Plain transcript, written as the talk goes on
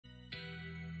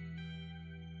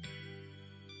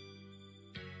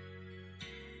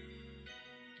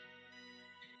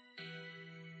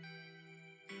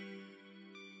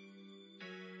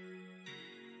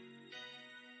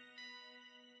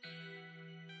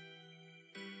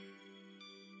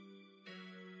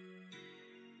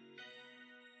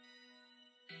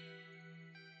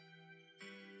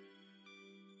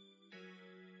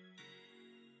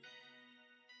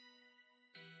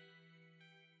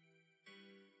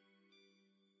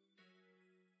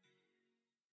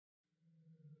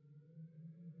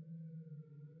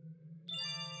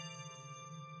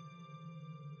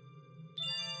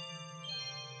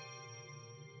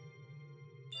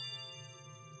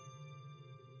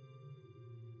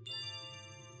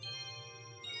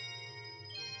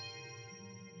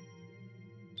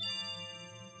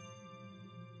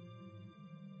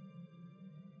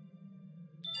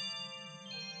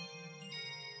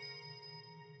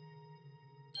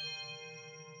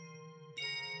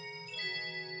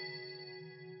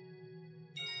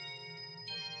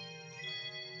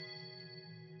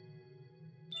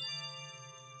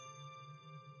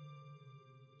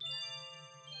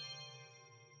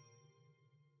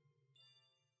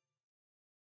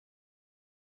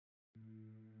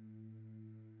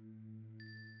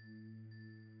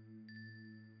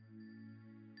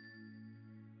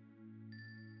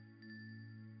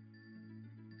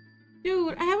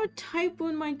Dude, I have a typo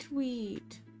in my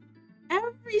tweet.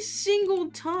 Every single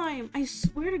time. I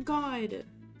swear to God.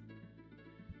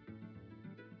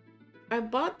 I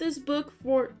bought this book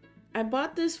for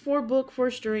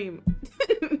stream.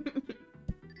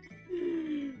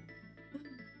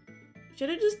 Should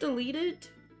I just delete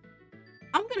it?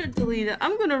 I'm gonna delete it.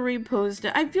 I'm gonna repost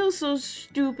it. I feel so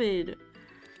stupid.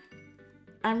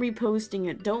 I'm reposting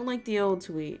it. Don't like the old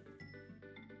tweet.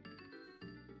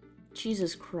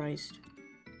 Jesus Christ.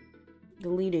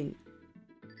 Deleting.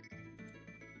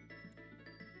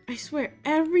 I swear,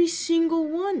 every single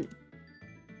one.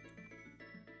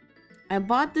 I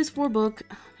bought this for book.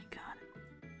 Oh my God.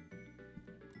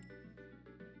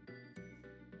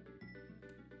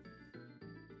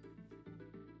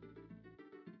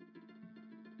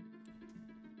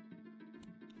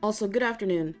 Also, good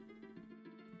afternoon.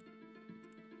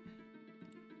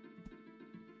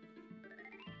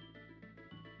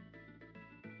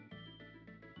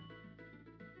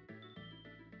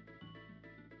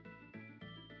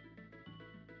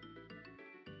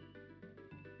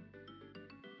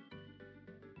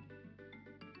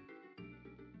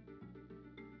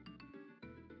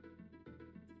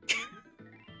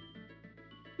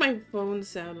 My phone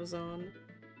sound was on.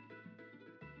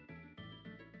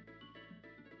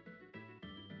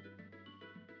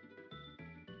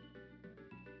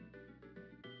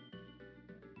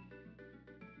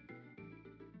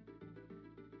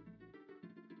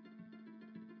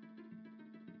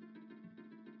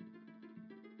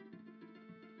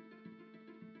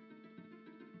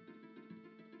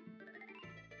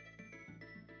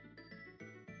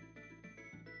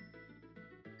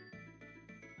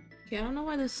 Okay, I don't know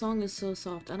why this song is so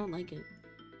soft. I don't like it.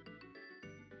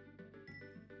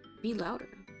 Be louder.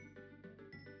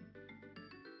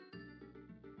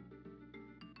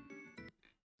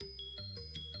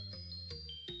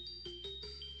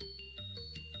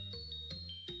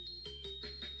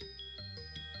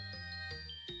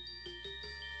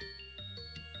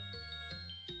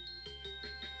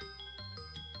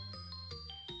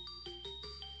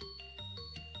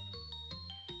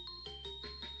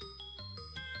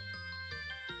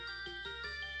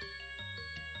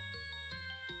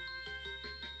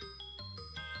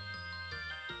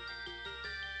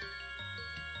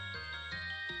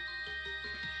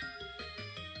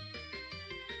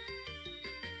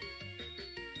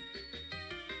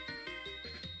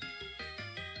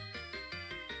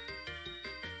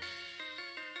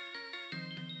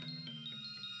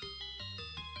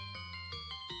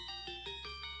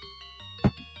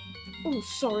 Oh,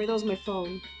 sorry, that was my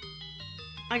phone.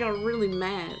 I got really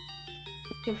mad.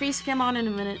 Can face cam on in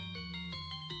a minute.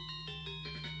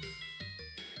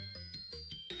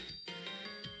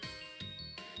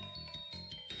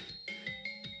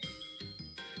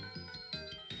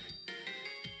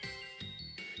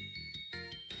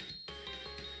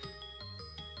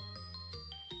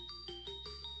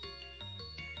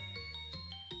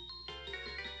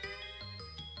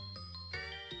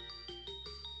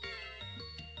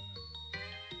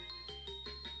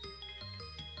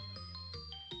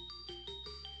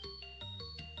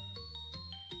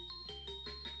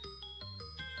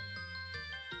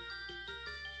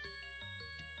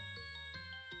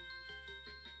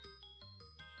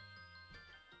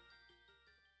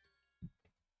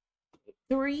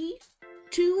 Three,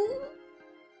 two,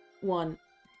 one.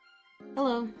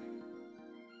 Hello.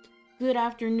 Good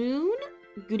afternoon.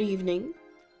 Good evening.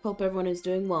 Hope everyone is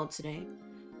doing well today.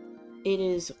 It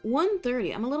is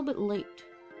 1:30. I'm a little bit late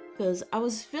because I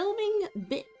was filming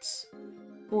bits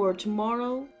for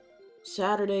tomorrow,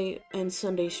 Saturday, and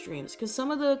Sunday streams because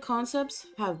some of the concepts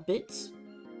have bits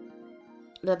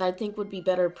that I think would be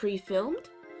better pre-filmed.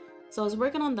 So I was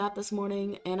working on that this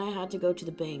morning and I had to go to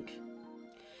the bank.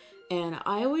 And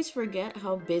I always forget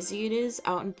how busy it is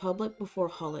out in public before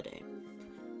holiday.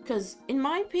 Because, in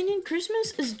my opinion,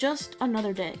 Christmas is just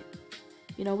another day.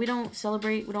 You know, we don't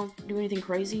celebrate, we don't do anything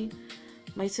crazy.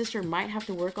 My sister might have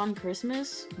to work on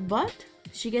Christmas, but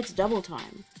she gets double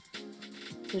time.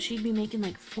 So she'd be making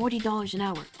like $40 an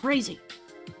hour. Crazy!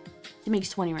 She makes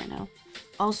 20 right now.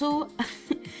 Also,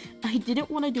 I didn't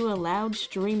want to do a loud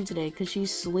stream today because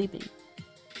she's sleeping.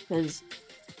 Because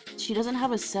she doesn't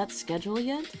have a set schedule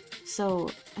yet. So,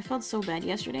 I felt so bad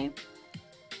yesterday.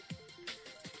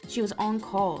 She was on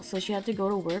call, so she had to go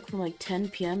to work from like 10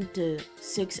 p.m. to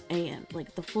 6 a.m.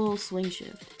 Like the full swing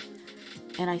shift.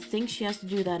 And I think she has to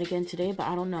do that again today, but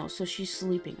I don't know. So she's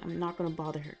sleeping. I'm not gonna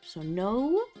bother her. So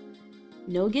no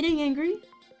getting angry.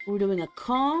 We're doing a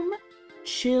calm,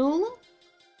 chill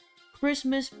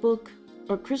Christmas book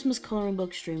or Christmas coloring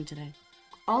book stream today.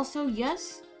 Also,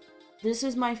 yes, this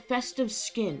is my festive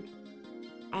skin.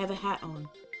 I have a hat on.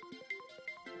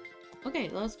 Okay,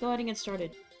 let's go ahead and get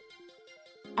started.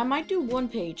 I might do one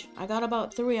page. I got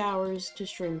about 3 hours to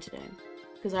stream today.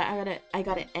 Because I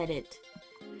gotta edit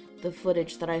the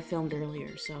footage that I filmed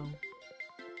earlier, so...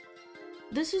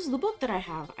 This is the book that I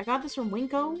have. I got this from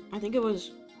Winco. I think it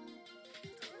was...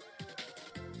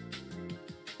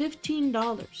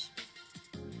 $15.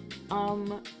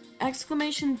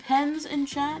 Exclamation pens in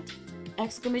chat.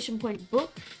 Exclamation point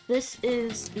book. This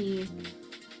is the...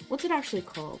 What's it actually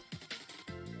called?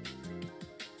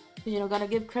 You know, gotta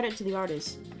give credit to the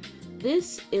artist.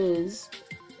 This is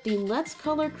the Let's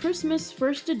Color Christmas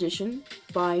First Edition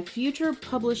by Future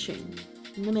Publishing.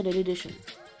 Limited edition.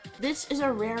 This is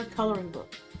a rare coloring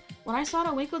book. When I saw it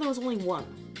at Waco, there was only one.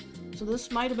 So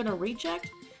this might have been a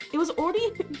reject. It was already,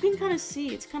 you can kind of see,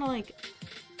 it's kind of like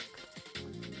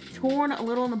torn a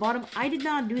little on the bottom. I did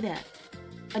not do that.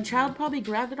 A child probably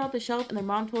grabbed it off the shelf and their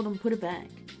mom told them to put it back.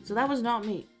 So that was not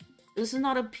me. This is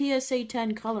not a PSA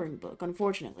 10 coloring book,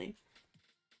 unfortunately.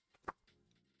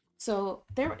 So,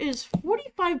 there is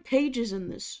 45 pages in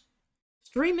this.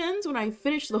 Stream ends when I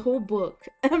finish the whole book.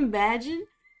 Imagine.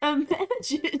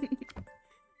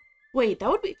 Wait, that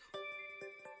would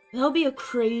be a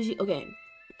crazy... Okay.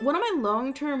 One of my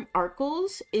long-term art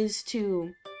goals is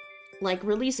to, like,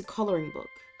 release a coloring book.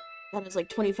 That is, like,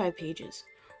 25 pages.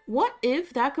 What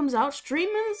if that comes out? Stream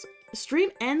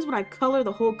ends when I color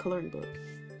the whole coloring book.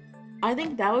 I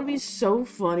think that would be so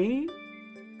funny.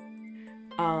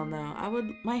 Oh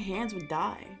no, my hands would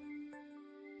die.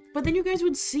 But then you guys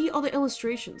would see all the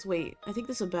illustrations. Wait, I think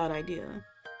this is a bad idea.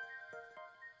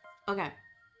 Okay.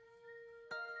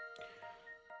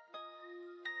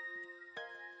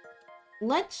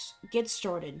 Let's get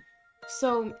started.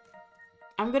 So,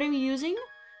 I'm gonna be using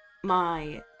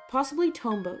my possibly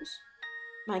Tombos,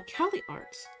 my Cali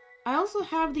Arts. I also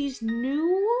have these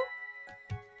new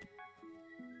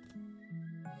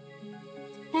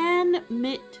Hand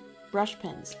Mitt brush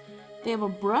pens. They have a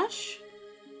brush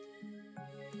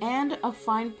and a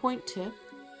fine point tip.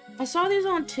 I saw these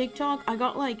on TikTok. I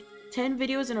got like 10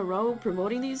 videos in a row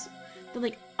promoting these. They're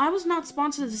like, I was not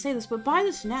sponsored to say this, but buy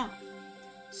this now.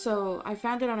 So I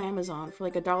found it on Amazon for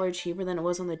like $1 cheaper than it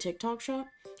was on the TikTok shop.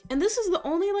 And this is the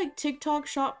only like TikTok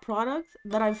shop product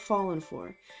that I've fallen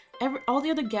for. All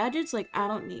the other gadgets, like, I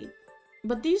don't need.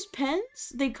 But these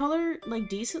pens, they color like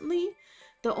decently.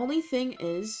 The only thing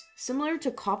is, similar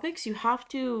to Copics, you have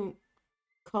to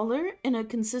color in a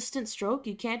consistent stroke.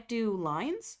 You can't do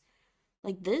lines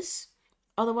like this.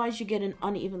 Otherwise, you get an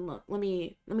uneven look. Let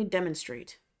me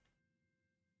demonstrate.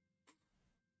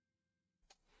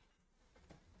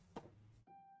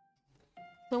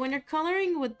 So when you're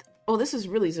coloring with... Oh, this is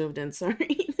really zoomed in,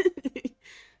 sorry.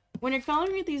 When you're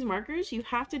coloring with these markers, you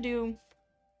have to do...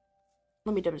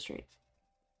 Let me demonstrate.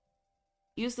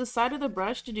 Use the side of the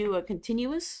brush to do a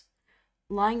continuous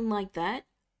line like that.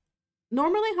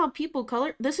 Normally how people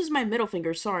color... This is my middle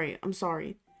finger, sorry. I'm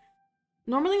sorry.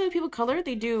 Normally when people color,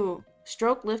 they do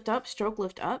stroke, lift up, stroke,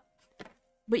 lift up.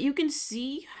 But you can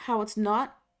see how it's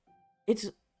not...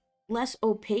 It's less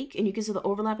opaque, and you can see the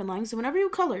overlap in lines. So whenever you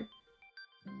color,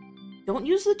 don't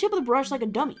use the tip of the brush like a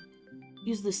dummy.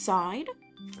 Use the side.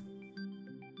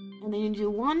 And then you do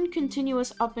one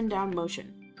continuous up and down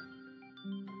motion.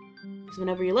 So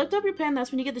whenever you lift up your pen,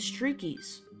 that's when you get the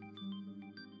streakies.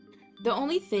 The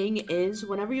only thing is,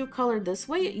 whenever you color this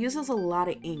way, it uses a lot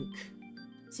of ink.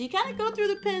 So you kind of go through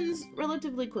the pens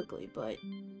relatively quickly, but...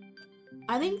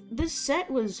 I think this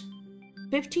set was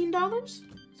 $15,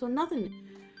 so nothing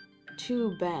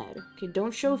too bad. Okay,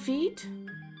 don't show feet.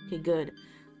 Okay, good.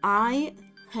 I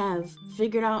have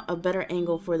figured out a better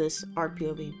angle for this art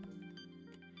POV.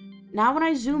 Now when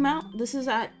I zoom out, this is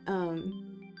at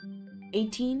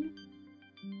 18.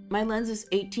 My lens is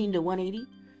 18 to 180.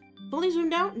 Fully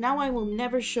zoomed out, now I will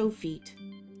never show feet.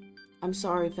 I'm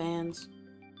sorry, fans.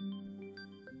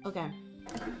 Okay.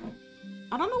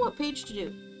 I don't know what page to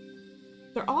do.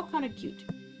 They're all kind of cute.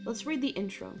 Let's read the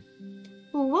intro.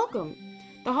 Well, welcome.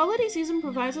 The holiday season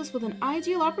provides us with an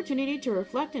ideal opportunity to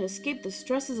reflect and escape the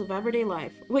stresses of everyday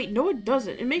life. Wait, no it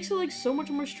doesn't. It makes it like so much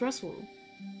more stressful.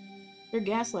 They're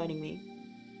gaslighting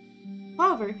me.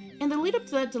 However, in the lead up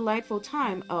to that delightful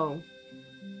time, oh.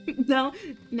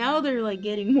 now they're like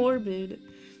getting morbid.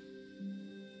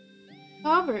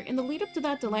 However, in the lead up to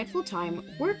that delightful time,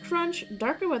 work crunch,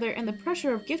 darker weather, and the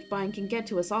pressure of gift buying can get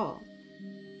to us all.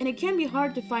 And it can be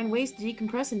hard to find ways to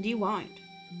decompress and de-wind.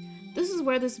 This is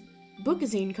where this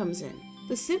bookazine comes in.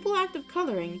 The simple act of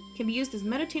coloring can be used as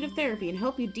meditative therapy and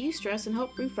help you de-stress and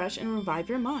help refresh and revive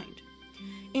your mind.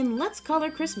 In Let's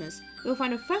Color Christmas, you'll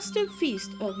find a festive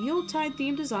feast of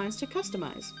Yuletide-themed designs to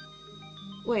customize.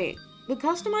 Wait, But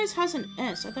customize has an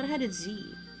S. I thought it had a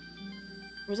Z.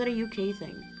 Or is that a UK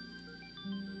thing?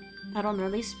 I don't know.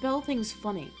 They spell things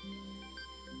funny.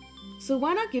 So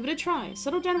why not give it a try?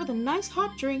 Settle down with a nice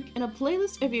hot drink and a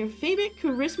playlist of your favorite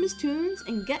Christmas tunes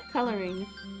and get coloring.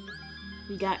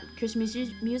 We got Christmas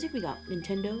music. We got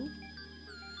Nintendo.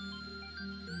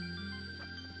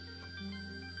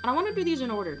 And I want to do these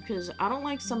in order because I don't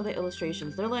like some of the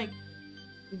illustrations. They're like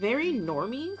very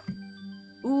normie.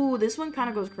 Ooh, this one kind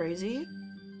of goes crazy.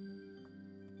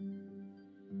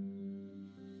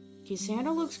 Okay,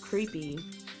 Santa looks creepy.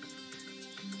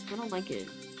 I don't like it.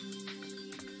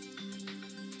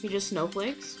 He just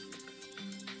snowflakes.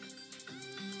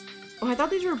 Oh, I thought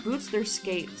these were boots. They're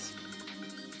skates.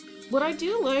 What I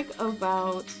do like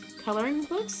about coloring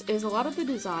books is a lot of the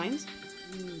designs.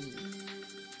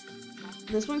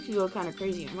 This one could go kind of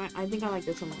crazy. I think I like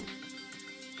this one more.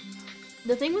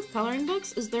 The thing with coloring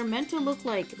books is they're meant to look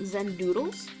like Zen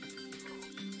doodles.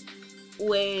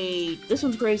 Wait, this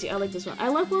one's crazy. I like this one. I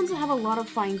like ones that have a lot of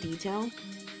fine detail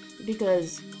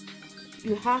because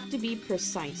you have to be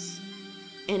precise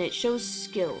and it shows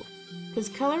skill. Because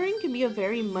coloring can be a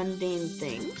very mundane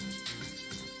thing.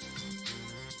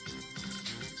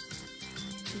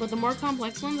 But the more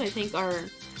complex ones I think are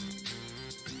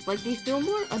like they feel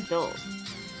more adult.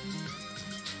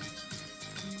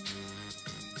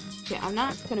 Okay, I'm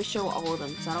not gonna show all of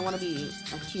them because I don't want to be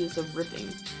accused of ripping.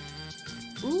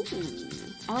 Ooh,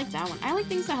 I like that one. I like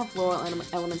things that have floral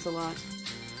elements a lot.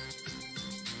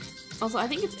 Also, I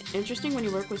think it's interesting when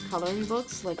you work with coloring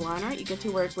books, like line art, you get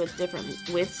to work with different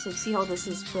widths. Like, see how this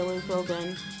is filled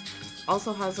in?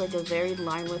 Also has like a varied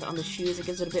line width on the shoes. It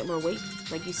gives it a bit more weight,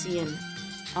 like you see in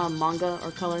manga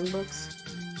or coloring books.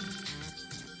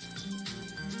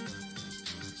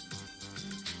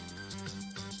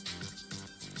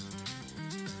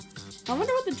 I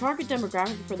wonder what the target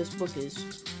demographic for this book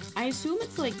is. I assume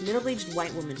it's like middle-aged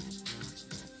white woman.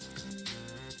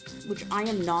 Which I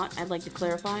am not, I'd like to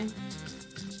clarify.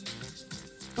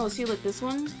 Oh, see, look, this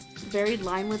one? Varied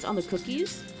line widths on the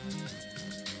cookies.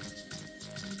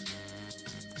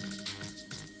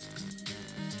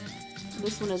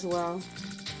 This one as well.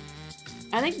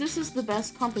 I think this is the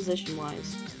best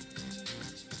composition-wise.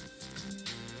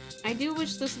 I do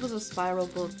wish this was a spiral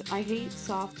book. I hate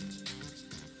soft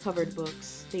covered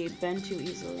books. They bend too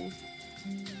easily.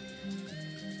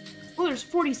 Oh, there's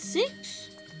 46?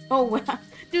 Oh, wow.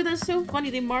 Dude, that's so funny.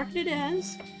 They marketed it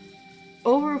as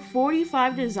over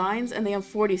 45 designs and they have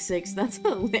 46. That's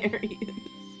hilarious.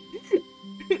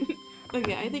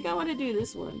 Okay, I think I want to do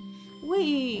this one.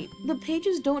 Wait, the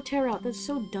pages don't tear out. That's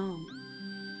so dumb.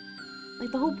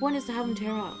 Like, the whole point is to have them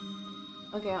tear out.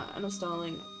 Okay, I'm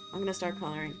installing. I'm gonna start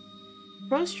coloring.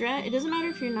 Pro strat, it doesn't matter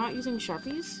if you're not using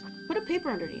Sharpies. Put a paper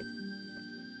underneath.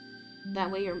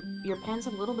 That way your pens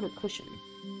have a little bit of cushion.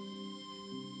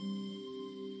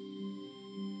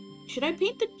 Should I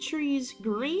paint the trees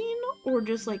green or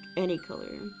just like any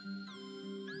color?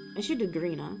 I should do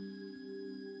green, huh?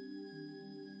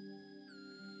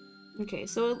 Okay,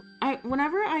 so I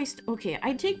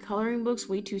take coloring books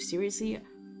way too seriously.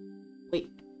 Wait.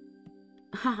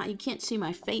 Haha, you can't see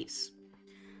my face.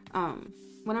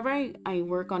 Whenever I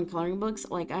work on coloring books,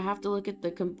 like, I have to look at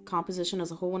the composition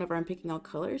as a whole whenever I'm picking out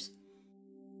colors.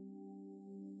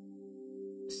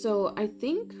 So I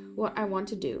think what I want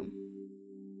to do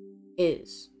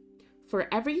is, for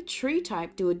every tree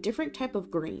type, do a different type of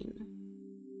green.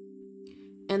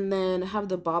 And then have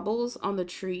the baubles on the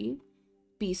tree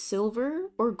be silver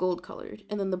or gold colored.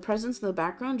 And then the presents in the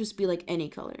background just be like any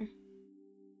color.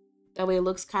 That way it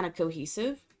looks kind of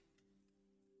cohesive.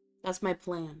 That's my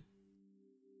plan.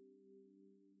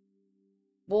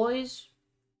 Boys,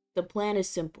 the plan is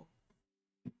simple.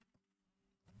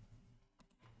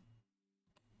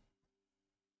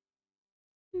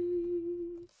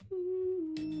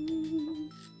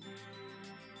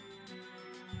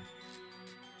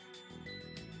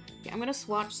 Okay, I'm gonna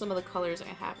swatch some of the colors I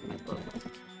have in my book.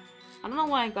 I don't know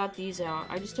why I got these out.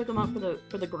 I just took them out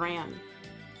for the gram.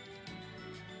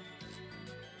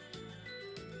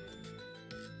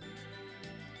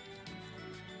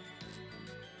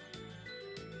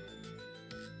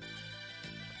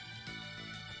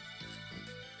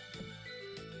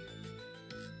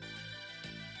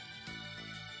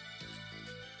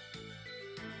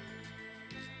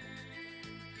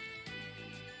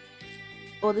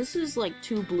 Oh, this is like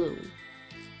too blue.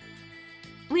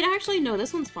 Wait, actually, no,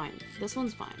 this one's fine. This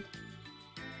one's fine.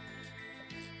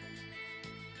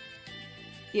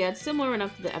 Yeah, it's similar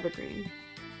enough to the evergreen.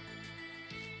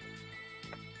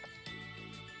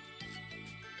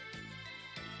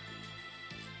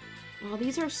 Oh,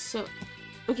 these are so...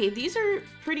 Okay, these are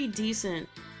pretty decent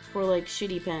for like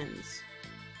shitty pens.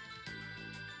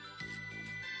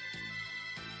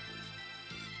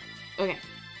 Okay.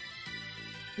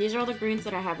 These are all the greens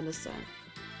that I have in this set.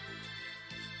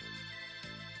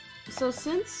 So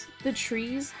since the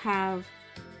trees have...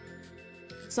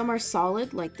 some are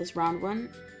solid, like this round one,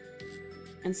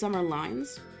 and some are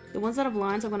lines, the ones that have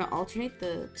lines, I'm going to alternate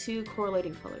the two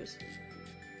correlating colors.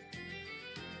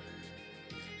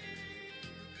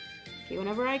 Okay,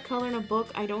 whenever I color in a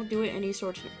book, I don't do it in any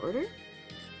sort of order.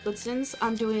 But since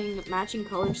I'm doing matching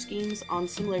color schemes on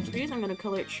similar trees, I'm going to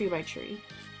color it tree by tree.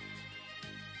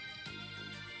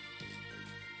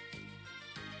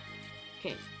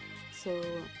 Okay, so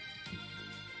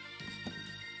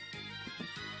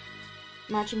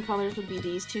matching colors would be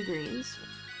these two greens.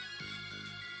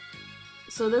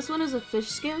 So this one is a fish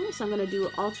scale, so I'm going to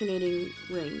do alternating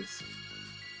rings.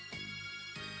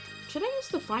 Should I use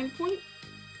the fine point?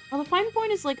 Well, the fine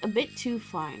point is like a bit too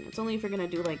fine. It's only if you're going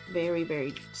to do like very,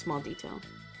 very small detail.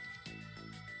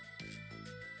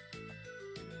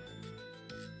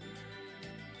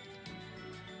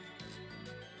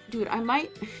 Dude, I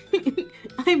might...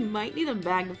 I might need a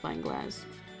magnifying glass.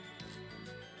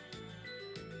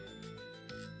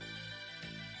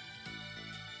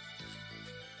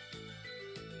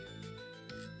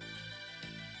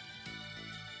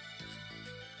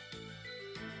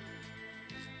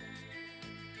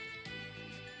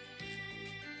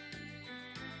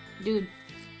 Dude,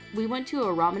 we went to a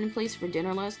ramen place for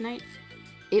dinner last night.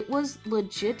 It was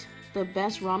legit the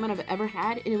best ramen I've ever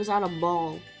had, and it was at a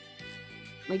mall.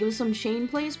 Like, it was some chain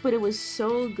place, but it was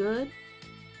so good.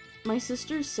 My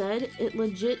sister said it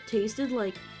legit tasted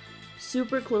like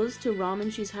super close to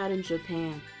ramen she's had in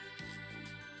Japan.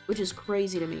 Which is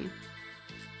crazy to me.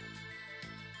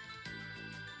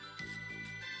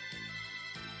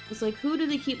 It's like, who do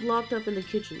they keep locked up in the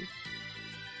kitchen?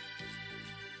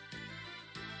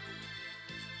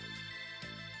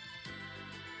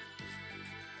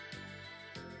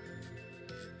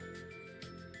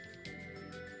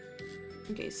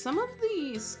 Okay, some of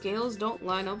the scales don't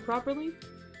line up properly.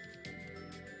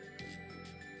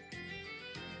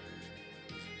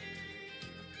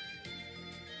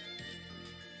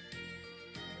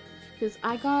 Because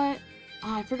I got...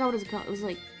 oh, I forgot what it's called. It was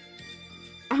like...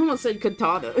 I almost said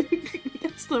katana.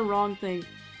 That's the wrong thing.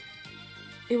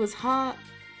 It was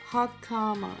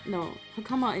hakama. No,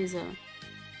 hakama is a...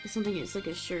 it's something, it's like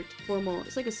a shirt. Formal.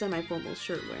 It's like a semi-formal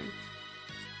shirt wearing.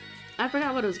 I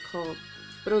forgot what it was called.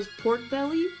 But it was pork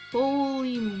belly.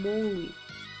 Holy moly.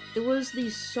 It was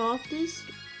the softest,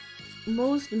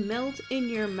 most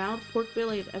melt-in-your-mouth pork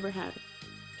belly I've ever had.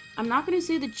 I'm not going to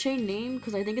say the chain name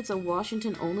because I think it's a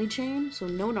Washington-only chain, so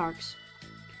no narcs.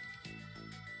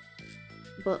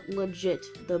 But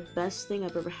legit, the best thing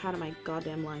I've ever had in my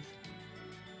goddamn life.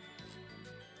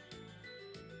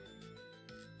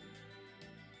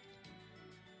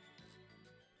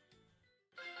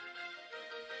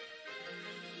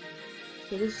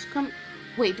 Okay, this is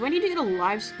wait, do I need to get a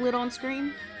live split on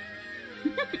screen?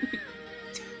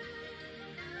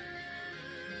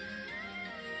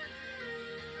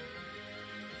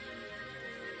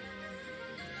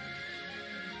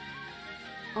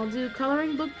 I'll do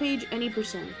coloring book page any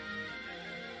 %.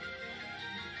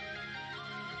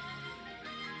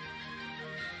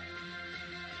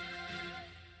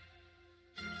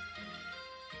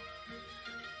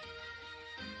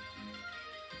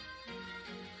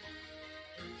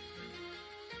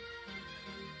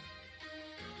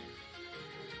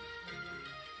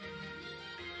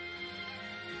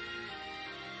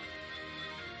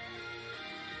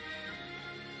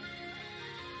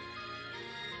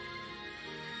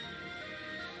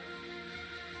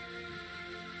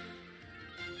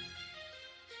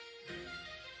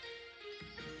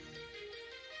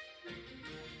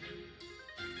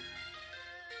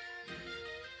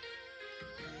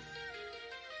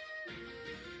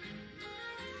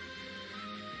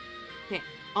 Okay,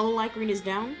 all the light green is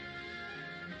down.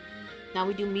 Now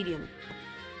we do medium.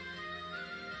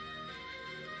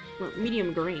 Well,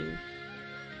 medium green.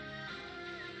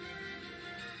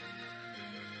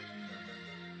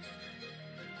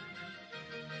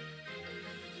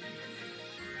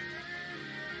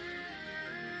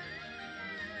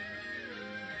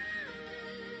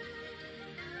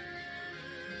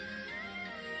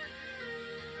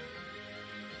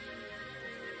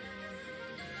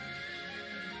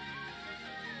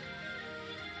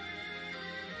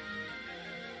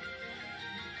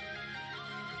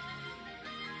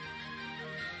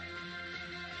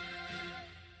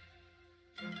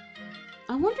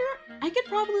 I wonder, I could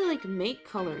probably, like, make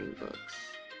coloring books.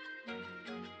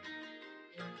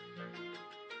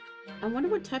 I wonder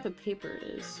what type of paper it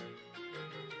is.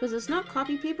 Because it's not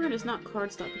copy paper and it's not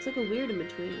cardstock. It's like a weird in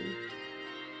between.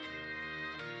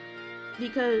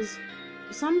 Because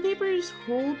some papers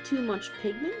hold too much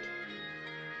pigment.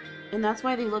 And that's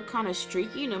why they look kind of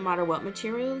streaky no matter what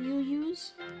material you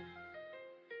use.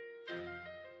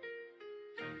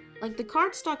 Like the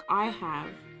cardstock I have,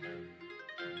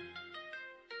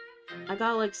 I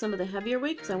got like some of the heavier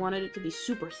weight because I wanted it to be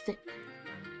super thick.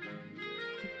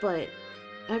 But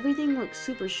everything looks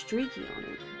super streaky on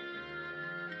it.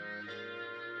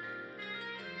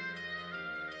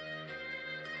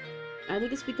 I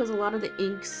think it's because a lot of the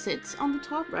ink sits on the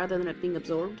top rather than it being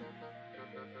absorbed.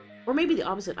 Or maybe the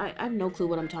opposite. I have no clue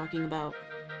what I'm talking about.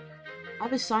 I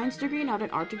have a science degree, not an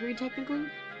art degree, technically.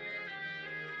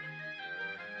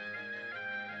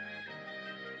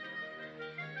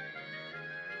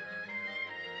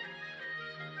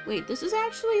 Wait, this is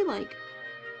actually, like,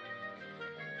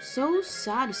 so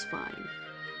satisfying.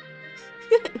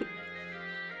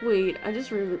 Wait, I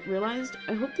just realized,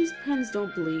 I hope these pens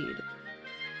don't bleed.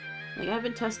 Like, I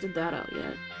haven't tested that out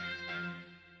yet.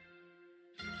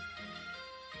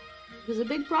 Because a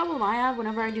big problem I have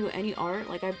whenever I do any art,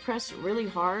 like, I press really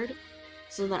hard,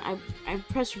 so that I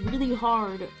press really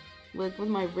hard with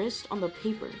my wrist on the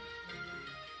paper.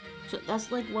 So that's,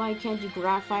 like, why I can't do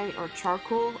graphite or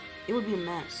charcoal. It would be a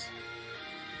mess.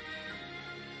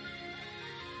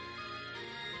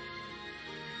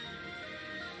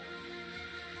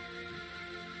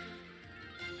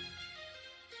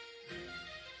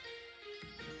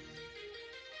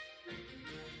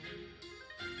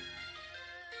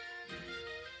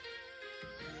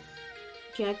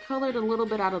 Okay, I colored a little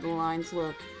bit out of the lines,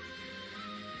 look.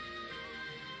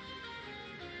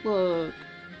 Look.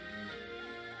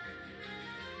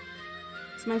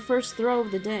 It's my first throw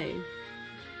of the day.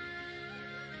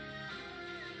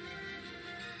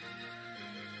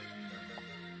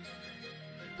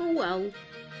 Oh well.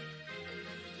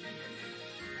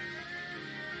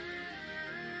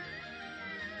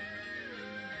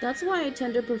 That's why I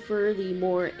tend to prefer the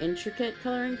more intricate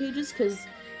coloring pages, because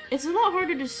it's a lot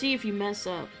harder to see if you mess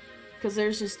up, because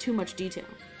there's just too much detail.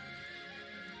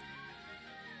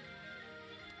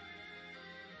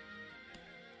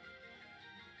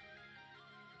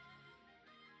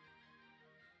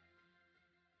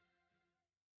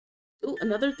 Ooh,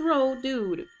 another throw,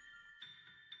 dude.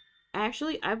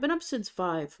 Actually, I've been up since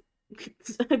 5.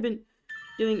 I've been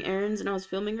doing errands and I was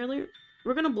filming earlier.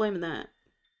 We're gonna blame that.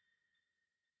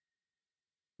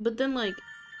 But then, like,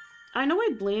 I know I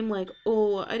blame, like,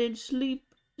 oh, I didn't sleep,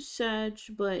 Sag,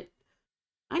 but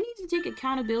I need to take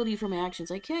accountability for my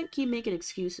actions. I can't keep making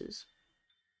excuses.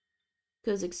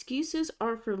 Because excuses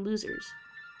are for losers.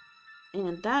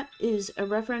 And that is a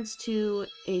reference to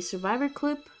a Survivor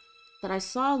clip that I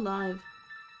saw live,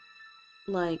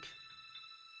 like,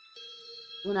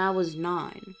 when I was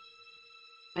 9.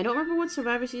 I don't remember what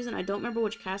Survivor season, I don't remember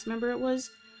which cast member it was,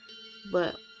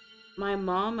 but my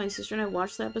mom, my sister, and I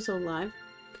watched the episode live,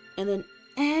 and then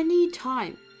any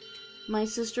time my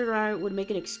sister or I would make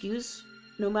an excuse,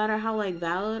 no matter how, like,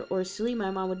 valid or silly,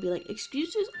 my mom would be like,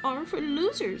 excuses are for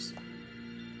losers.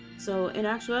 So, in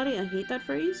actuality, I hate that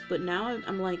phrase, but now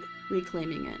I'm like,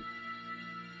 reclaiming it.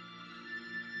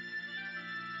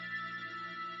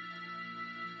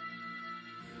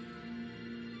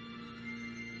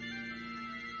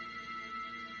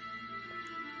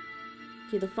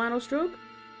 Okay, the final stroke.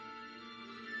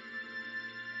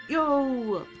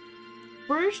 Yo!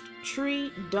 First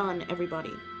tree done,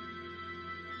 everybody.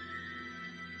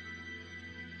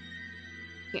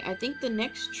 Okay, I think the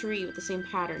next tree with the same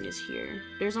pattern is here.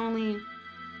 There's only...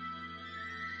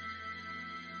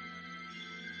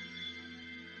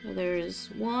 There's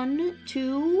 1,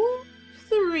 2,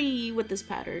 3 with this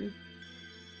pattern.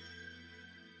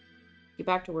 Get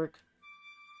back to work.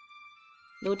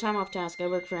 No time off task, I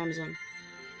work for Amazon.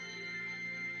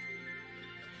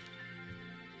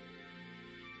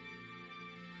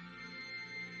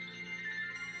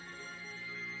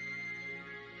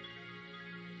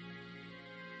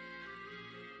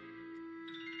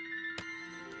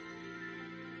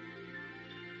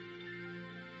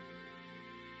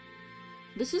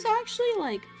 This is actually,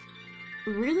 like,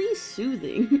 really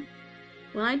soothing.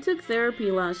 When I took therapy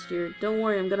last year, don't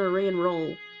worry, I'm gonna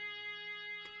re-enroll.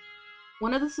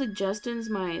 One of the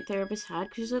suggestions my therapist had,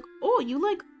 because she's like, oh, you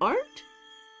like art?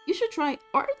 You should try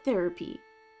art therapy.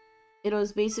 It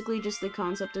was basically just the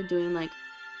concept of doing, like,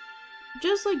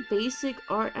 just, like, basic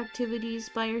art activities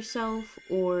by yourself,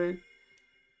 or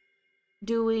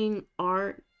doing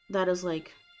art that is,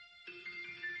 like,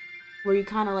 where you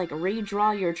kind of, like,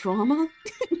 redraw your trauma.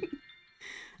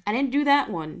 I didn't do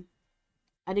that one.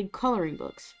 I did coloring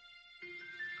books.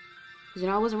 Because, you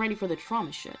know, I wasn't ready for the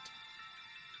trauma shit.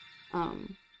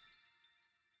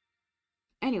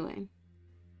 Anyway.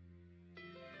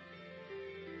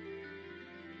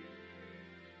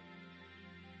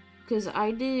 Because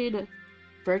I did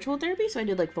virtual therapy, so I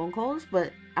did, like, phone calls,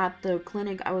 but at the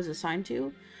clinic I was assigned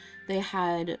to, they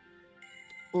had,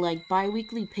 like,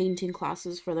 bi-weekly painting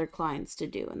classes for their clients to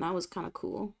do, and that was kind of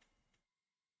cool.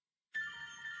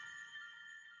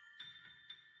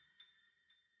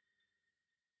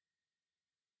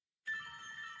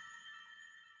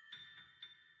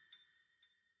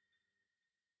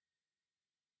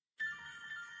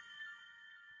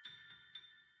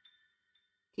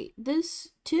 Okay, this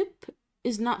tip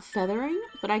is not feathering,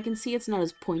 but I can see it's not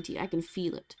as pointy. I can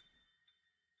feel it.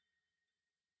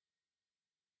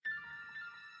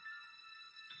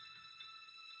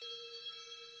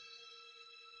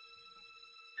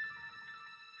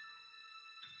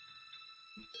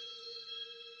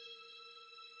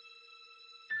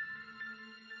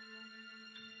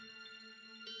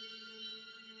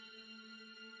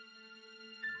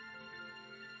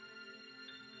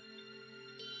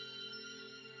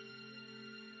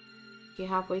 Okay,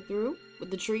 halfway through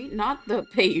with the tree, not the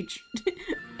page.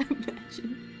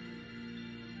 Imagine.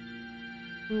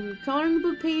 Coloring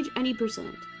book page, any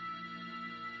 %.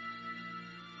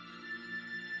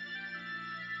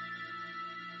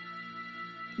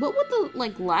 What would the,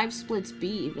 like, live splits be,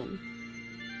 even?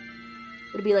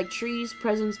 Would it be, like, trees,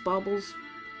 presents, baubles?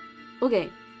 Okay.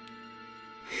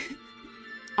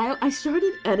 I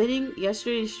started editing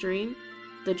yesterday's stream,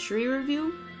 the tree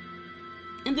review,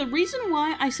 and the reason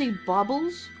why I say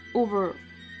baubles over,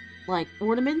 like,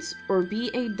 ornaments, or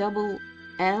B-A-double-L-S,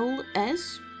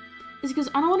 is because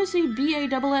I don't want to say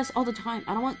B-A-double-S all the time.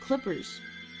 I don't want clippers.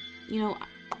 You know,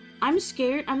 I'm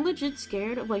scared. I'm legit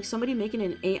scared of, like, somebody making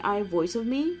an AI voice of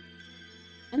me.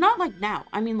 And not, like, now.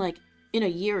 I mean, like, in a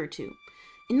year or two.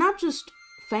 And not just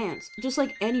fans. Just,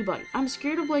 like, anybody. I'm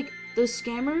scared of, like, the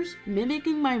scammers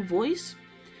mimicking my voice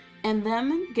and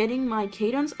them getting my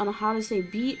cadence on how to say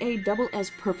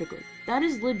B-A-double-S perfectly. That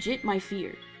is legit my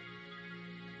fear.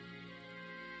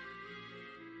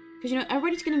 Because, you know,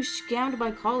 everybody's getting scammed by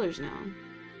callers now.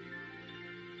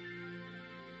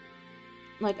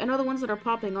 Like, I know the ones that are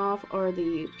popping off are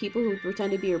the people who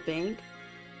pretend to be your bank.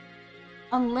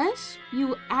 Unless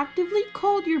you actively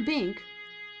called your bank,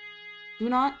 do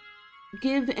not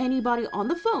give anybody on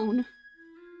the phone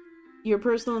your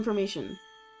personal information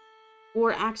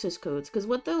or access codes. Because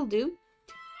what they'll do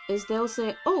is they'll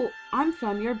say, oh, I'm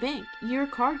from your bank. Your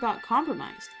card got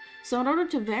compromised. So in order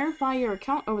to verify your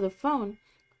account over the phone,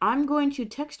 I'm going to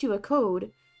text you a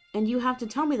code, and you have to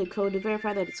tell me the code to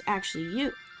verify that it's actually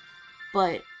you.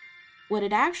 But what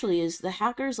it actually is, the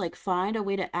hackers, like, find a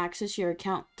way to access your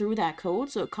account through that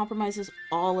code, so it compromises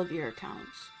all of your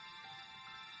accounts.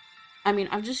 I mean,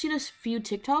 I've just seen a few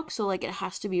TikToks, so, like, it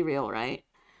has to be real, right?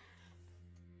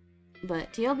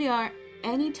 But TLDR,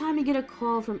 anytime you get a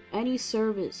call from any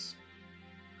service,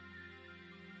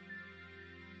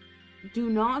 do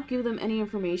not give them any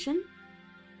information.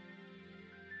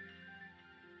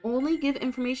 Only give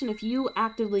information if you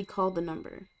actively called the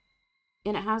number.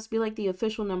 And it has to be, like, the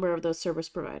official number of the service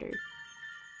provider.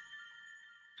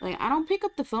 Like, I don't pick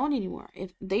up the phone anymore.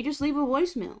 If they just leave a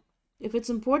voicemail. If it's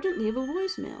important, leave a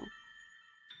voicemail.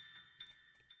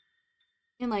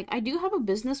 And, like, I do have a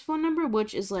business phone number,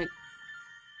 which is, like,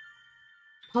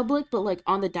 public, but, like,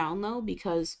 on the down low,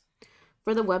 because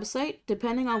for the website,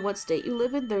 depending on what state you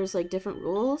live in, there's, like, different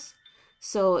rules.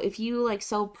 So if you, like,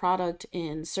 sell product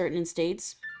in certain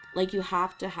states, like, you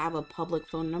have to have a public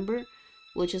phone number,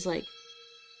 which is, like,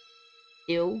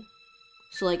 ew.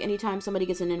 So, like, anytime somebody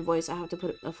gets an invoice, I have to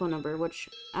put a phone number, which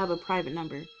I have a private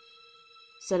number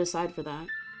set aside for that.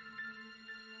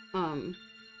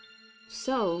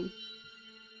 So,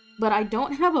 but I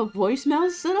don't have a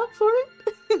voicemail set up for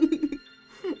it.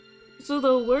 So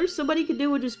the worst somebody could do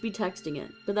would just be texting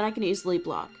it, but then I can easily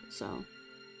block, so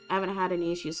I haven't had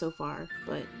any issues so far,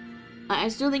 but I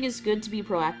still think it's good to be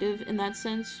proactive in that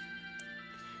sense.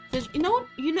 Because, you know,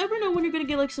 you never know when you're gonna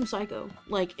get, like, some psycho,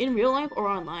 like, in real life or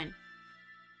online.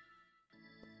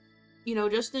 You know,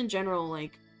 just in general,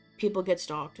 like, people get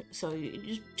stalked, so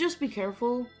just be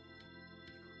careful.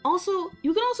 Also,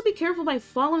 you can also be careful by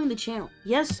following the channel.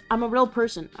 Yes, I'm a real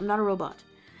person. I'm not a robot.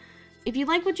 If you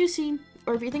like what you see,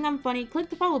 or if you think I'm funny,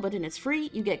 click the follow button. It's free,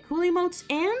 you get cool emotes,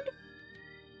 and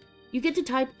you get to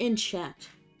type in chat.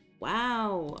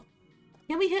 Wow.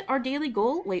 Can we hit our daily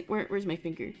goal? Wait, where's my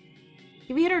finger?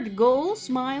 Can we hit our goal?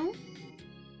 Smile.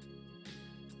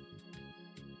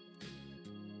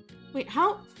 Wait,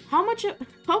 how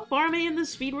far am I in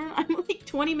this speedrun? I'm like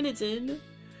 20 minutes in.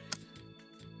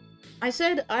 I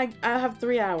said I have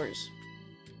 3 hours.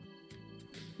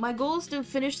 My goal is to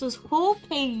finish this whole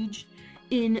page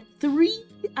in 3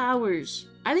 hours.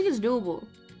 I think it's doable.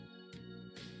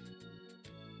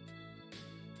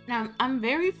 And I'm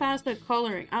very fast at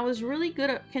coloring. I was really good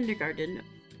at kindergarten.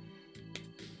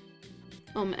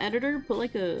 Editor, put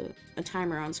like a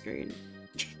timer on screen.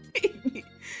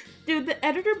 Dude, the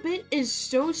editor bit is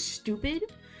so stupid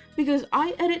because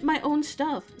I edit my own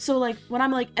stuff. So like when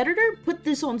I'm like, editor, put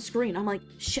this on screen, I'm like,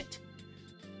 shit.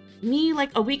 Me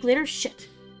like a week later, shit.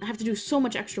 I have to do so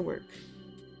much extra work.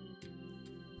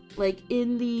 Like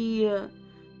in the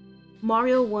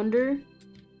Mario Wonder,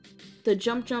 the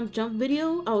jump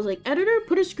video, I was like, editor,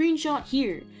 put a screenshot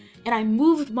here. And I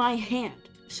moved my hand.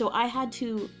 So I had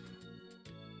to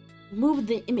move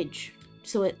the image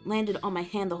so it landed on my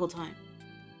hand the whole time.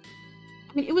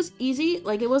 I mean, it was easy.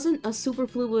 Like, it wasn't a super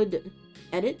fluid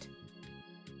edit.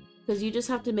 Because you just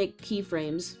have to make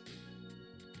keyframes.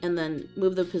 And then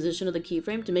move the position of the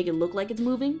keyframe to make it look like it's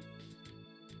moving.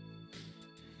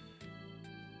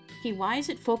 Okay, why is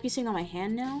it focusing on my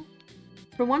hand now?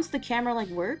 For once, the camera, like,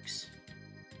 works.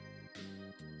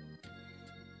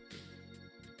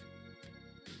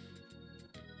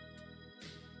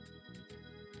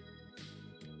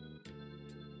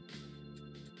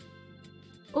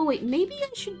 Oh wait, maybe I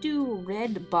should do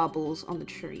red baubles on the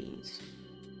trees.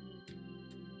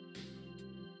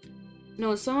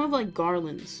 No, some of like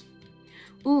garlands.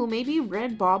 Ooh, maybe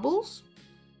red baubles?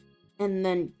 And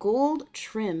then gold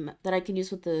trim that I can use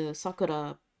with the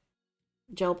Sakura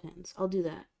gel pens. I'll do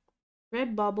that.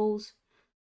 Red baubles,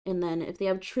 and then if they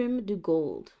have trim, do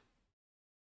gold.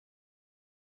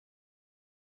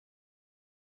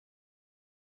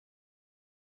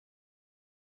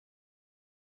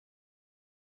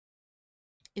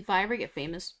 If I ever get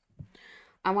famous,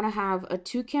 I want to have a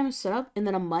 2-cam setup and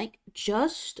then a mic,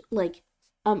 just like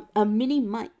a mini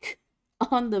mic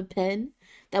on the pen.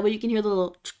 That way you can hear the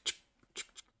little.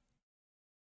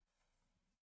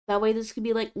 That way this could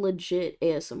be like legit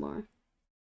ASMR.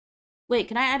 Wait,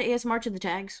 can I add ASMR to the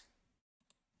tags?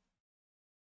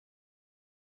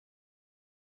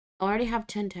 I already have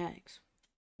 10 tags.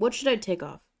 What should I take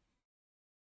off?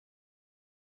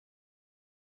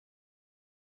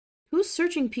 Who's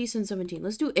searching Peace in 17?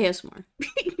 Let's do ASMR.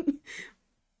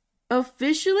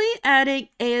 Officially adding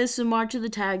ASMR to the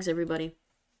tags, everybody.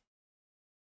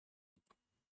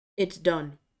 It's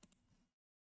done.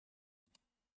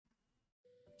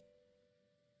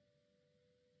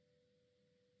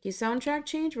 Okay, soundtrack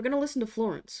change. We're gonna listen to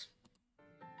Florence.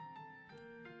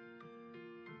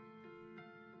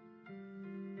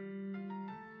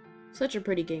 Such a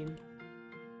pretty game.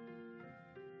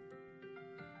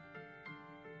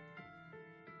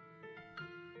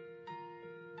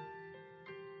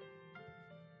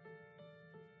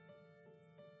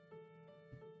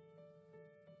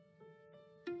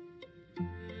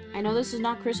 I know this is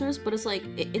not Christmas, but it's like,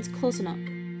 it's close enough.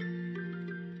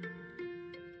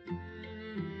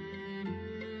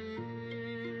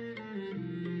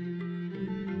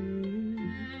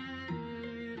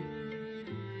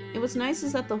 And what's nice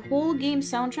is that the whole game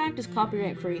soundtrack is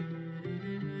copyright free.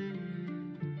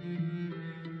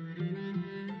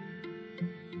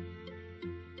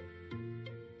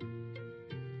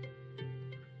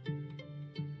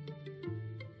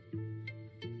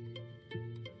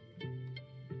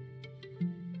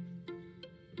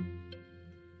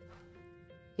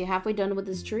 Okay, halfway done with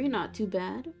this tree, not too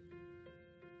bad.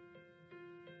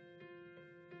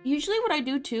 Usually what I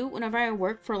do too, whenever I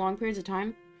work for long periods of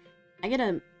time, I get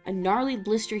a gnarly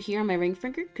blister here on my ring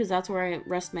finger, because that's where I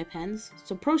rest my pens.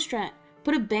 So pro strat,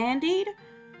 put a band-aid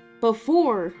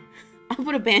before... I'll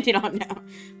put a band-aid on now.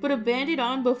 Put a band-aid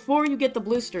on before you get the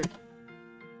blister.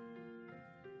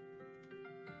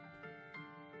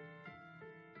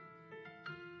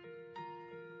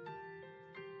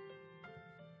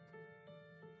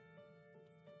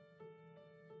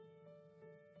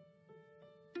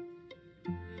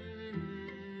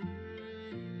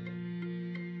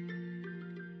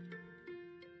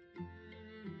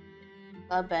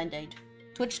 A band-aid.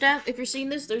 Twitch staff, if you're seeing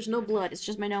this, there's no blood. It's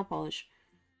just my nail polish.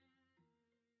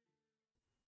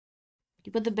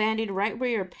 You put the band-aid right where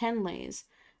your pen lays.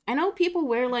 I know people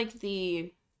wear, like,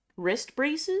 the wrist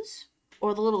braces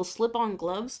or the little slip-on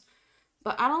gloves,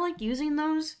 but I don't like using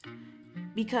those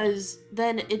because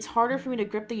then it's harder for me to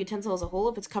grip the utensil as a whole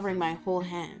if it's covering my whole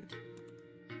hand.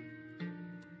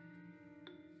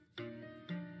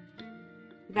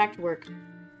 Back to work.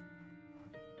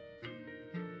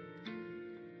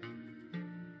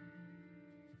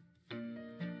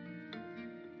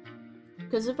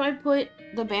 Because if I put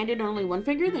the band-aid on only one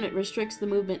finger, then it restricts the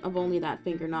movement of only that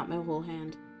finger, not my whole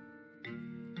hand.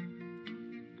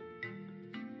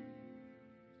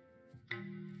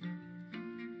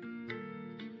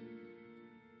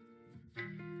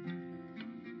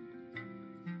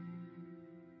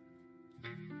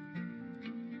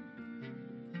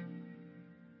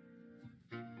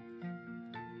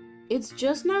 It's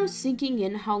just now sinking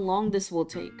in how long this will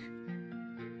take.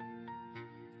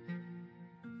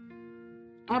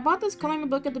 I bought this coloring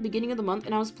book at the beginning of the month,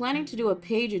 and I was planning to do a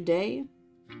page a day.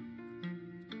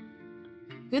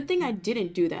 Good thing I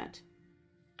didn't do that.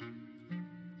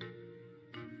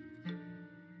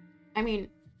 I mean,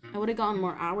 I would have gotten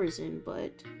more hours in,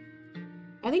 but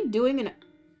I think doing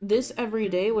this every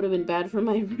day would have been bad for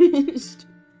my wrist.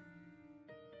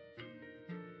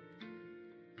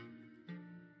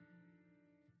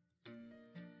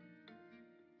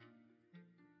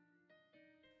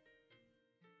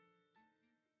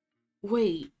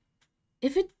 Wait,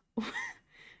 if it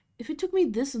if it took me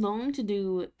this long to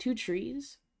do 2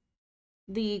 trees,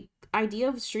 the idea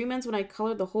of stream ends when I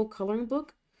color the whole coloring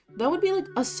book, that would be like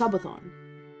a subathon.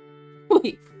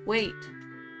 Wait.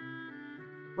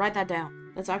 Write that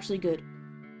down. That's actually good.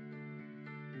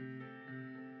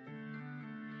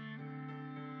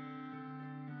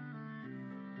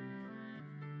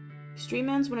 Stream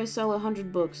ends when I sell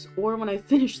 100 books, or when I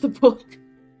finish the book.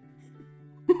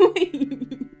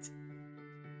 Wait.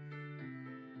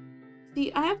 See,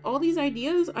 I have all these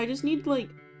ideas, I just need, like,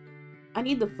 I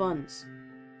need the funds.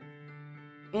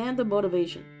 And the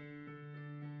motivation.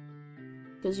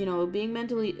 Because, you know, being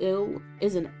mentally ill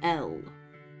is an L.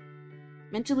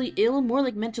 Mentally ill? More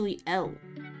like mentally L.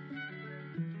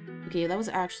 Okay, that was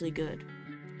actually good.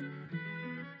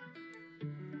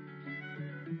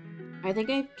 I think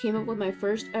I came up with my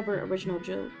first ever original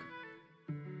joke.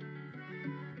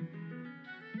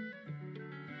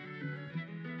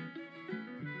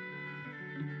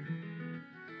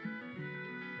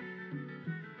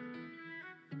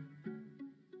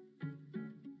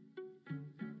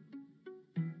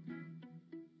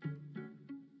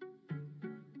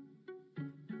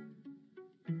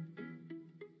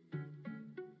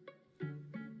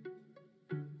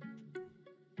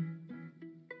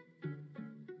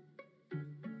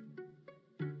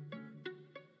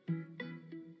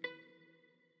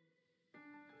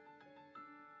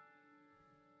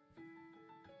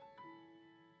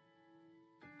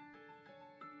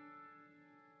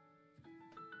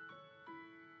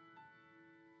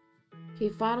 Okay,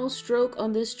 final stroke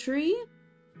on this tree.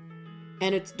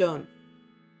 And it's done.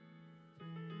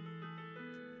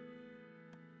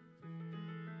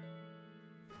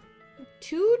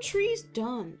 Two trees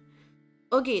done.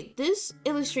 Okay, this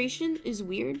illustration is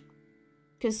weird.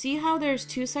 Because see how there's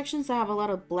 2 sections that have a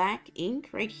lot of black ink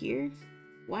right here?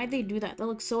 Why'd they do that? That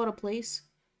looks so out of place.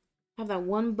 Have that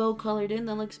one bow colored in,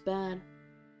 that looks bad.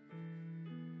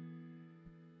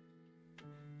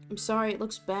 I'm sorry, it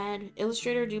looks bad.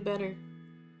 Illustrator, do better.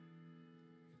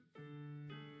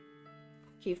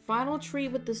 Okay, final tree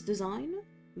with this design.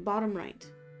 Bottom right.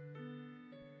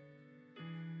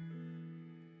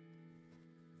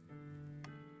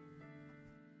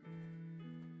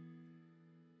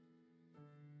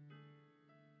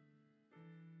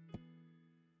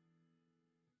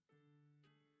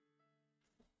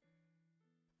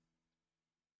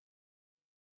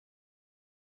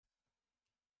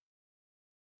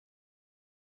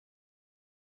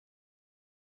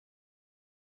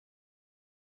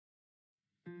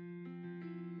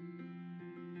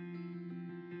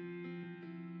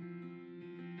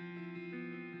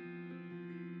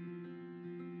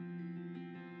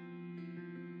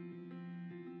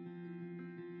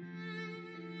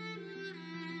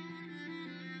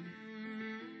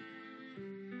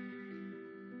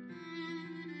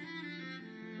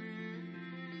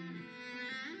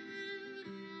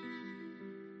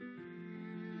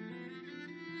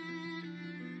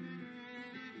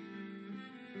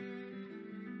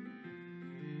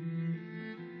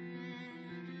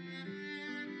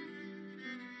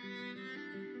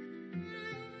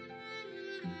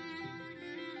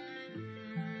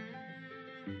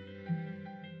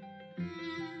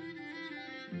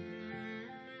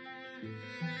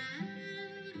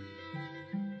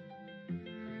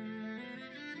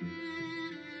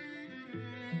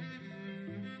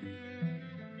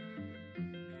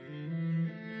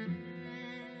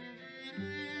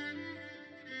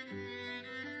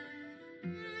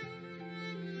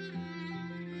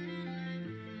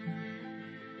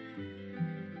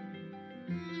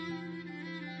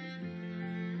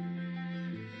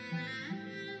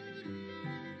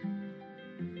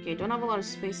 Okay, don't have a lot of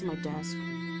space on my desk.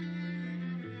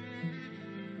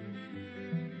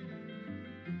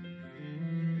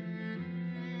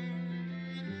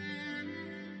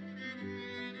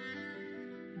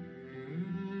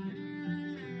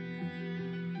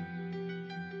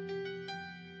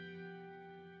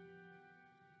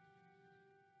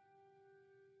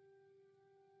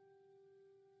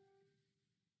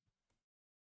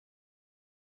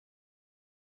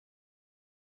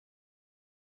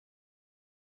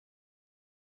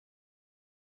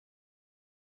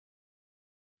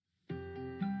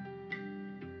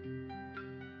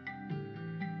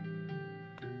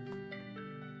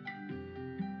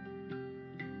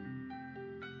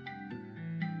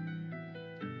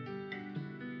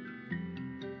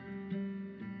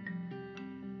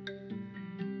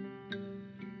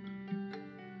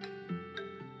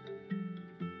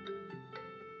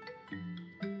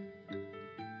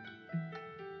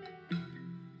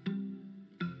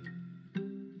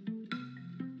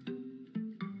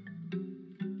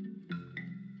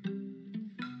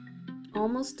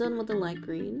 almost done with the light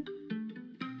green.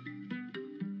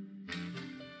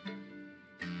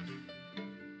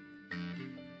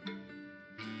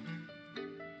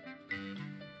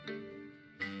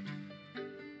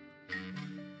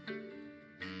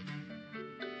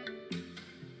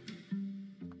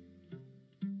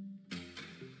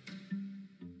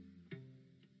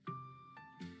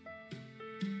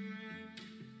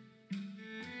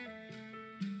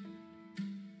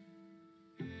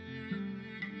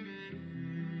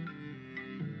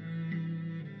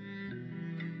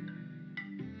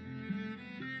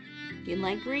 The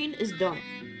light green is done.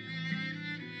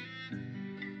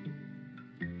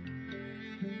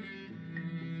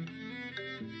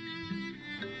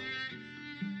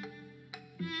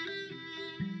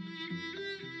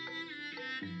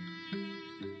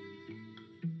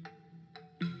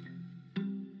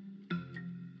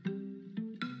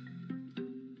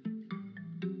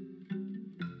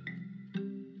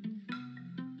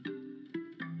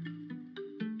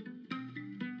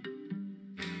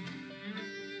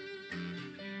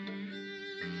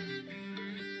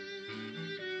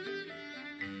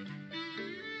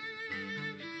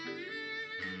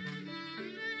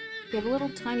 You have a little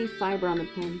tiny fiber on the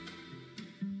pen.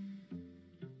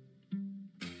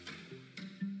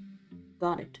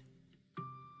 Got it.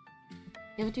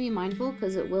 You have to be mindful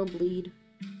because it will bleed.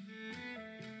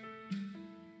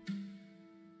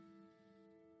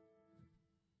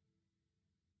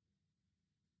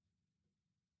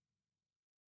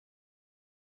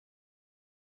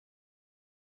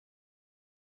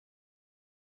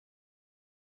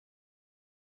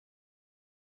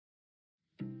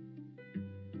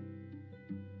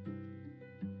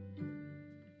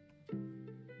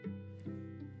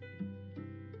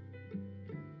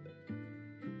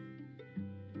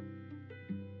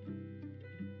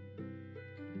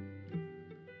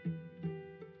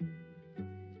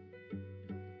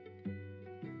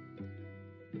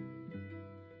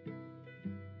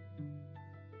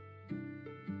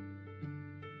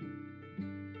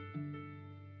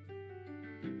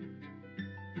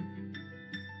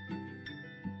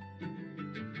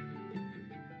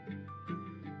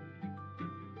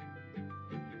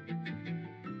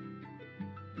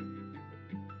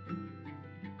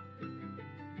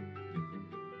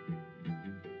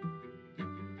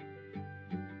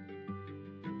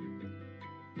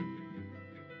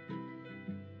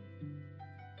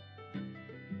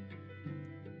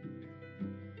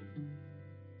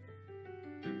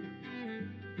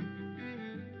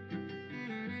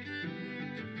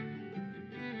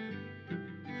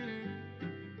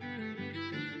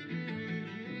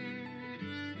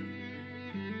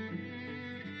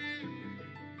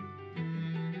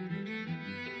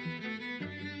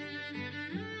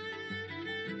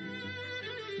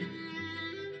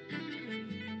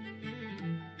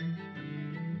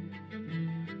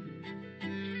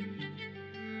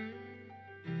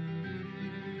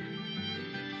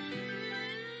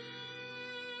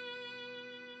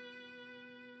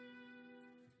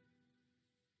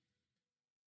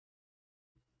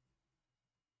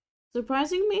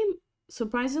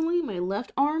 Surprisingly, my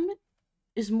left arm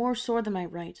is more sore than my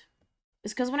right.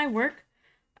 It's because when I work,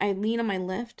 I lean on my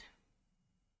left.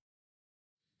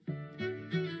 I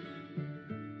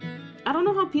don't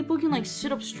know how people can like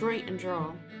sit up straight and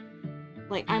draw.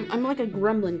 Like I'm like a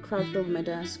gremlin crouched over my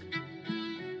desk.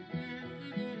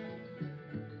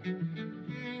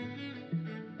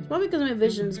 It's probably because my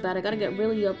vision's bad. I gotta get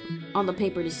really up on the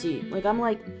paper to see. Like I'm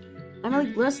like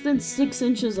less than 6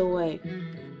 inches away.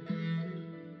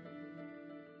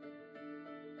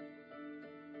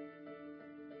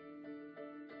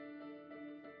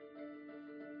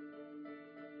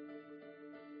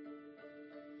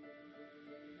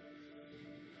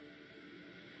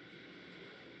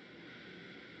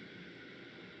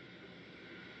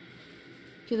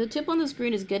 Okay, the tip on the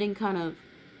screen is getting kind of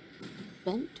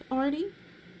bent already.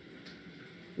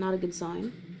 Not a good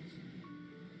sign.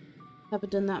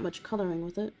 Haven't done that much coloring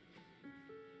with it.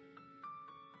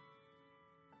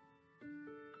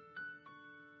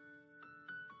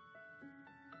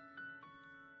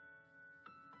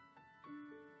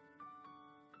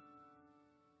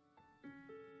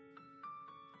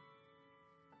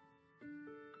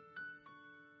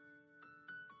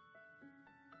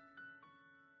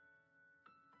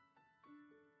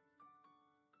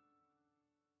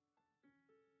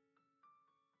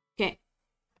 Okay.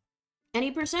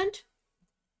 Any percent?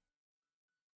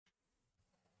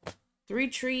 3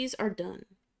 trees are done.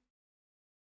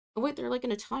 Oh wait, they're like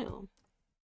in a tile.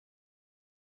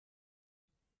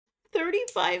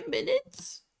 35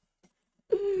 minutes?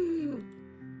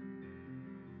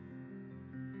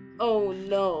 Oh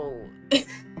no.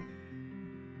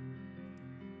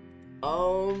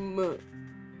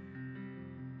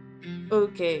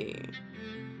 Okay.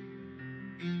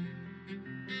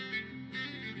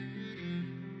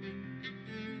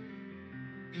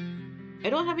 I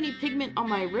don't have any pigment on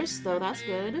my wrist, though. That's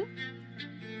good.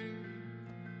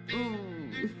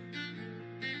 Ooh.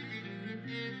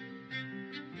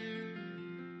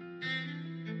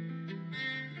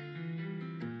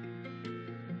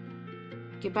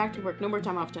 Get back to work. No more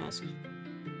time off task.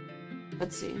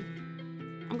 Let's see.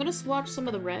 I'm gonna swatch some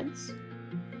of the reds.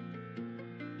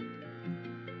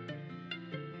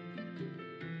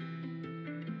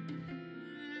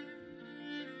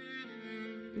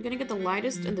 I'm gonna get the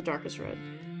lightest and the darkest red.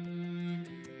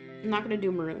 I'm not gonna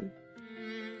do maroon.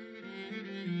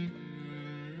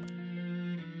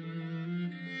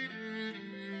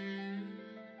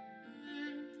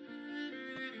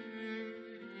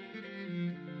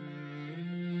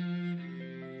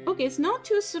 Okay, it's not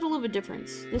too subtle of a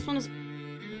difference. This one's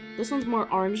more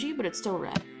orangey, but it's still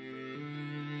red.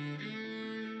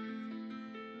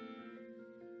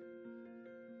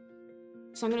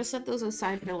 So I'm gonna set those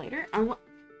aside for later.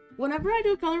 Whenever I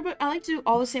do a color book, I like to do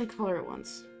all the same color at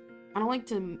once. I don't like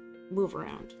to move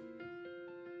around.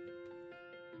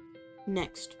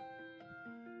 Next,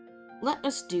 let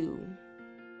us do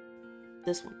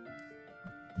this one.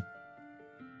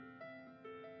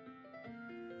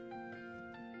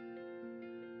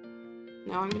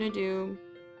 Now I'm gonna do...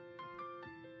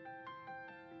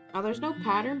 Oh, there's no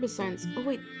pattern besides... Oh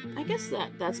wait, I guess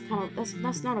that's kind of...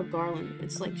 That's not a garland.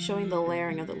 It's like showing the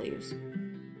layering of the leaves.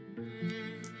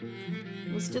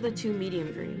 Let's do the 2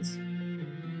 medium greens.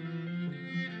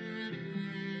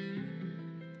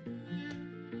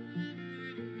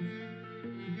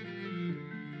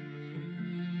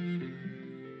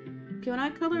 Okay, when I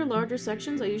color larger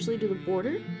sections, I usually do the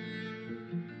border.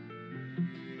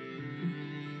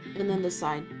 And then the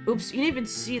side. Oops, you didn't even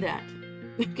see that.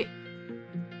 Okay.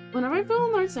 Whenever I fill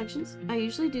in large sections, I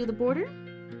usually do the border.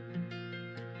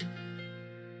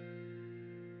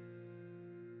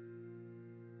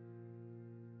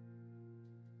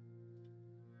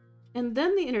 And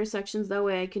then the intersections, that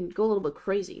way I can go a little bit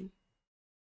crazy.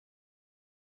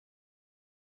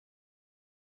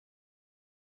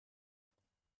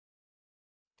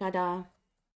 Ta-da.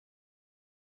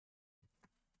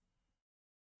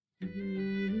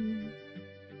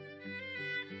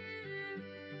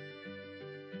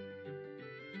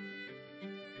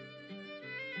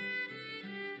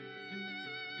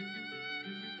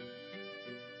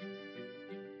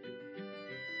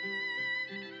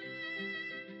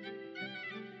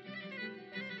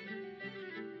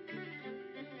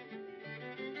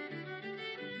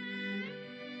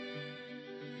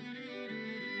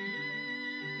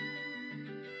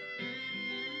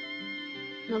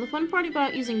 Now the fun part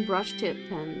about using brush tip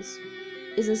pens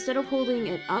is instead of holding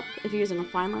it up if you're using a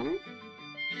fine liner,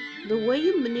 the way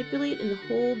you manipulate and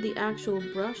hold the actual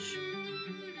brush,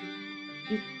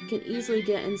 you can easily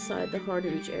get inside the hard to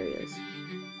reach areas.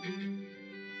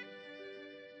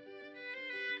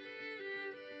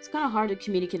 It's kind of hard to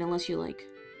communicate unless you like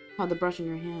have the brush in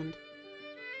your hand.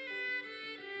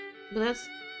 But that's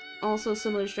also a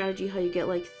similar strategy how you get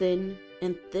like thin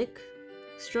and thick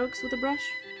strokes with a brush.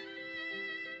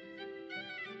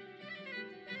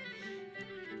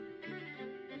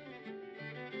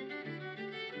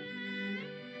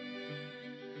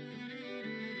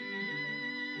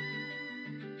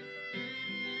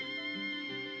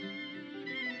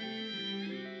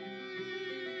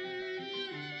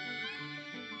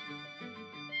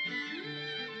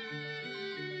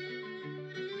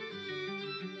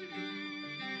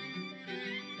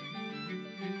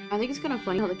 I think it's kind of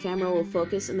funny how the camera will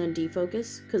focus and then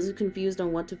defocus because it's confused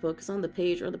on what to focus on, the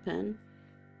page or the pen.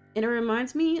 And it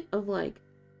reminds me of like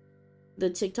the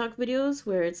TikTok videos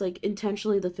where it's like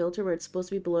intentionally the filter where it's supposed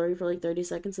to be blurry for like 30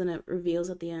 seconds and it reveals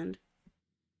at the end.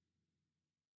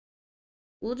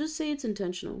 We'll just say it's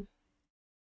intentional.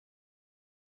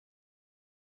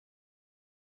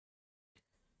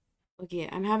 Okay,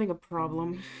 I'm having a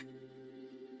problem.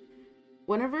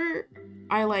 Whenever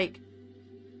I like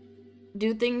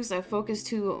do things that focus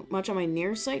too much on my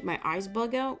near sight, my eyes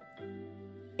bug out.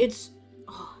 It's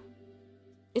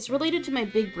related to my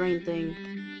big brain thing.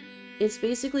 It's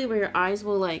basically where your eyes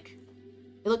will like,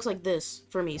 it looks like this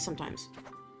for me sometimes.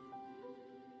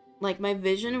 Like my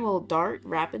vision will dart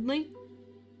rapidly.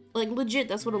 Like legit,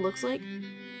 that's what it looks like. And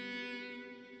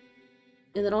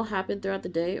that'll happen throughout the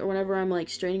day or whenever I'm like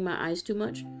straining my eyes too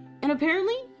much. And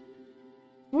apparently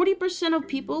 40% of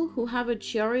people who have a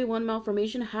Chiari-1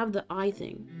 malformation have the eye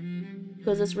thing.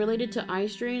 Because it's related to eye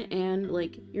strain and,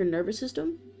 like, your nervous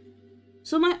system.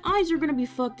 So my eyes are gonna be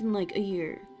fucked in, like, a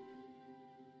year.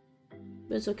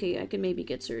 But it's okay, I can maybe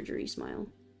get surgery, smile.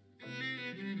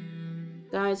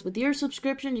 Guys, with your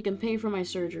subscription, you can pay for my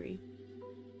surgery.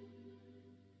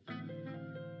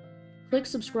 Click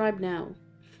subscribe now.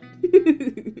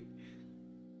 Dude,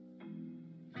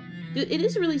 it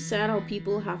is really sad how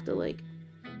people have to, like,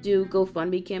 do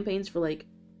GoFundMe campaigns for, like,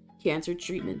 cancer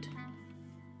treatment.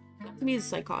 That to me is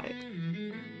psychotic.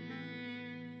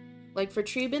 Like, for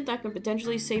treatment that can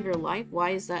potentially save your life,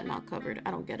 why is that not covered?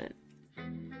 I don't get it.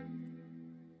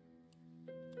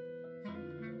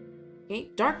 Okay,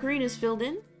 dark green is filled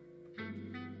in.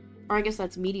 Or I guess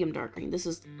that's medium dark green. This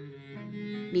is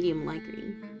medium light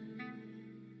green.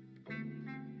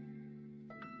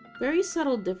 Very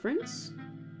subtle difference.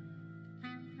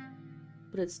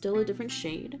 But it's still a different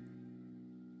shade.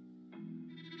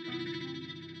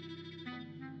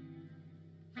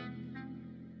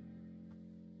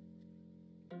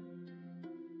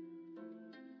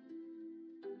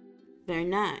 Very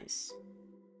nice.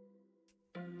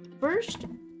 First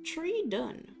tree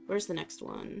done. Where's the next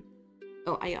one?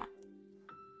 Oh, yeah.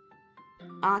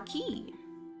 Key.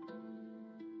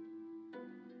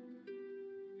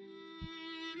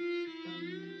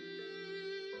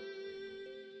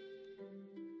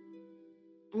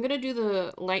 I'm gonna do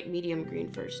the light medium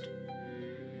green first.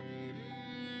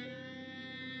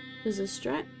 Because the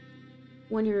strat,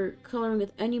 when you're coloring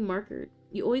with any marker,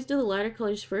 you always do the lighter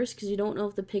colors first because you don't know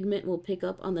if the pigment will pick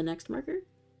up on the next marker.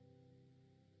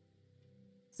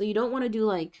 So you don't want to do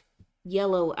like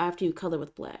yellow after you color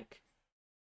with black.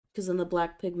 Because then the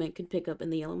black pigment could pick up in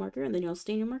the yellow marker and then you'll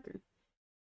stain your marker.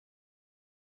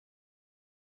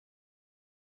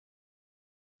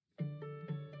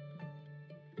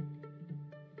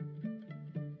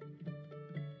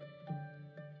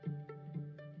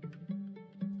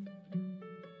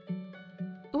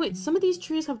 Oh wait, some of these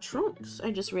trees have trunks,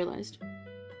 I just realized.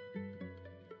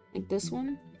 Like this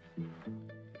one.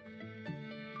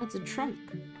 That's a trunk.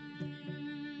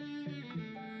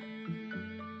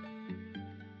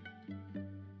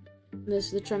 And this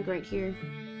is the trunk right here.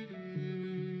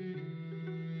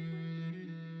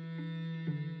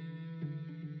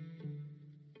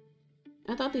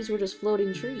 I thought these were just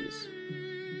floating trees.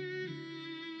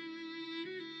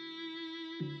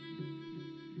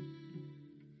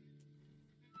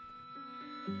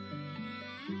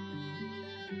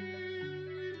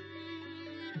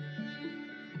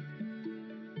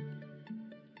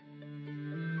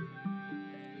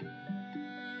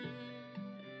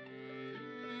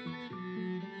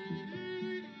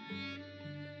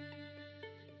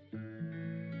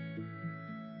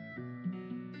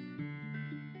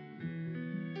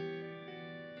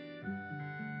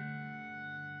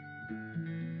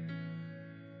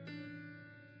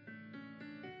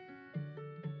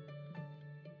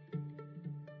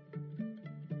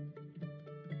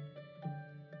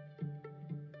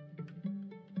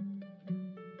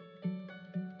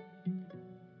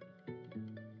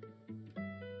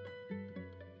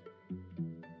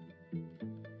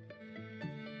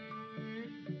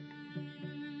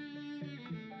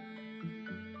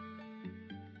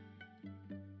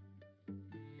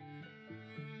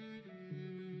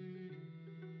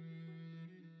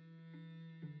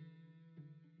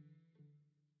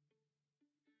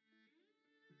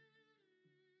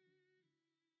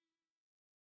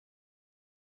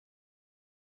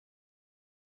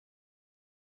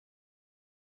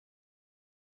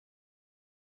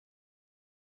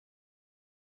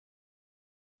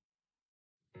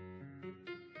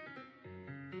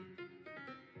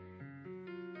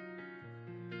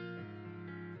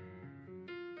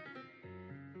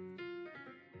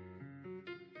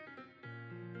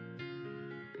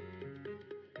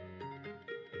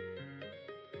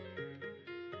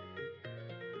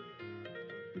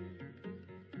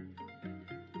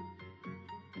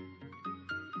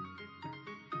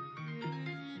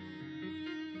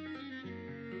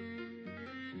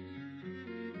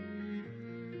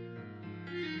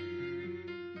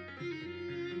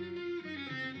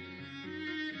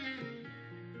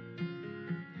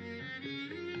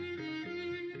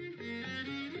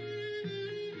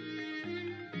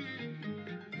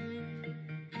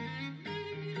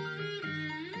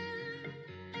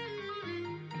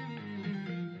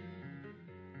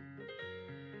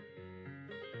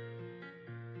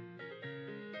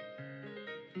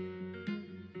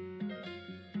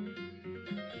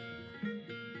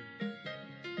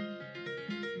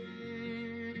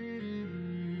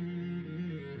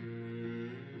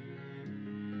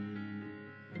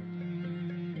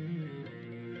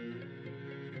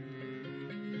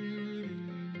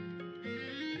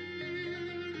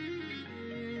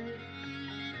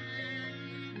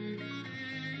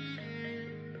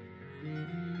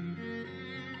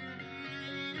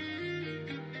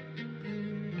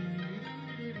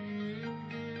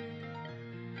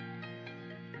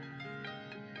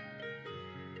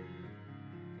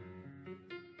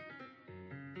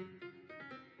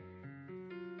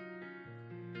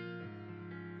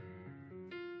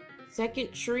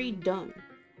 Second tree done.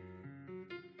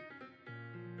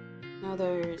 Now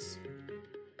there's...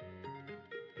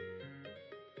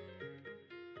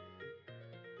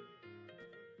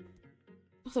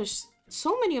 Oh, there's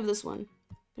so many of this one.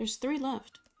 There's 3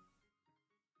 left.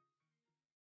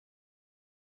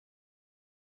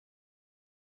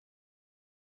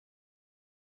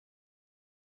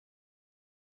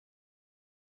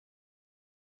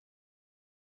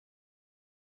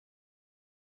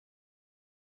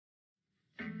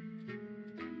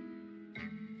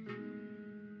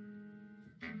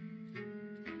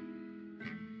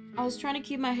 I was trying to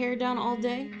keep my hair down all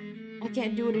day. I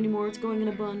can't do it anymore, it's going in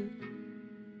a bun.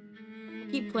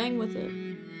 I keep playing with it.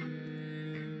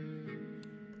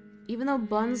 Even though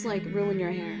buns, like, ruin your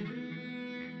hair.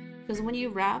 Because when you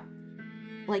wrap,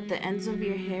 like, the ends of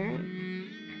your hair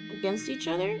against each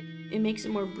other, it makes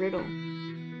it more brittle.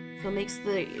 So it makes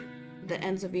the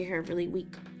ends of your hair really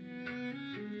weak.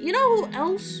 You know who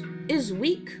else is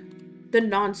weak? The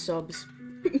non-subs.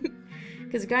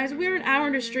 Because, guys, we're an hour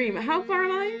into stream. How far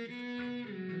am I?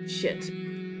 Shit.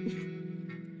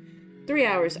 3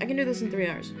 hours. I can do this in 3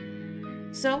 hours.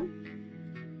 So,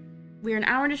 we're an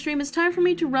hour into stream. It's time for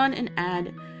me to run an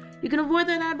ad. You can avoid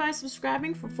that ad by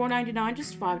subscribing for $4.99,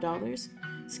 just $5.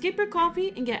 Skip your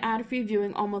coffee and get ad-free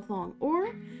viewing all month long.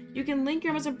 Or, you can link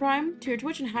your Amazon Prime to your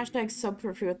Twitch and hashtag sub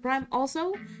for free with Prime.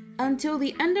 Also, until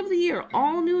the end of the year,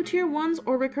 all new tier 1s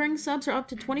or recurring subs are up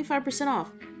to 25%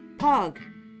 off. Pog.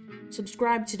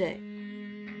 Subscribe today.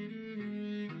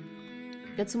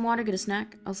 Get some water, get a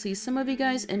snack. I'll see some of you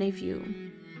guys in a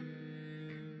few.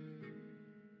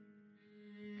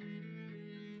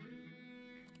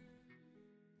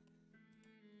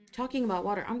 Talking about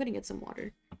water, I'm gonna get some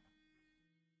water.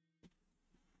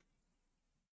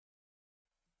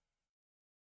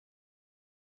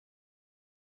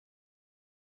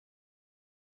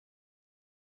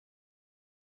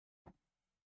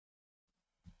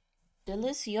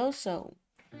 Delicioso.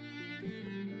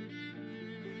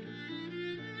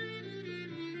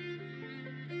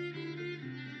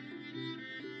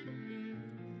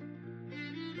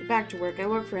 Back to work. I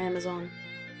work for Amazon.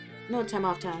 No time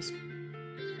off task.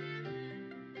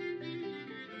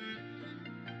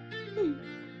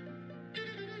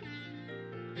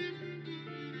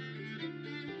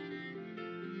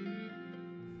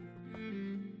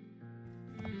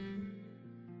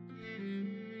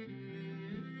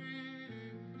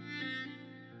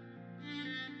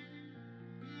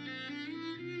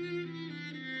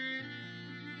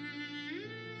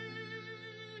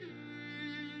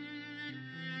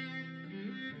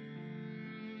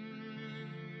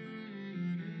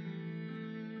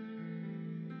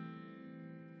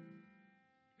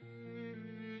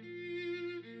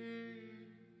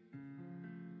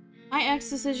 Hi, X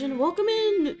Decision. Welcome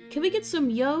in. Can we get some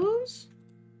yo's?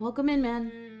 Welcome in,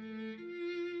 man.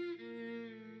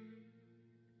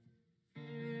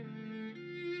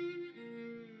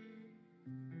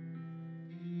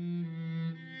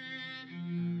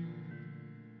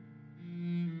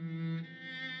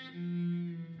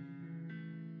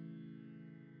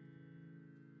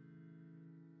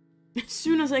 As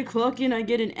soon as I clock in, I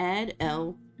get an ad.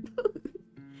 L.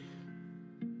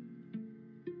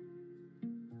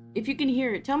 If you can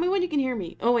hear it, tell me when you can hear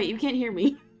me. Oh wait, you can't hear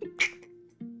me.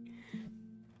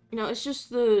 You know, it's just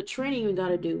the training we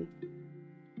gotta do.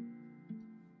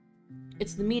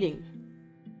 It's the meeting.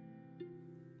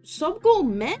 Sub goal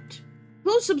met?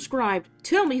 Who subscribed?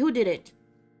 Tell me who did it.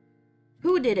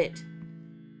 Who did it?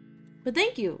 But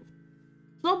thank you.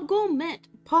 Sub goal met.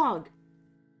 Pog.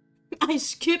 I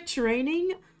skipped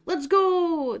training? Let's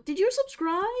go! Did you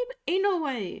subscribe? Ain't no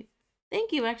way.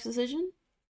 Thank you, X Decision.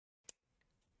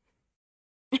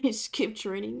 I skipped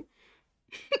training.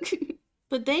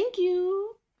 But thank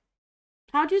you.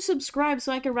 How'd you subscribe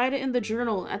so I can write it in the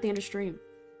journal at the end of stream?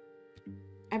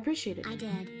 I appreciate it. I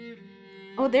did.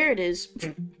 Oh, there it is.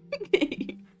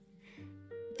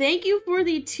 Thank you for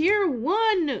the tier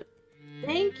 1.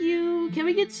 Thank you. Can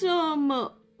we get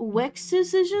some Wex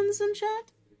decisions in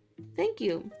chat? Thank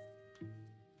you.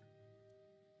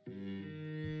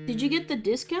 Did you get the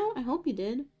discount? I hope you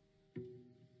did.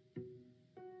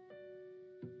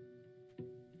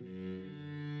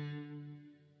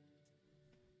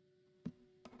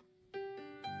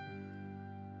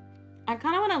 I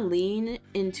kind of want to lean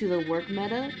into the work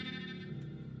meta,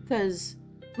 because,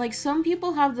 like, some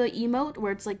people have the emote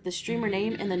where it's, like, the streamer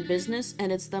name and then business, and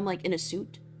it's them, like, in a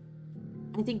suit.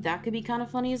 I think that could be kind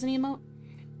of funny as an emote,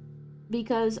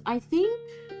 because I think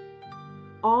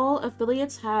all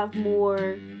affiliates have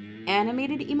more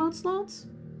animated emote slots,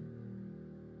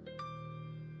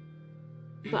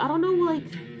 but I don't know, like,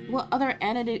 what other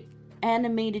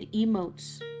animated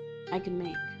emotes I can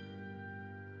make.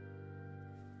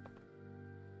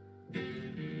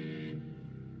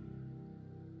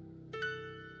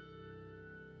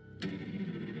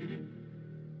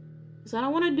 Because I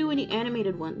don't want to do any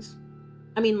animated ones.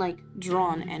 I mean, like,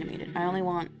 drawn animated. I only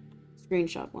want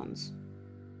screenshot ones.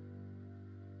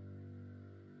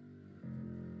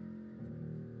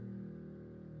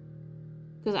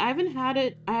 Because I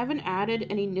haven't added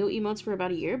any new emotes for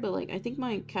about a year, but, like, I think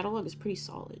my catalog is pretty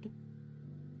solid.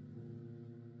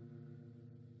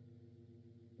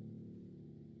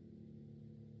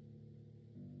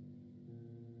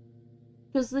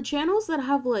 Because the channels that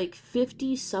have, like,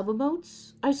 50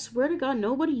 sub-emotes, I swear to God,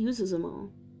 nobody uses them all.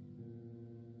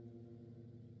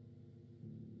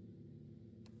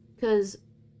 Because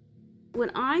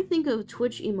when I think of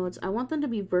Twitch emotes, I want them to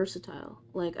be versatile.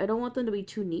 Like, I don't want them to be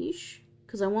too niche,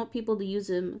 because I want people to use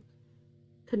them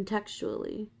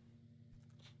contextually.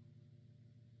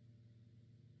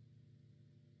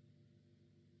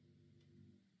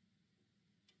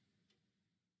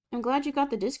 I'm glad you got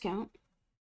the discount.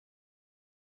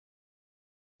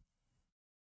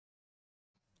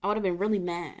 I would have been really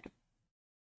mad.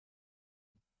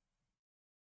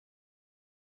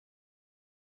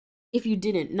 If you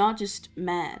didn't, not just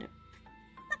mad.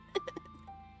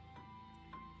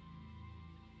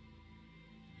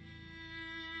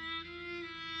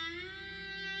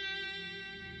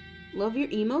 Love your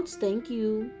emotes, thank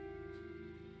you.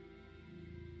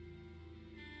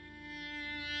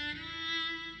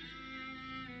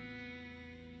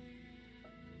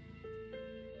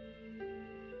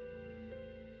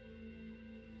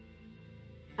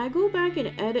 I go back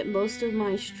and edit most of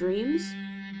my streams,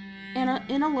 and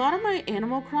in a lot of my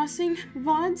Animal Crossing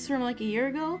VODs from like a year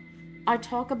ago, I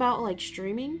talk about like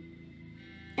streaming,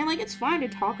 and like it's fine to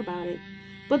talk about it,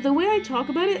 but the way I talk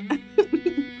about it,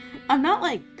 I'm not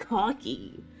like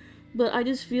cocky, but I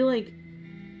just feel like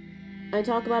I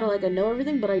talk about it like I know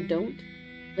everything, but I don't.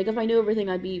 Like if I knew everything,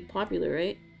 I'd be popular,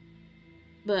 right?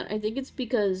 But I think it's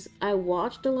because I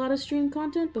watched a lot of stream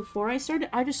content before I started.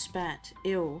 I just spat.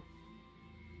 Ew.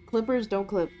 Clippers don't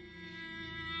clip.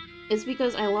 It's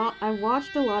because I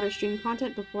watched a lot of stream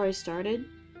content before I started.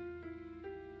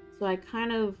 So I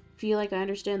kind of feel like I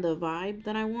understand the vibe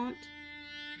that I want.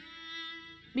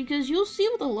 Because you'll see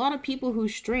with a lot of people who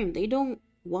stream, they don't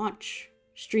watch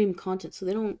stream content, so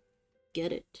they don't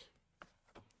get it.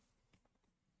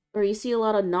 Or you see a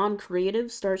lot of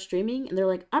non-creatives start streaming, and they're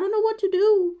like, I don't know what to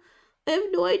do. I have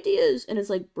no ideas. And it's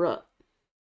like, bruh.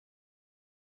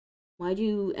 Why'd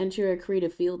you enter a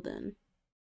creative field then?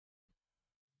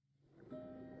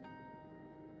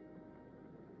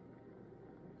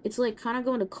 It's like kind of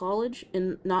going to college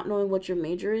and not knowing what your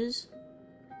major is.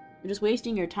 You're just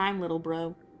wasting your time, little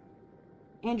bro.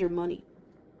 And your money.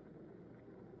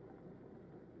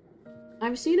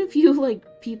 I've seen a few,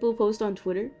 like, people post on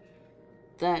Twitter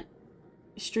that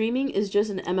streaming is just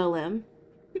an MLM.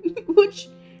 Which,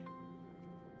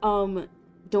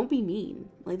 don't be mean.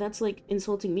 Like, that's, like,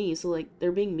 insulting me, so, like,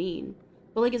 they're being mean.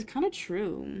 But, like, it's kind of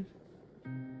true.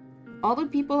 All the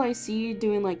people I see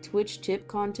doing, like, Twitch tip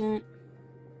content,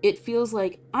 it feels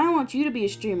like, I want you to be a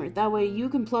streamer. That way you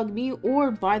can plug me or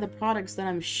buy the products that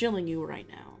I'm shilling you right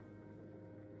now.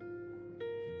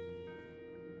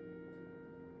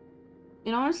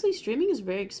 And honestly, streaming is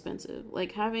very expensive.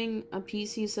 Like, having a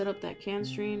PC set up that can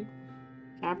stream,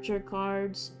 capture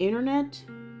cards, internet.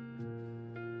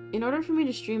 In order for me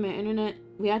to stream my internet,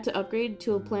 we had to upgrade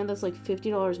to a plan that's like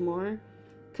 $50 more.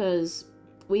 Because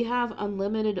we have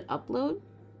unlimited upload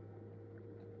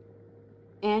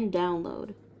and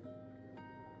download.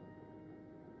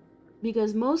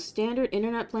 Because most standard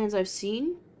internet plans I've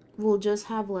seen will just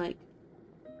have like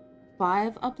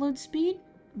 5 upload speed,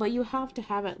 but you have to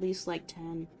have at least like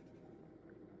 10.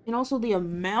 And also the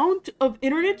amount of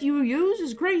internet you use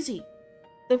is crazy.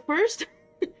 The first...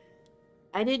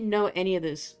 I didn't know any of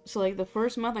this. So like the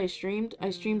first month I streamed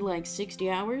like 60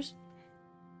 hours.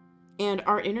 And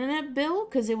our internet bill,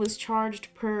 because it was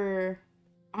charged per...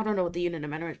 I don't know what the unit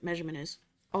of measurement is.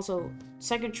 Also,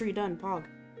 second tree done, pog.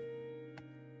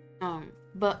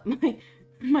 But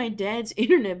my dad's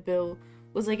internet bill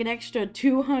was like an extra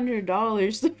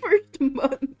 $200 the first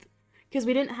month. Because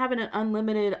we didn't have an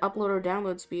unlimited upload or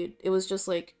download speed. It was just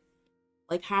like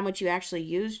how much you actually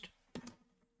used.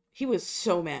 He was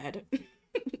so mad.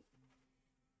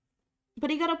 But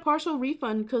he got a partial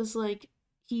refund because, like,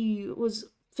 he was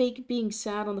fake being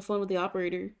sad on the phone with the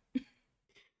operator.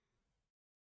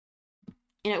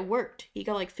 And it worked. He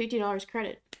got, like, $50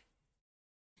 credit.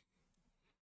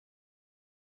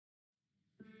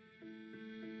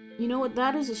 You know what?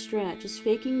 That is a strat. Just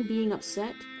faking being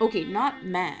upset. Okay, not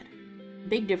mad.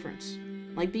 Big difference.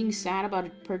 Like being sad about a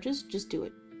purchase, just do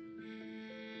it.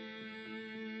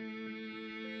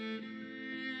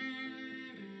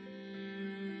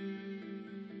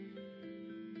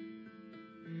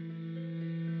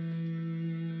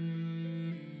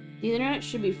 The internet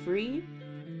should be free.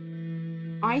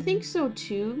 I think so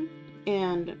too,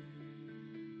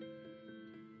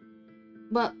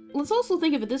 but let's also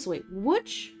think of it this way.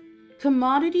 Which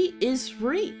commodity is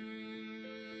free?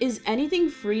 Is anything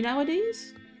free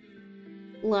nowadays?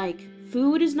 Like,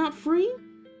 food is not free?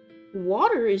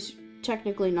 Water is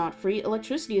technically not free.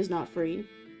 Electricity is not free.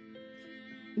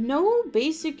 No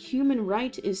basic human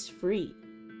right is free.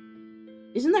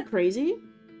 Isn't that crazy?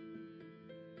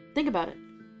 Think about it.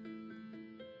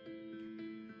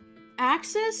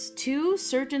 Access to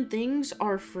certain things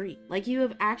are free. Like, you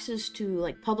have access to,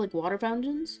 like, public water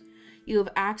fountains. You have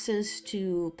access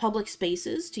to public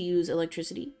spaces to use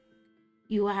electricity.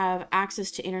 You have access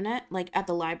to internet, like, at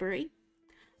the library.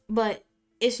 But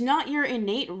it's not your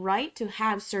innate right to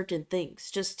have certain things,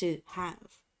 just to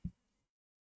have.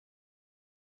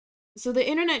 So the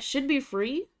internet should be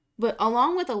free, but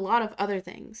along with a lot of other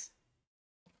things.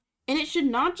 And it should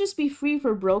not just be free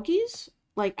for brokies.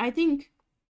 Like, I think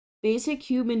basic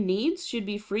human needs should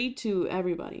be free to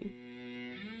everybody.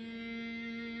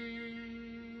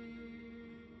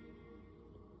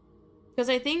 Because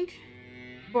I think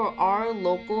for our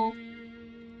local,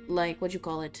 like,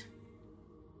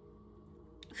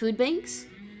 food banks,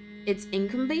 it's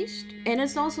income-based. And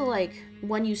it's also, like,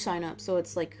 when you sign up. So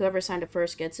it's, like, whoever signed up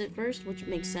first gets it first, which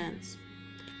makes sense.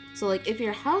 So, like, if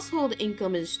your household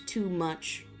income is too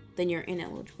much, then you're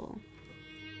ineligible.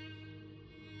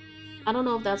 I don't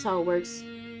know if that's how it works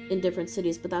in different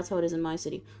cities, but that's how it is in my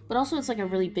city. But also, it's like a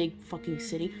really big fucking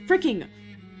city. Freaking!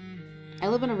 I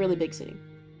live in a really big city.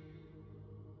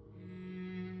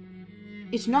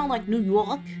 It's not like New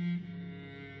York.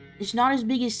 It's not as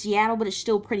big as Seattle, but it's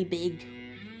still pretty big.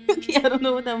 Okay, I don't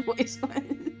know what that voice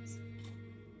was.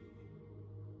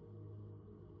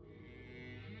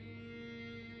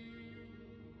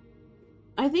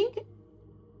 I think...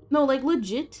 No, like,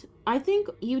 legit, I think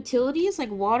utilities, like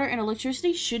water and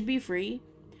electricity, should be free.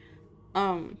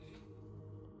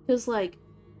 Because, like,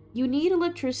 you need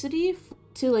electricity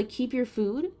to, like, keep your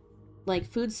food, like,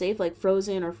 food safe, like,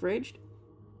 frozen or fridged.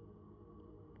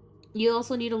 You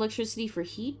also need electricity for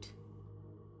heat.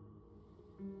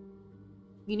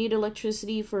 You need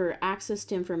electricity for access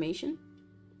to information,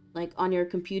 like, on your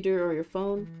computer or your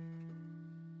phone.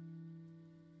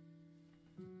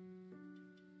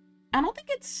 I don't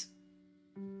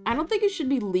think it should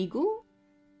be legal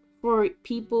for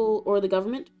people or the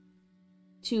government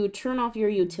to turn off your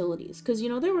utilities. Because, you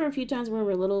know, there were a few times when we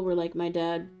were little where, like, my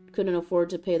dad couldn't afford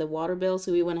to pay the water bill,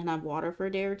 so we wouldn't have water for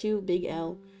a day or two. Big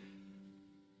L.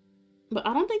 But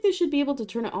I don't think they should be able to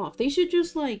turn it off. They should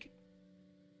just, like,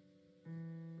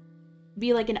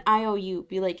 be like an IOU.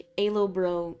 Be like, hey, little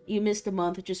bro, you missed a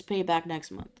month, just pay it back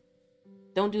next month.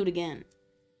 Don't do it again.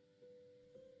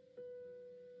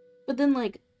 But then,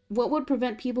 like, what would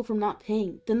prevent people from not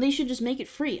paying? Then they should just make it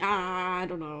free. I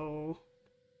don't know.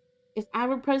 If I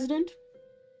were president,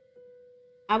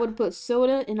 I would put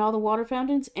soda in all the water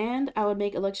fountains, and I would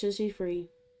make electricity free.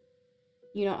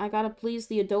 You know, I gotta please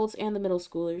the adults and the middle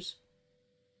schoolers.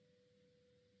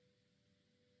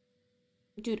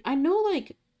 Dude, I know,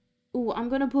 like, ooh, I'm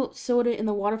gonna put soda in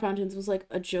the water fountains was, like,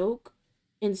 a joke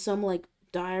in some, like,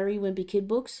 diary wimpy kid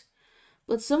books.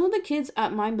 But some of the kids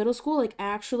at my middle school, like,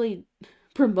 actually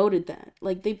promoted that.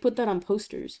 Like, they put that on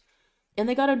posters. And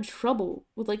they got in trouble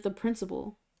with, like, the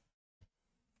principal.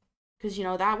 Because, you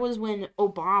know, that was when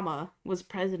Obama was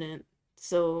president.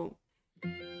 So,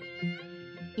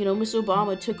 you know, Miss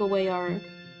Obama took away our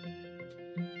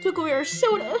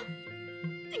soda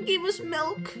and gave us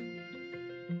milk.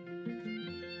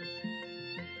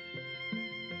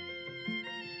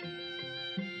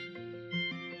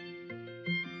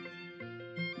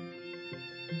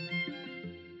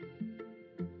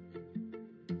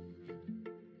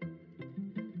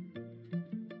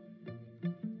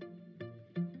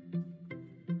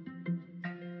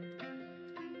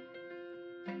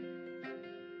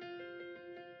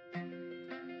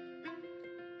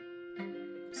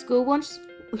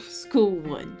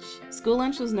 School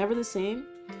lunch was never the same.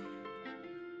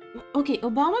 Okay,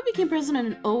 Obama became president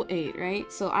in 2008,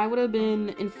 right? So I would have been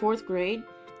in 4th grade.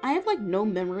 I have, like, no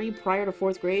memory prior to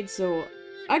 4th grade, so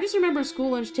I just remember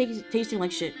school lunch tasting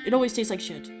like shit. It always tastes like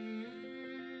shit.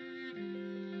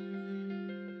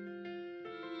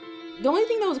 The only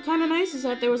thing that was kind of nice is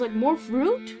that there was, like, more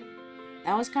fruit.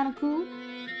 That was kind of cool.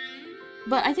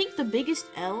 But I think the biggest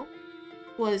L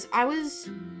was I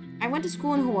went to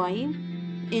school in Hawaii,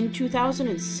 in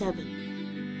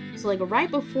 2007. So like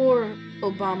right before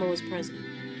Obama was president.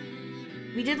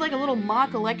 We did like a little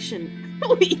mock election.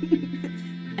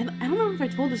 And I don't remember if I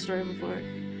told this story before.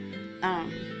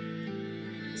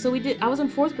 So I was in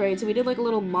 4th grade, so we did like a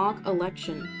little mock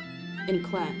election in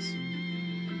class.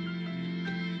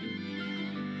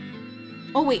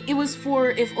 Oh wait, it was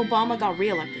for if Obama got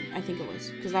reelected, I think it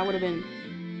was. Because that would have been...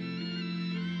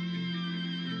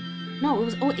 No, it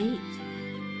was 08.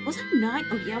 Was I 9?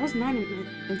 Oh yeah, I was 9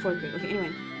 in 4th grade. Okay,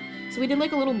 anyway. So we did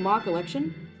like a little mock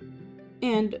election.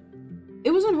 And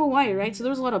it was in Hawaii, right? So there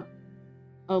was a lot of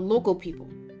local people.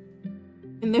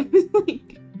 And there was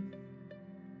like...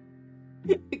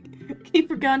 Okay,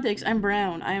 for context, I'm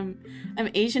brown. I'm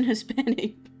Asian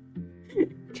Hispanic.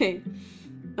 Okay.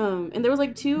 And there was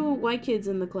like 2 white kids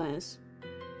in the class.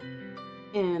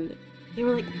 And they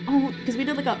were like, oh, because we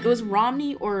did like it was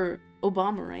Romney or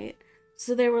Obama, right?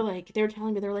 So they were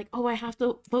telling me, they were like, oh, I have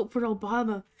to vote for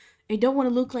Obama. I don't want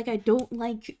to look like I don't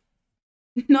like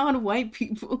non-white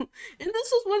people. And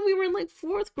this was when we were in like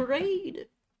 4th grade.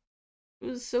 It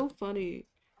was so funny.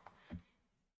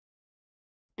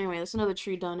 Anyway, that's another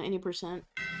tree done, any percent.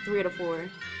 3 out of 4.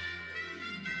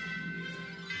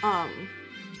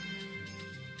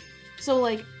 So,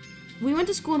 like, we went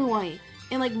to school in Hawaii,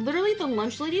 and, like, literally the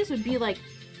lunch ladies would be, like,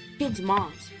 kids'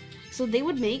 moms. So they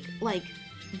would make, like,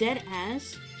 dead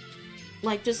ass,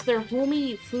 like, just their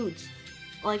homey foods.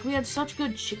 Like, we had such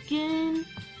good chicken,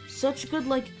 such good,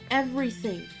 like,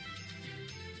 everything.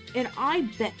 And I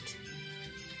bet,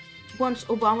 once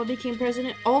Obama became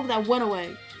president, all of that went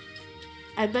away.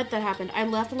 I bet that happened. I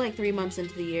left, like, 3 months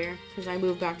into the year, because I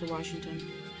moved back to Washington.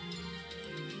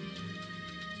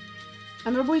 I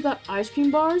remember we got ice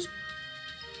cream bars.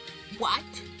 What?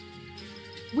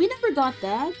 We never got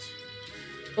that.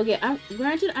 Okay,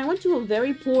 granted, I went to a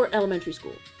very poor elementary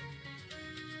school.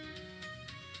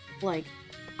 Like,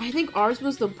 I think ours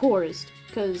was the poorest,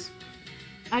 because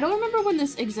I don't remember when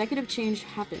this executive change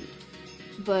happened,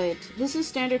 but this is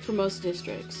standard for most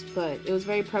districts, but it was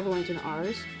very prevalent in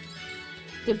ours.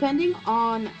 Depending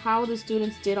on how the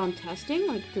students did on testing,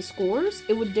 like the scores,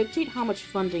 it would dictate how much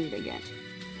funding they get.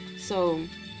 So,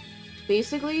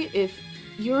 basically, if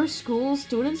your school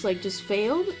students, like, just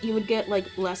failed, you would get, like,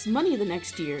 less money the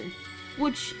next year.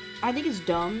 Which I think is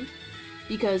dumb,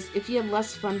 because if you have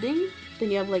less funding,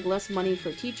 then you have, like, less money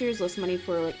for teachers, less money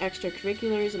for, like,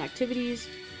 extracurriculars and activities.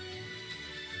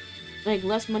 Like,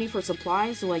 less money for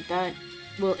supplies, so, like, that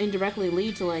will indirectly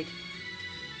lead to, like,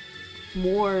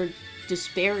 more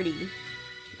disparity,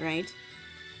 right?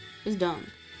 It's dumb.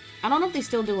 I don't know if they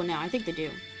still do it now. I think they do.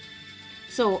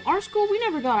 So, our school, we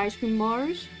never got ice cream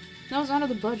bars. That was out of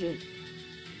the budget.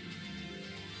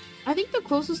 I think the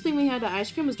closest thing we had to ice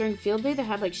cream was during field day. They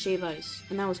had, like, shave ice,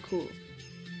 and that was cool.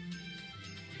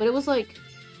 But it was, like,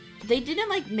 they didn't,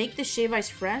 like, make the shave ice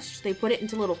fresh. They put it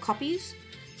into little cuppies.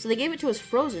 So they gave it to us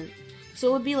frozen. So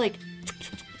it would be, like,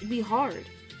 it'd be hard.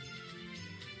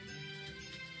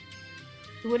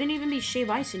 It wouldn't even be shave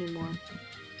ice anymore.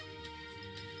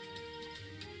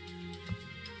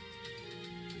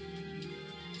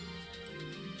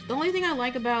 The only thing I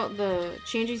like about the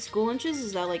changing school lunches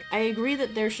is that, like, I agree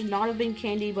that there should not have been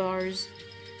candy bars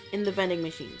in the vending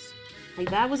machines. Like,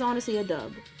 that was honestly a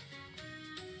dub.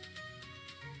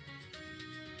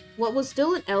 What was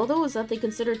still an L, though, is that they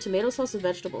considered tomato sauce a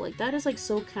vegetable. Like, that is, like,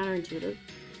 so counterintuitive.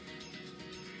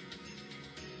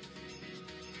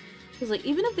 Because, like,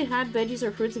 even if they had veggies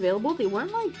or fruits available, they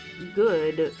weren't, like,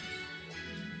 good.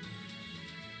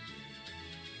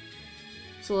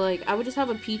 So, like, I would just have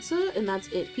a pizza, and that's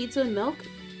it. Pizza and milk.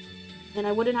 And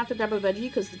I wouldn't have to grab a veggie,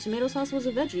 because the tomato sauce was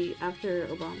a veggie after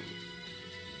Obama.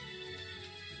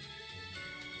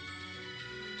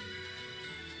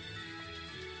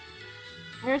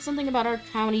 I heard something about our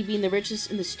county being the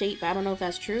richest in the state, but I don't know if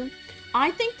that's true.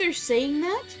 I think they're saying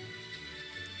that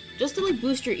just to, like,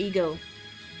 boost your ego.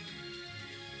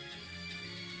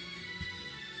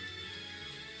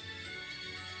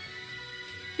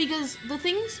 Because the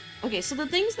things... Okay, so the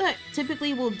things that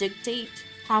typically will dictate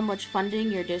how much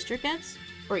funding your district gets,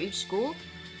 or each school,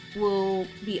 will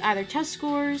be either test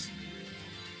scores,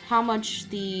 how much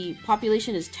the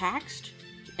population is taxed,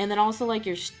 and then also, like,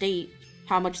 your state,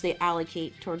 how much they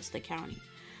allocate towards the county.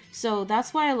 So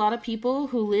that's why a lot of people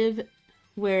who live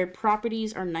where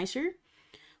properties are nicer,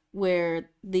 where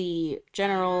the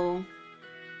general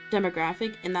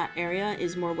demographic in that area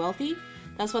is more wealthy,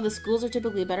 that's why the schools are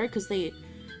typically better, because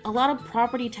a lot of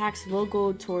property tax will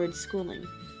go towards schooling.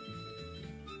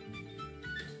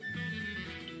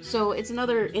 So it's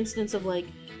another instance of, like,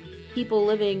 people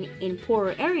living in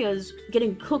poorer areas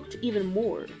getting cooked even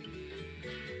more.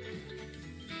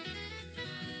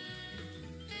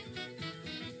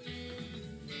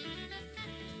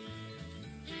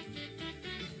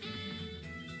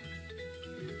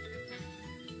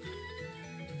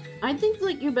 I think,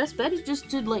 like, your best bet is just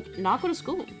to, like, not go to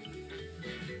school.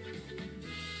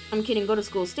 I'm kidding, go to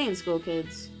school. Stay in school,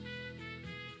 kids.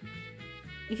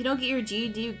 If you don't get your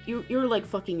GED, you're like,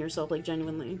 fucking yourself, like,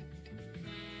 genuinely.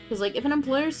 Because, like, if an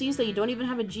employer sees that you don't even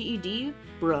have a GED,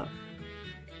 bruh.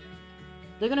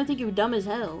 They're gonna think you're dumb as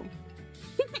hell.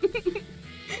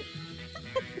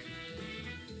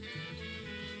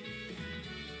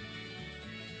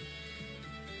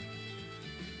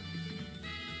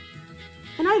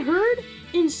 And I heard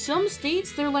in some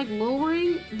states they're like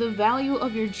lowering the value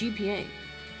of your GPA.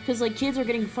 Because like kids are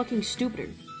getting fucking stupider.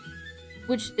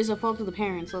 Which is a fault of the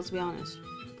parents, let's be honest.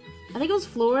 I think it was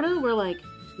Florida where like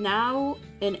now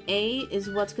an A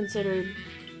is what's considered...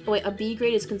 Oh wait, a B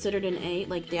grade is considered an A,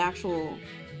 like the actual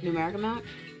numeric amount.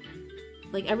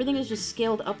 Like everything is just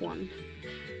scaled up one.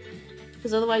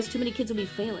 Because otherwise too many kids will be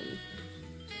failing.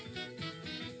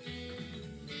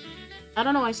 I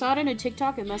don't know, I saw it in a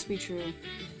TikTok, it must be true.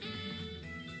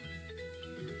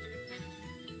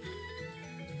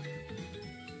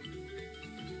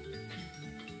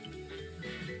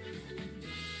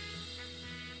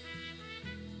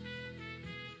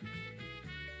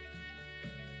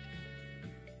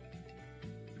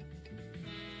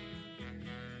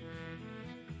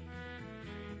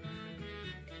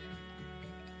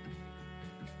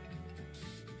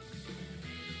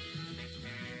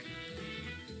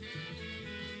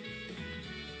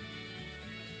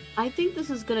 I think this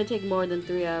is gonna take more than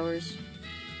 3 hours.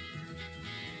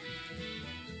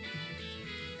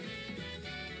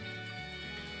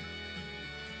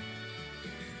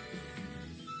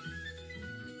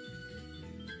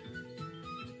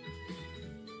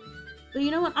 But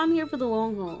you know what? I'm here for the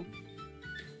long haul.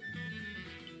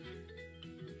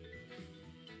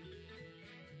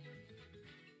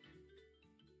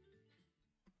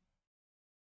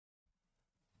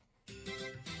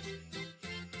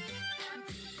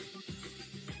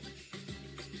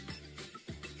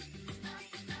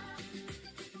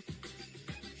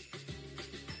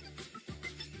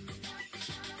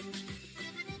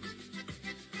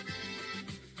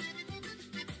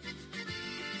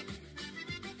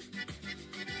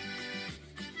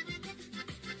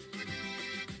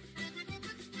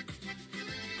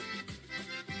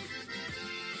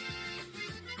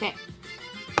 Okay.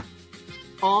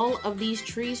 All of these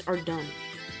trees are done.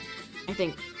 I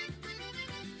think.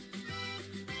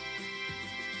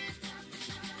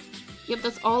 Yep,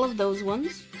 that's all of those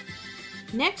ones.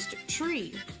 Next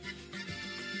tree.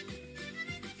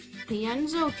 The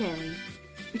end's okay.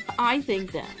 I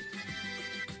think that.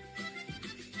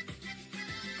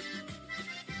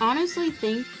 Honestly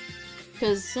think,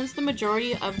 because since the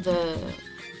majority of the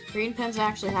green pens I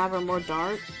actually have are more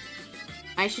dark,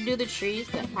 I should do the trees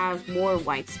that have more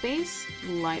white space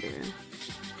lighter.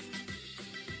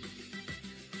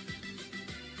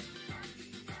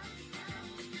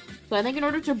 So I think in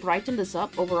order to brighten this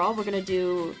up, overall, we're gonna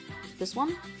do this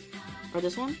one, or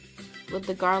this one, with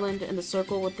the garland and the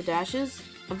circle with the dashes,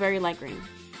 a very light green.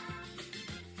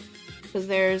 Because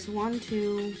there's 1,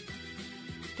 2,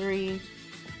 3,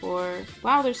 4,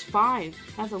 wow, there's 5.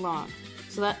 That's a lot.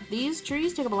 So that these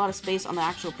trees take up a lot of space on the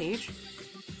actual page.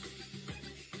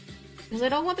 Because I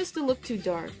don't want this to look too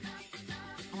dark.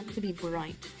 I want it to be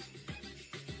bright.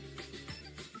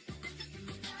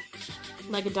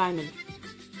 Like a diamond.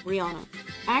 Rihanna.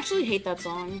 I actually hate that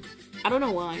song. I don't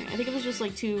know why. I think it was just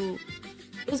like too...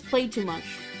 It was played too much.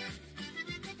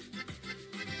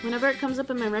 Whenever it comes up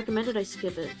in my recommended, I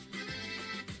skip it.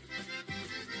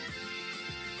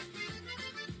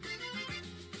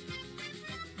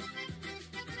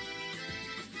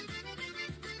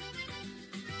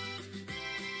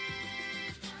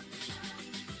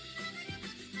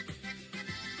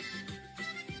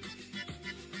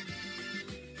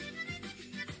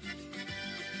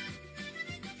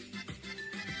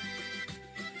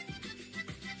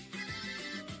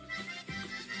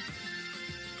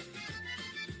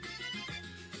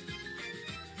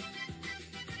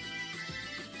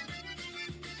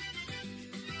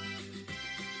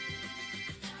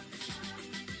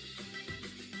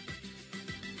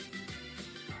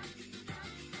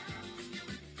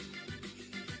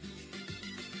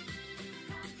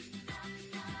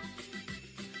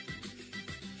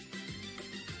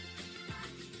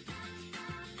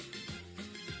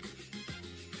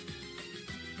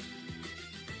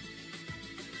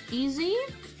 Easy.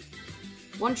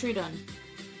 One tree done.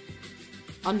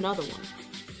 Another one.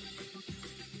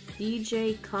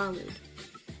 DJ Khaled.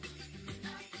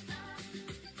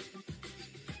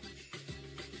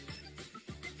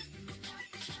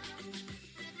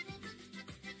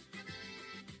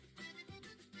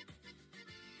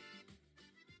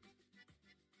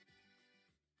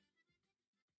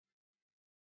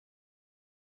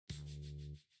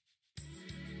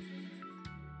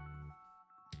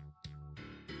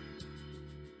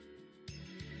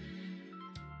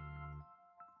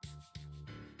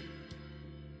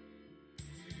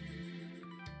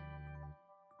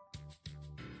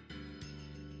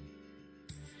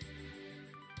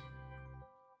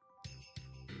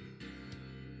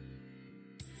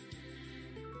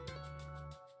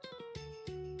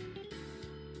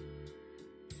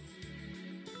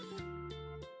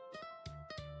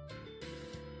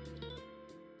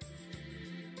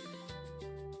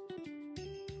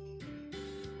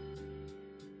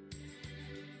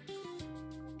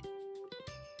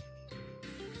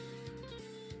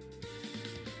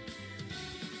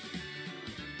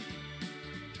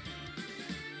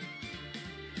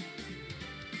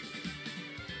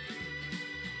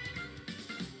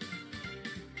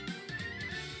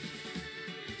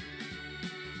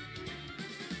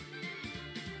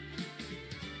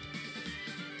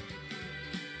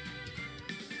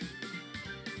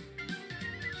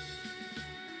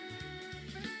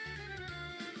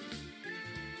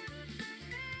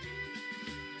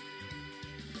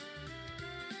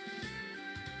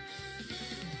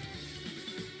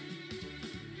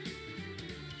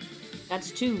 That's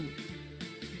 2.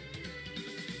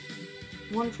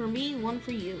 1 for me, 1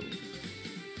 for you.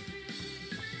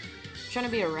 Trying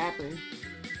to be a rapper.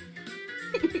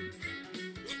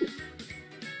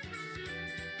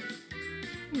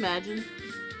 Imagine.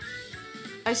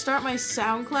 I start my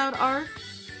SoundCloud arc.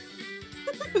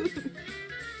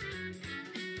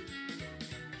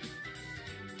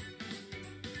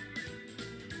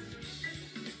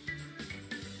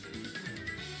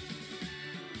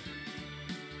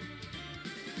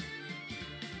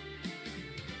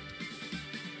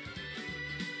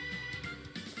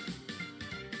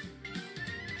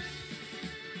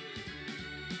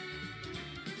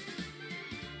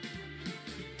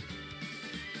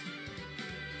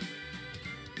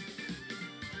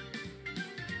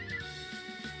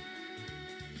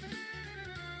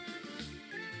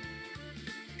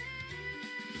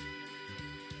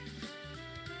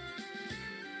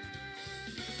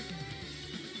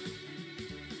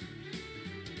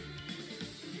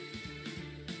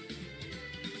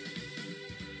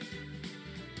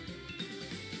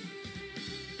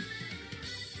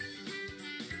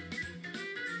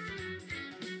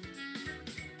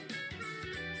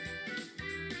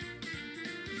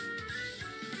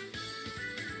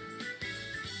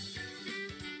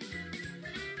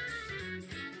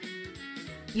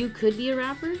 You could be a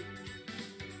rapper?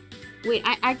 Wait,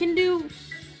 I can do...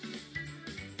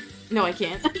 No, I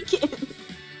can't. I can't.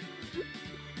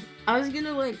 I was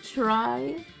gonna, like,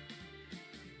 try...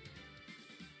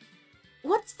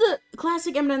 What's the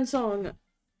classic Eminem song?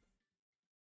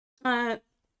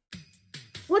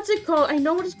 What's it called? I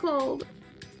know what it's called.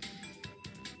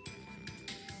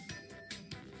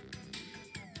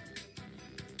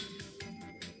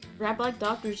 Rap like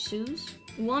Dr. Seuss?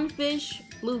 One fish,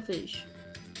 blue fish.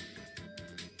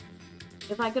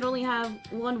 If I could only have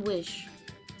one wish.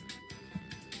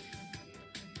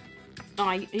 Oh,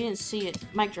 you didn't see it.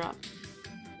 Mic drop.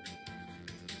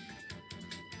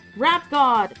 Rap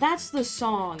God! That's the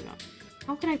song!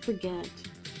 How can I forget?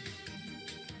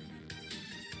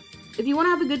 If you want to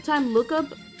have a good time, look up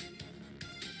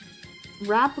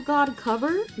Rap God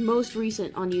cover, most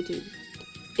recent on YouTube.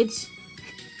 It's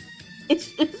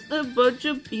just a bunch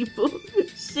of people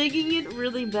singing it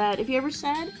really bad. If you're ever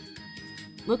sad,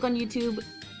 look on YouTube.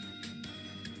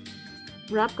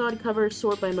 Rap God cover,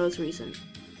 sort by most recent.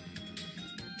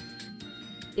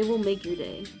 It will make your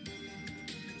day.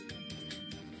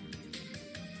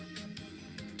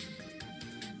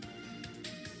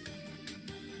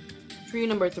 Tree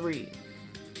number 3.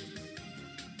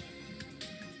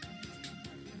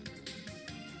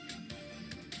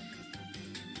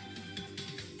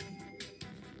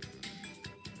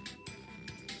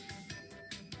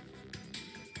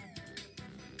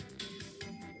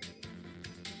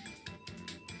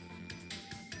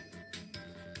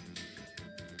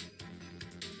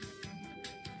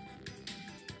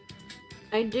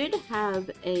 I did have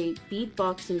a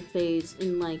beatboxing phase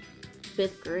in, like,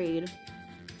 5th grade.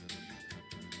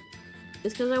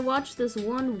 It's because I watched this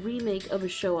one remake of a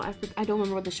show. I don't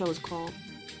remember what the show was called.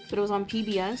 But it was on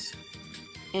PBS.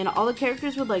 And all the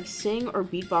characters would, like, sing or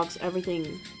beatbox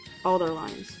everything. All their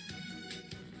lines.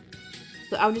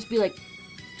 So I would just be like...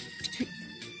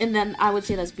 And then I would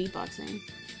say that's beatboxing.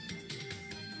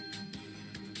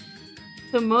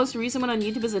 The most recent one on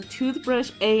YouTube is a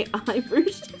toothbrush AI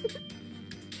version.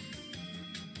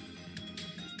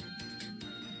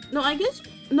 No, I guess...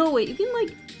 No, wait. You can,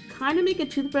 like, kind of make a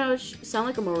toothbrush sound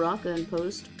like a maraca in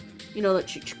post. You know, like...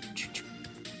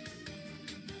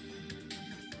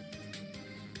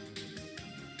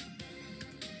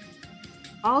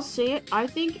 I'll say it. I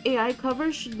think AI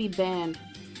covers should be banned.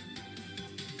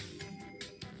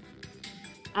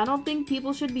 I don't think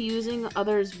people should be using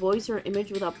others' voice or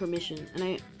image without permission.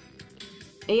 And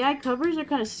AI covers are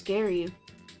kind of scary.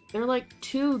 They're, like,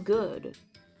 too good.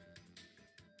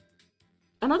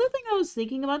 Another thing I was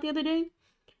thinking about the other day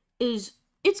is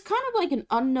it's kind of like an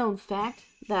unknown fact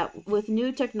that with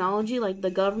new technology, like the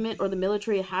government or the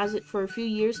military has it for a few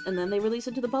years and then they release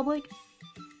it to the public.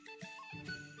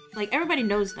 Like, everybody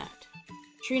knows that.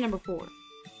 Tree number 4.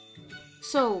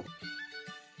 So,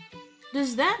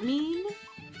 does that mean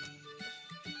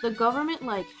the government,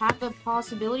 like, had the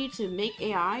possibility to make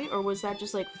AI, or was that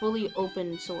just, like, fully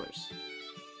open source?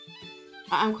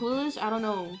 I'm clueless, I don't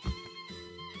know.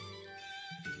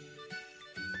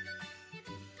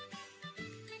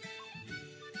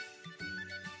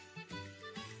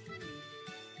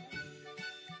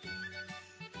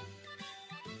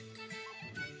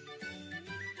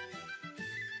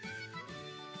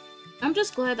 I'm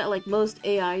just glad that, like, most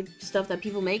AI stuff that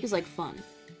people make is, like, fun.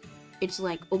 It's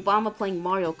like Obama playing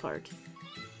Mario Kart.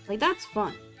 Like, that's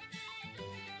fun.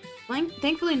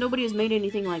 Thankfully, nobody has made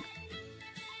anything, like,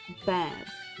 bad.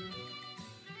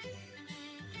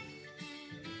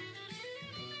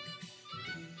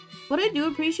 What I do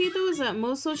appreciate, though, is that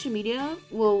most social media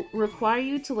will require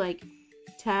you to, like,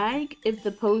 tag if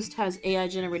the post has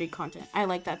AI-generated content. I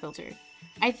like that filter.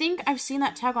 I think I've seen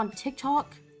that tag on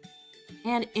TikTok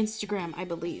and Instagram, I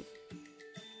believe.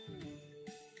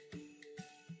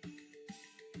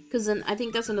 Because then I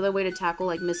think that's another way to tackle,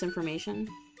 like, misinformation.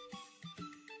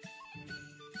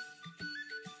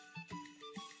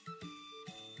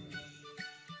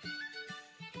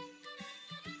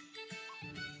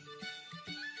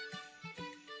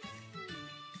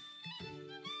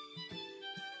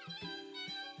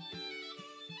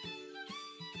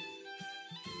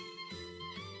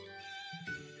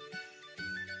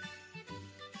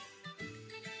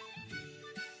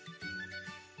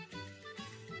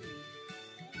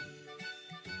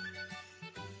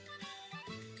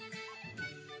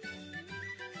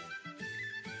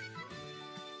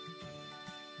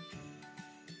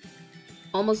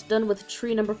 Almost done with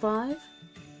tree number 5.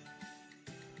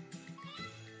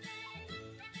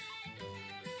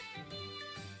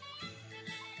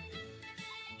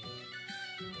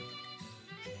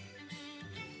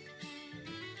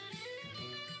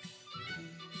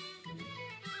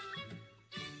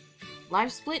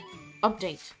 Live split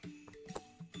update.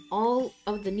 All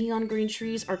of the neon green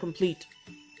trees are complete.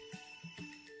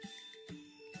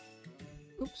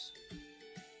 Oops.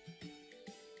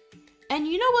 And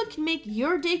you know what can make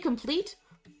your day complete?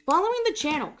 Following the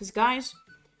channel. Because, guys,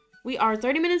 we are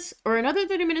 30 minutes or another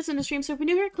 30 minutes in the stream. So if you're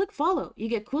new here, click follow. You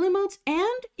get cool emotes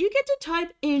and you get to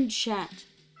type in chat.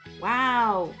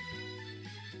 Wow.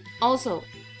 Also,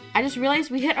 I just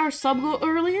realized we hit our sub goal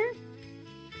earlier.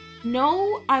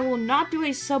 No, I will not do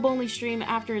a sub-only stream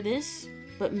after this.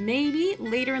 But maybe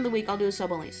later in the week I'll do a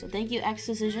sub-only. So thank you, X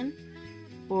Decision,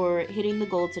 for hitting the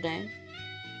goal today.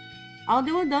 I'll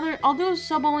do a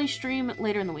sub-only stream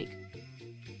later in the week.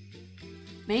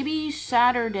 Maybe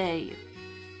Saturday.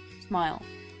 Smile.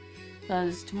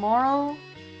 Because tomorrow...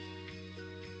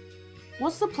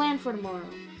 What's the plan for tomorrow?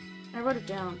 I wrote it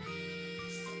down.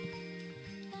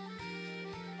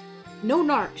 No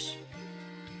narcs.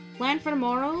 Plan for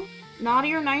tomorrow.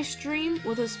 Naughty or Nice stream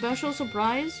with a special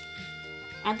surprise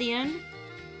at the end.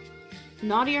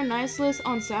 Naughty or Nice list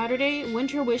on Saturday,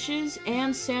 Winter Wishes,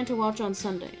 and Santa Watch on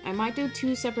Sunday. I might do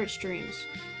 2 separate streams.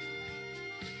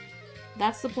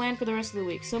 That's the plan for the rest of the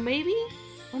week. So maybe...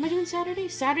 What am I doing Saturday?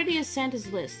 Saturday is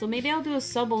Santa's list. So maybe I'll do a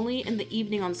sub only in the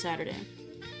evening on Saturday.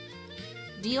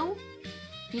 Deal?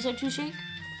 Peace out, 2 shake?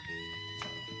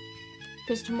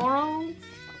 Because tomorrow...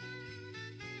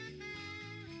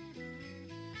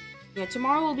 Yeah,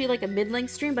 tomorrow will be like a mid-length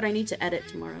stream, but I need to edit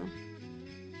tomorrow.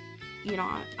 You know,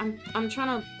 I'm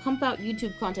trying to pump out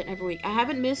YouTube content every week. I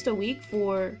haven't missed a week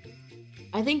for,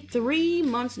 I think, 3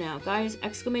 months now. Guys,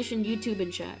 exclamation YouTube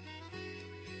in chat.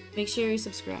 Make sure you're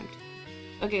subscribed.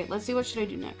 Okay, let's see what should I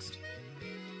do next.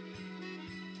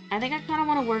 I think I kind of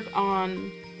want to work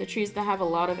on the trees that have a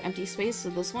lot of empty space, so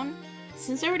this one.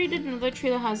 Since I already did another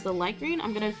tree that has the light green,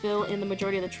 I'm going to fill in the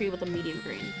majority of the tree with the medium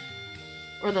green.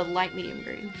 Or the light medium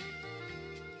green.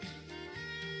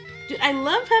 Dude, I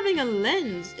love having a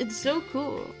lens. It's so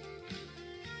cool.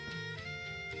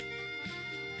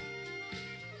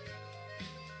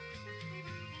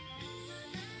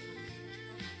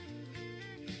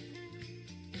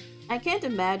 I can't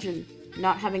imagine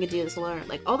not having a DSLR.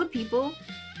 Like, all the people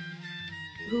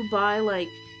who buy, like...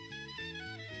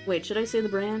 Wait, should I say the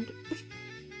brand?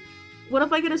 What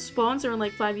if I get a sponsor in,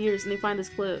 like, 5 years and they find this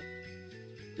clip?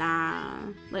 Nah.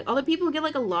 Like, all the people who get,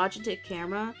 like, a Logitech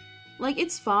camera... Like,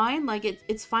 it's fine, like,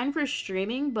 it's fine for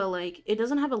streaming, but, like, it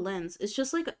doesn't have a lens. It's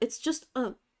just, like, it's just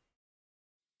a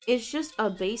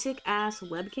basic-ass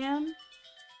webcam.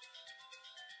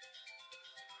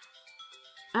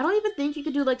 I don't even think you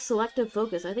could do, like, selective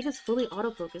focus. I think it's fully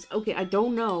autofocus. Okay, I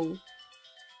don't know.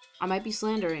 I might be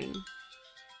slandering.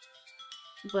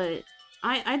 But,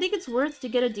 I think it's worth to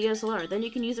get a DSLR. Then you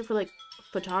can use it for, like,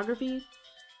 photography.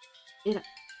 It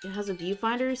has a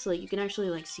viewfinder, so, like, you can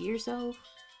actually, like, see yourself.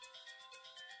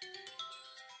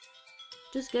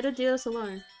 Just get a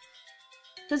DSLR.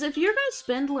 Because if you're gonna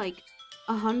spend like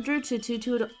 $100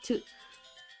 to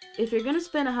if you're gonna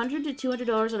spend $100 to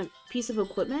 $200 on a piece of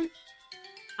equipment,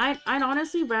 I'd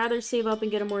honestly rather save up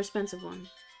and get a more expensive one.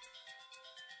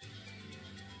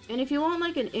 And if you want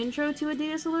like an intro to a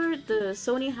DSLR, the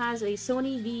Sony has a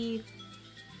Sony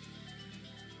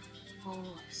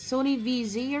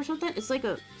VZ or something. It's like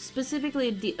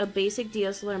specifically a basic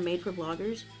DSLR made for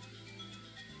vloggers.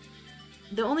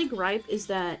 The only gripe is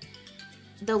that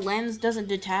the lens doesn't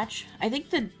detach. I think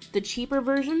the cheaper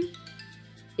version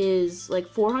is like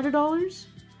 $400.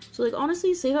 So like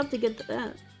honestly, save up to get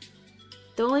that.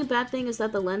 The only bad thing is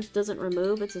that the lens doesn't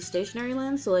remove. It's a stationary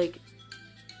lens, so like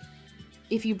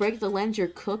if you break the lens, you're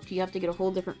cooked. You have to get a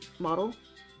whole different model.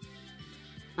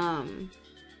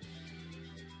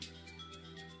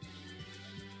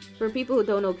 For people who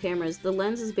don't know cameras, the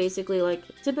lens is basically like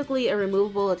typically a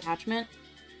removable attachment.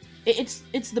 It's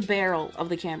the barrel of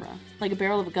the camera, like a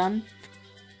barrel of a gun.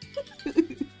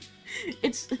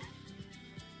 it's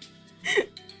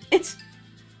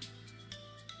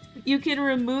you can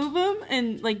remove them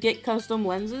and like get custom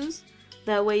lenses.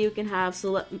 That way you can have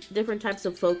different types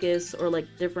of focus or like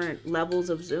different levels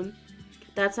of zoom.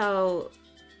 That's how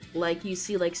like you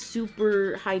see like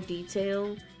super high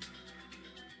detail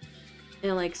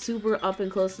and like super up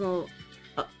and close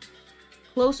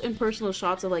and personal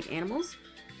shots of like animals.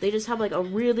 They just have like a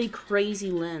really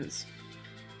crazy lens.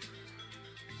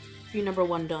 You're number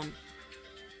 1 done.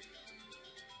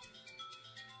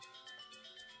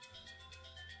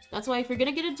 That's why if you're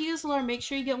gonna get a DSLR, make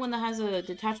sure you get one that has a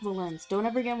detachable lens. Don't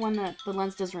ever get one that the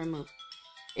lens doesn't remove.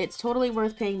 It's totally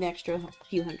worth paying the extra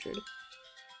few hundred.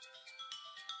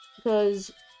 Because,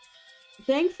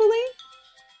 thankfully,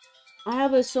 I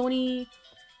have a Sony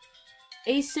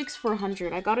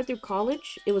A6400. I got it through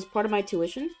college. It was part of my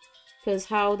tuition. Because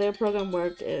how their program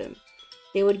worked,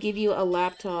 they would give you a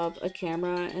laptop, a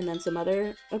camera, and then some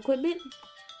other equipment.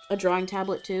 A drawing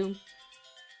tablet, too.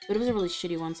 But it was a really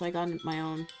shitty one, so I got my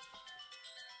own.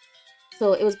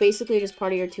 So it was basically just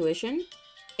part of your tuition.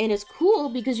 And it's cool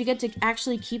because you get to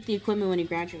actually keep the equipment when you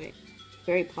graduate.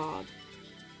 Very pog.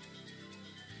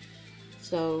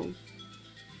 So,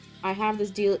 I have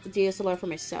this DSLR for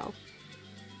myself.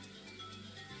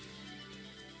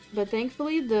 But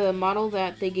thankfully, the model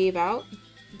that they gave out,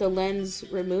 the lens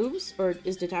removes, or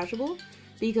is detachable,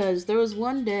 because there was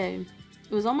one day,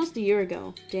 it was almost a year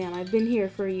ago. Damn, I've been here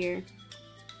for a year.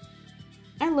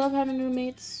 I love having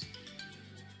roommates.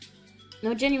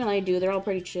 No, genuinely I do. They're all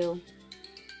pretty chill.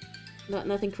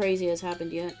 Nothing crazy has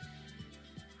happened yet.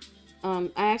 I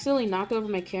accidentally knocked over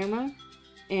my camera,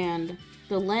 and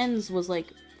the lens was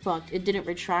like, fucked. It didn't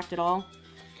retract at all.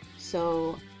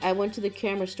 So, I went to the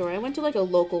camera store. I went to like a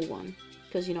local one.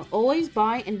 Because, you know, always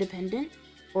buy independent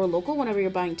or local whenever you're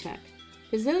buying tech.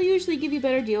 Because they'll usually give you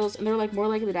better deals, and they're like more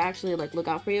likely to actually like look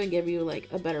out for you and give you like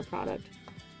a better product.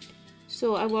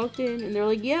 So I walked in, and they're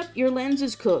like, yep, your lens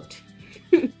is cooked.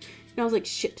 And I was like,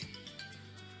 shit.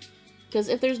 Because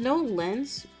if there's no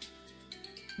lens,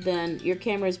 then your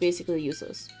camera is basically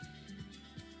useless.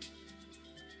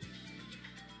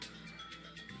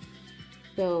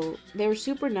 So, they were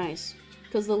super nice.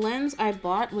 Because the lens I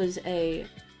bought was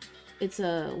it's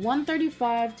a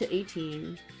 135 to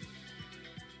 18.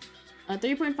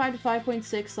 3.5 to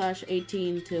 5.6 /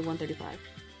 18 to 135.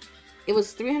 It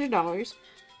was $300,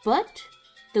 but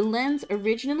the lens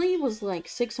originally was like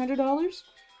 $600.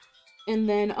 And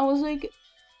then I was like,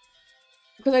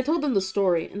 because I told them the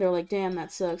story, and they're like, damn,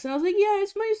 that sucks. And I was like, yeah,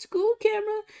 it's my school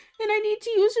camera, and I need to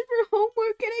use it for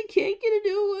homework, and I can't get a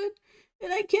new one.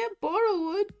 And I can't borrow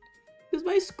one, because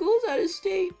my school's out of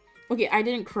state. Okay, I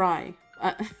didn't cry.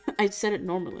 I said it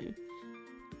normally.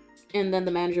 And then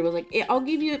the manager was like, hey, I'll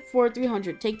give you it for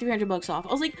 $300. Take $300 off.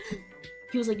 I was like,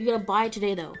 he was like, you gotta buy it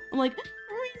today, though. I'm like,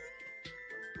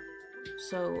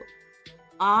 so,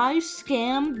 I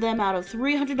scammed them out of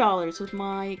 $300 with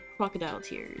my crocodile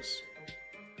tears.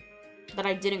 But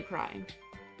I didn't cry.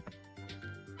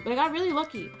 But I got really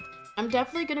lucky. I'm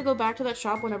definitely gonna go back to that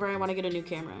shop whenever I want to get a new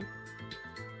camera.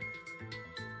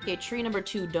 Okay, tree number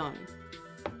 2 done.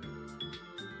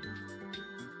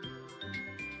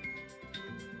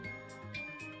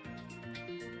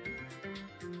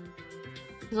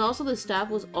 Because also the staff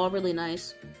was all really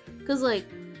nice. Because, like,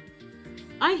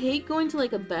 I hate going to,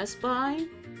 like, a Best Buy.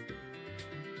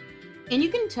 And you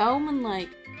can tell when, like,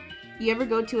 you ever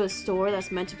go to a store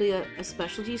that's meant to be a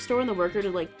specialty store and the worker,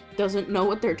 like, doesn't know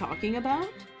what they're talking about.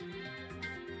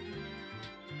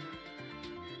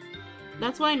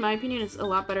 That's why, in my opinion, it's a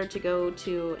lot better to go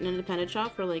to an independent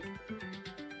shop for, like,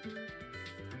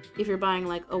 if you're buying,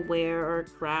 like, a wear or a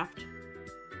craft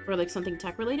or, like, something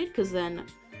tech-related, because then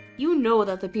you know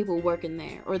that the people working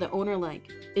there or the owner,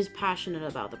 like, is passionate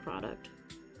about the product.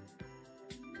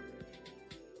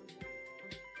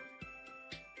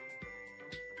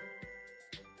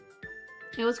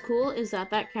 And what's cool is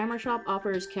that camera shop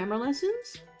offers camera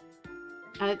lessons.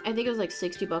 I think it was, like,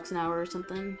 $60 an hour or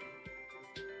something.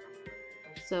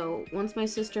 So, once my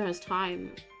sister has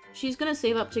time, she's gonna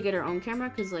save up to get her own camera,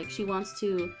 because, like, she wants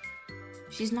to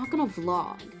She's not gonna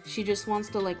vlog. She just wants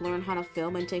to, like, learn how to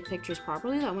film and take pictures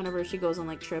properly, that whenever she goes on,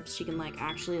 like, trips, she can, like,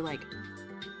 actually, like,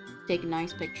 take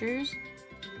nice pictures.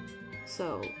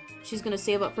 So, she's gonna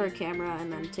save up for a camera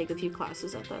and then take a few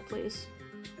classes at that place.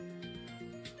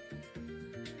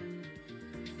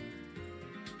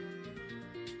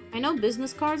 I know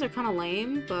business cards are kind of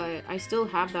lame, but I still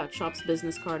have that shop's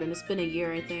business card, and it's been a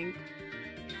year, I think.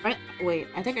 Right? Wait,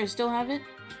 I think I still have it?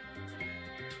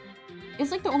 It's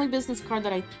like the only business card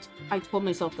that I told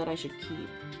myself that I should keep.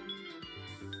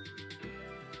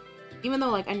 Even though,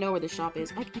 like, I know where the shop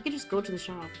is. I could just go to the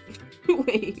shop.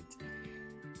 Wait.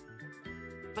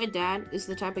 My dad is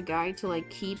the type of guy to,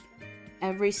 like, keep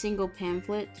every single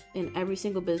pamphlet and every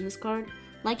single business card.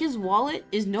 Like, his wallet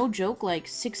is no joke, like,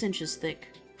 6 inches thick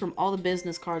from all the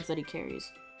business cards that he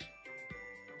carries.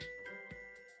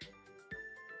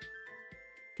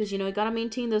 Because, you know, you gotta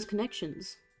maintain those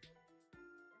connections.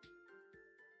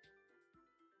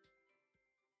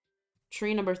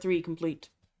 Tree number 3 complete.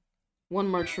 One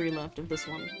more tree left of this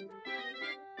one.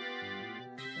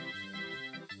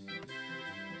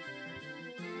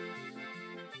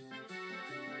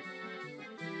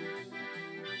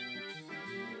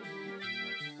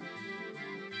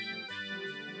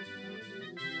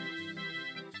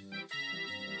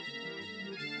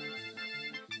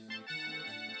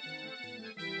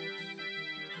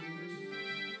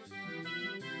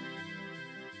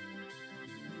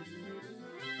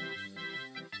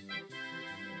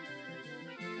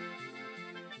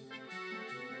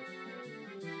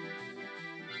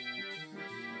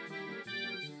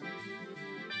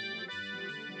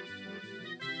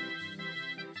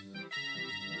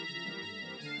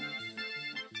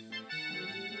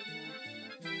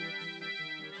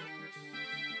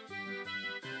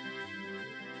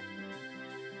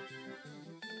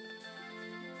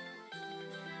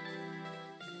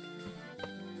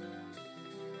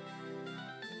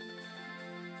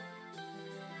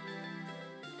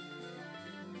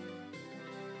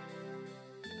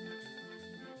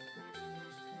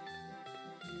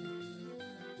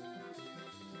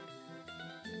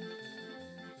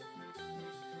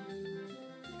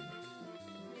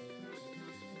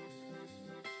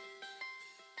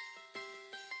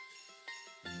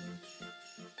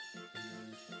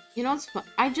 You know what's fun?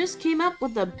 I just came up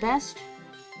with the best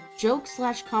joke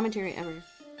 / commentary ever.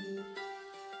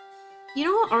 You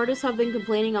know how artists have been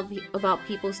complaining about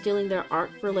people stealing their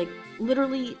art for, like,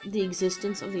 literally the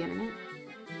existence of the internet?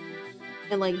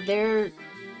 And, like, the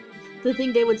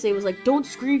thing they would say was, like, don't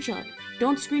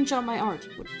screenshot my art.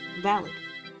 Valid.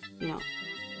 You know.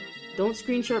 Don't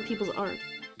screenshot people's art.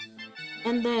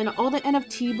 And then all the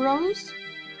NFT bros,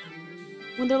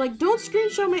 when they're like, don't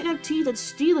screenshot my NFT, that's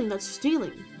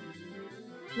stealing.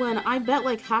 When I bet,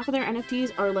 like, half of their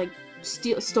NFTs are, like,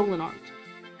 stolen art.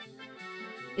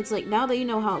 It's like, now that you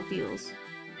know how it feels.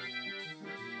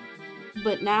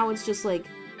 But now it's just, like,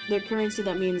 their currency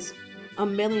that means a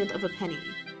millionth of a penny,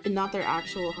 and not their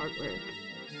actual hard work.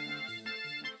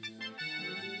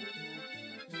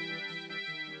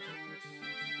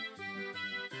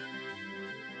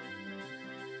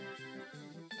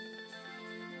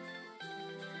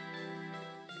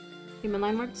 Okay, my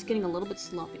line work is getting a little bit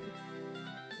sloppy.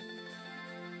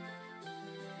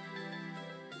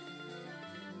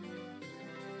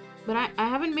 But I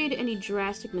haven't made any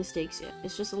drastic mistakes yet.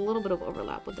 It's just a little bit of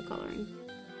overlap with the coloring.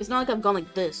 It's not like I've gone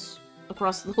like this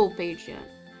across the whole page yet.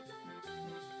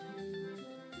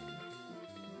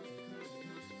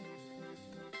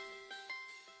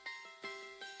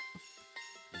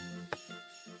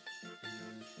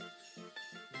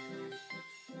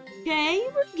 Okay,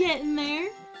 we're getting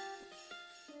there.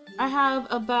 I have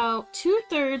about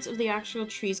 2/3 of the actual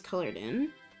trees colored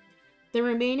in. The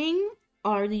remaining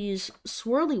are these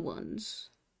swirly ones,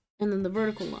 and then the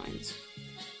vertical lines.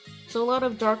 So a lot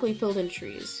of darkly filled in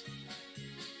trees.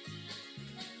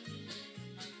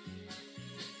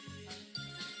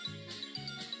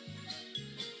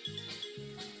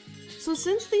 So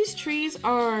since these trees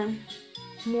are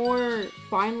more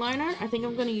fine liner, I think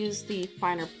I'm going to use the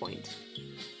finer point.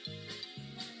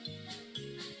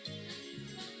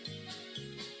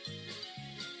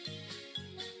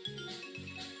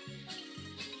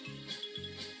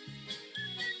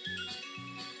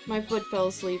 My foot fell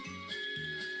asleep.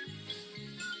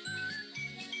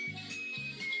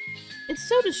 It's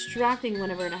so distracting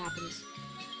whenever it happens.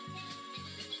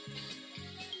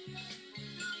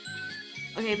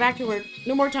 Okay, back to work.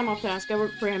 No more time off task. I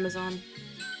work for Amazon.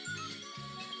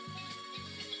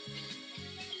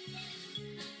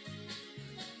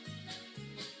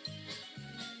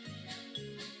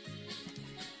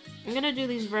 I'm gonna do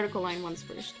these vertical line ones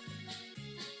first.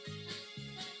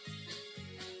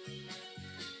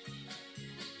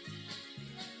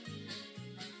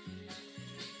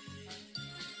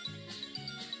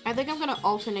 I think I'm gonna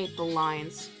alternate the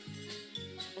lines.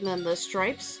 And then the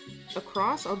stripes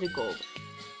across, I'll do gold.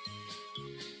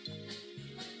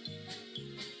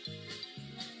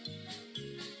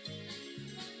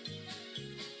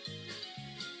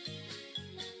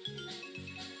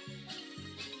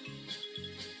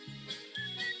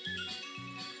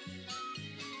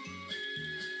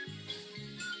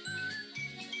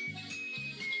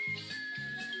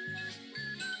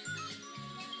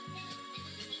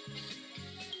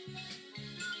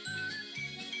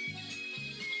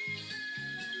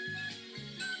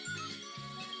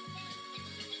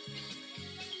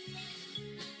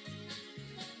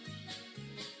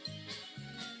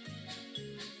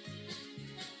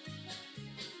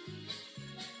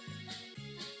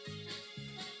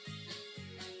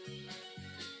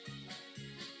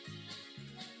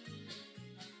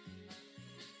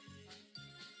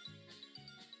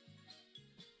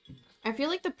 I feel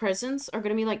like the presents are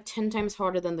gonna be like 10 times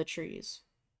harder than the trees.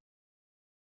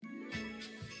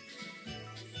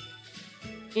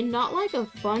 And not like a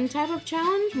fun type of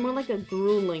challenge, more like a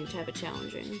grueling type of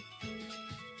challenging.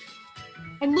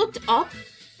 I looked up.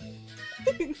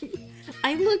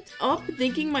 I looked up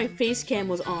thinking my face cam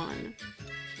was on.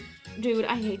 Dude,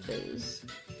 I hate those.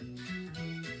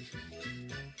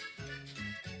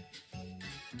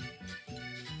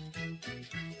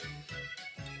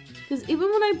 Because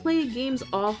even when I play games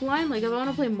offline, like if I want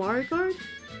to play Mario Kart,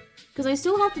 because I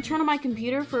still have to turn on my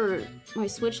computer for my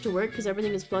Switch to work because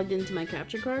everything is plugged into my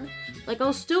capture card, like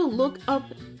I'll still look up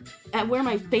at where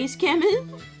my face cam is,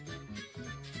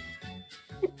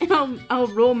 and I'll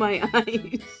roll my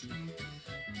eyes.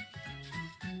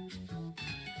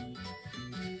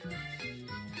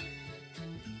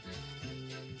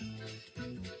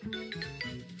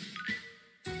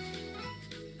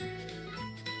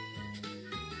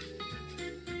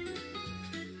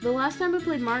 The last time I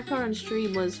played Mario Kart on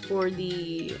stream was for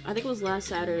the, I think it was last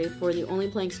Saturday, for the Only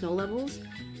Playing Snow levels,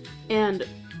 and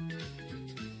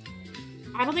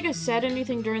I don't think I said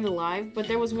anything during the live, but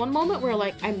there was one moment where,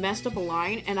 like, I messed up a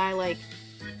line, and I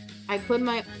put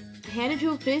my hand into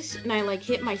a fist, and I, like,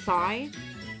 hit my thigh,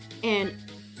 and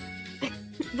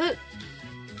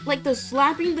the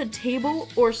slapping the table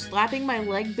or slapping my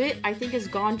leg bit, I think has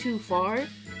gone too far,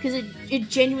 because it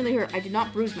genuinely hurt. I did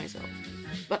not bruise myself,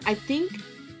 but I think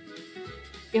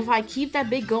if I keep that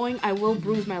bit going, I will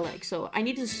bruise my leg. So I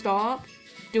need to stop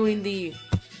doing the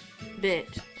bit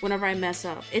whenever I mess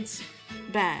up. It's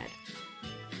bad.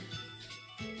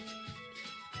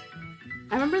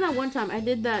 I remember that one time I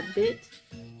did that bit.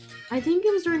 I think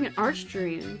it was during an art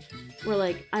stream where,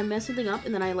 like, I messed something up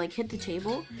and then I, like, hit the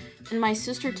table. And my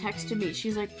sister texted me.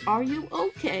 She's like, "Are you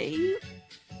okay?"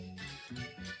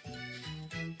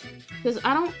 Because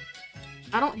I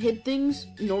don't hit things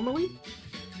normally.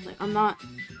 Like,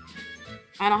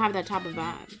 I don't have that type of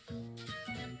vibe.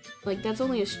 Like, that's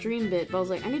only a stream bit, but I was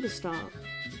like, I need to stop.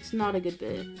 It's not a good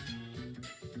bit.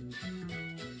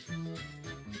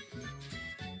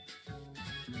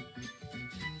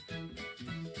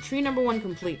 Tree number 1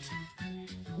 complete.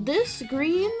 This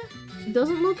green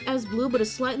doesn't look as blue, but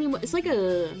it's slightly more, it's like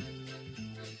a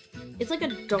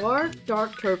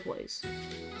dark turquoise.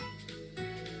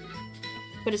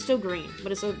 But it's still green,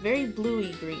 but it's a very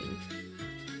bluey green.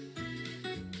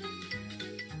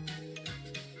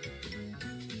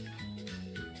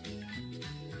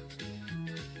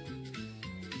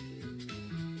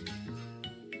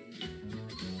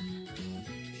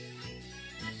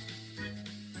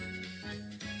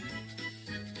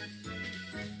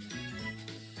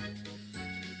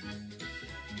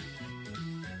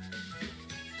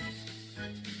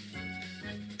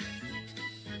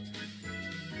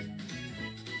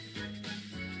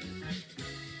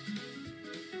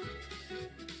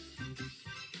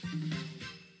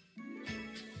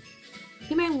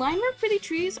 My line work for the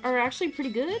trees are actually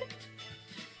pretty good.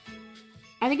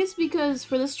 I think it's because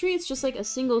for this tree, it's just like a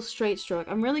single straight stroke.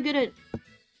 I'm really good at...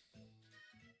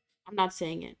 I'm not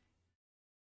saying it.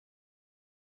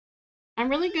 I'm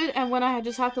really good at when I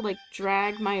just have to, like,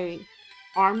 drag my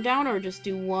arm down or just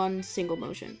do one single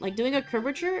motion. Like, doing a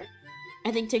curvature,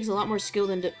 I think takes a lot more skill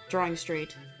than drawing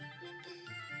straight.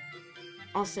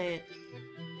 I'll say it.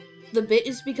 The bit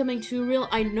is becoming too real.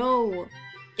 I know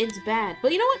it's bad.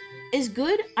 But you know what is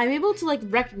good? I'm able to, like,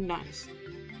 recognize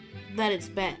that it's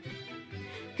bad.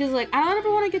 Because, like, I don't ever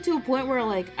want to get to a point where,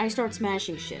 like, I start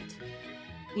smashing shit.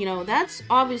 You know, that's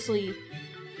obviously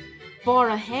far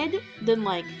ahead than,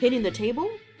 like, hitting the table.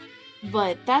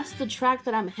 But that's the track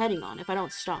that I'm heading on if I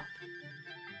don't stop.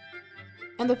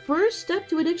 And the first step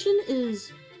to addiction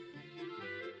is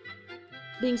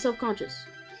being self-conscious.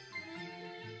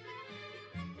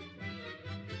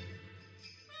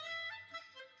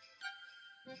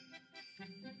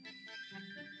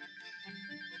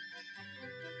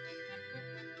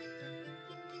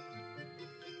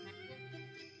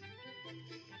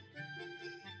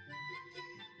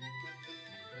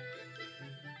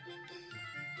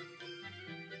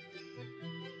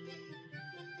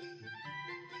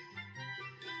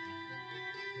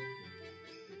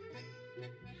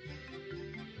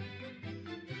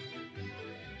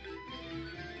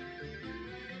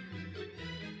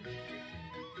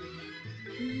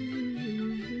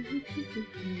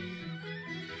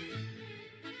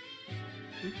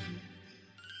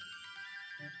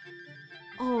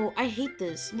 Oh, I hate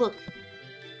this. Look.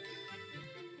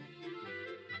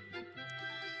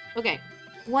 Okay.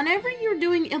 Whenever you're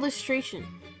doing illustration,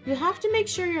 you have to make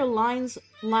sure your lines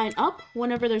line up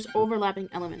whenever there's overlapping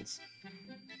elements.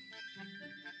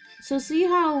 So see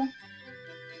how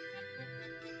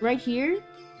right here,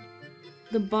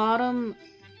 the bottom,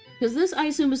 because this I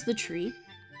assume is the tree,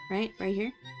 right? Right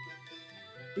here.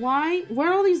 Where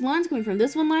are all these lines coming from?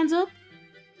 This one lines up.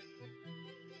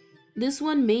 This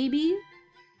one maybe.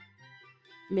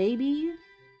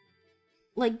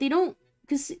 Like they don't,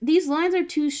 because these lines are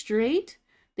too straight.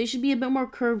 They should be a bit more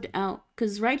curved out.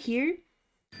 Because right here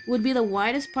would be the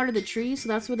widest part of the tree, so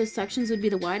that's where the sections would be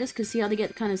the widest, because see how they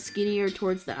get kind of skinnier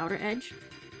towards the outer edge?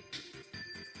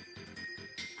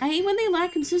 I hate when they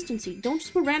lack consistency. Don't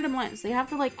just put random lines. They have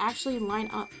to, like, actually line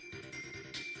up.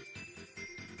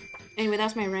 Anyway,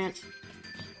 that's my rant.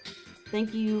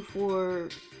 Thank you for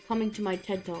coming to my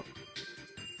TED Talk.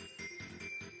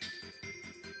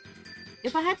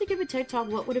 If I had to give a TED Talk,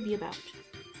 what would it be about?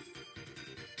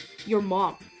 Your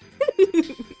mom.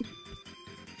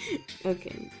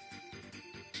 Okay.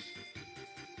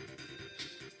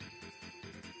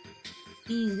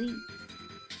 Easy.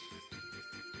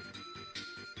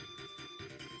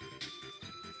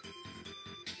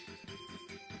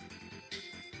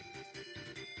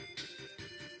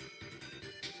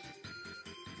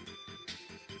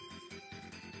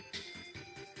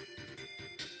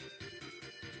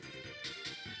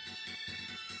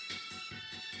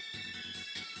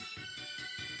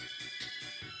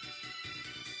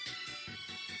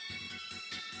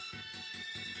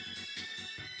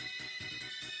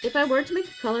 If I were to make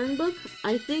a coloring book,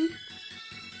 I think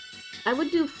I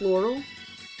would do floral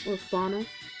or fauna.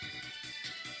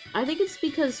 I think it's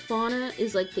because fauna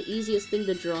is like the easiest thing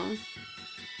to draw.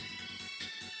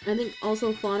 I think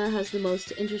also fauna has the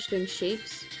most interesting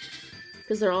shapes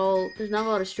because there's not a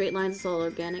lot of straight lines, it's all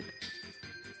organic.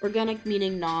 Organic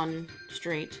meaning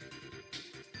non-straight.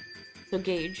 So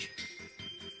gauge.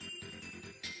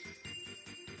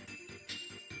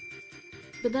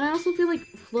 But then I also feel like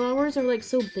flowers are like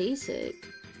so basic.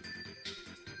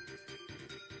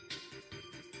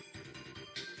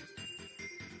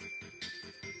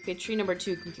 Okay, tree number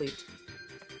 2 complete.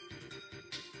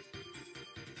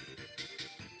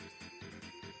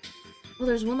 Oh,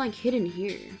 there's one like hidden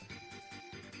here.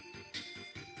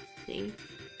 See?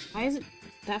 Why is it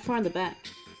that far in the back?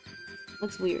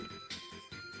 Looks weird.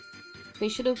 They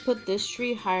should have put this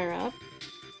tree higher up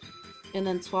and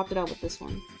then swapped it out with this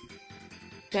one.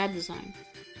 Bad design.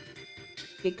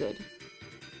 Get good.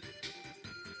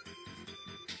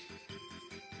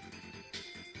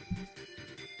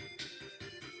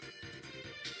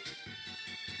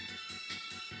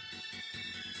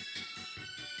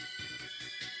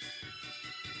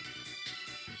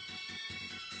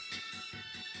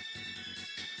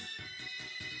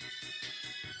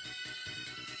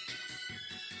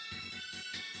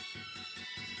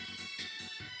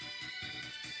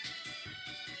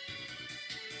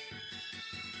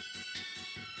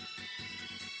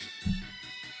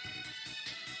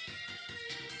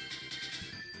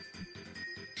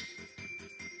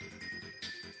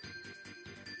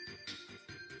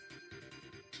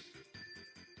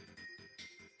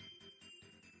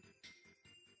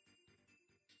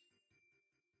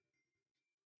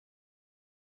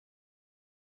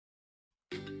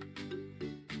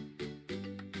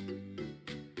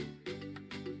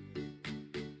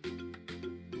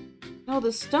 Oh,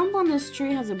 the stump on this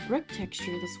tree has a brick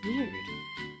texture. That's weird.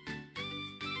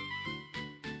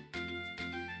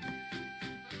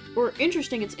 Or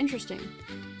interesting, it's interesting.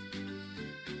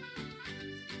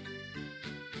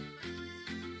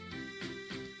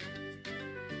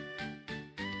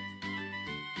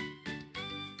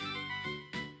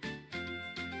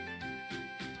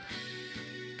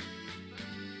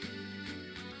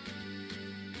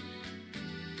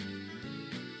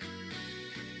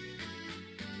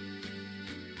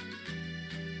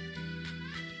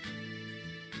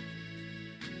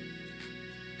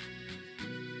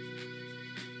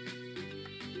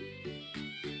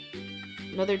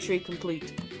 Another tree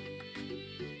complete.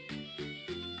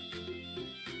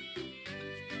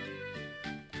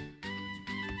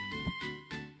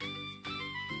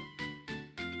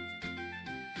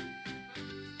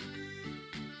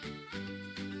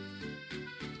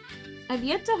 I've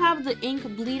yet to have the ink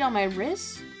bleed on my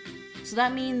wrist, so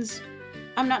that means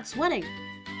I'm not sweating.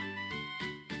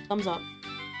 Thumbs up.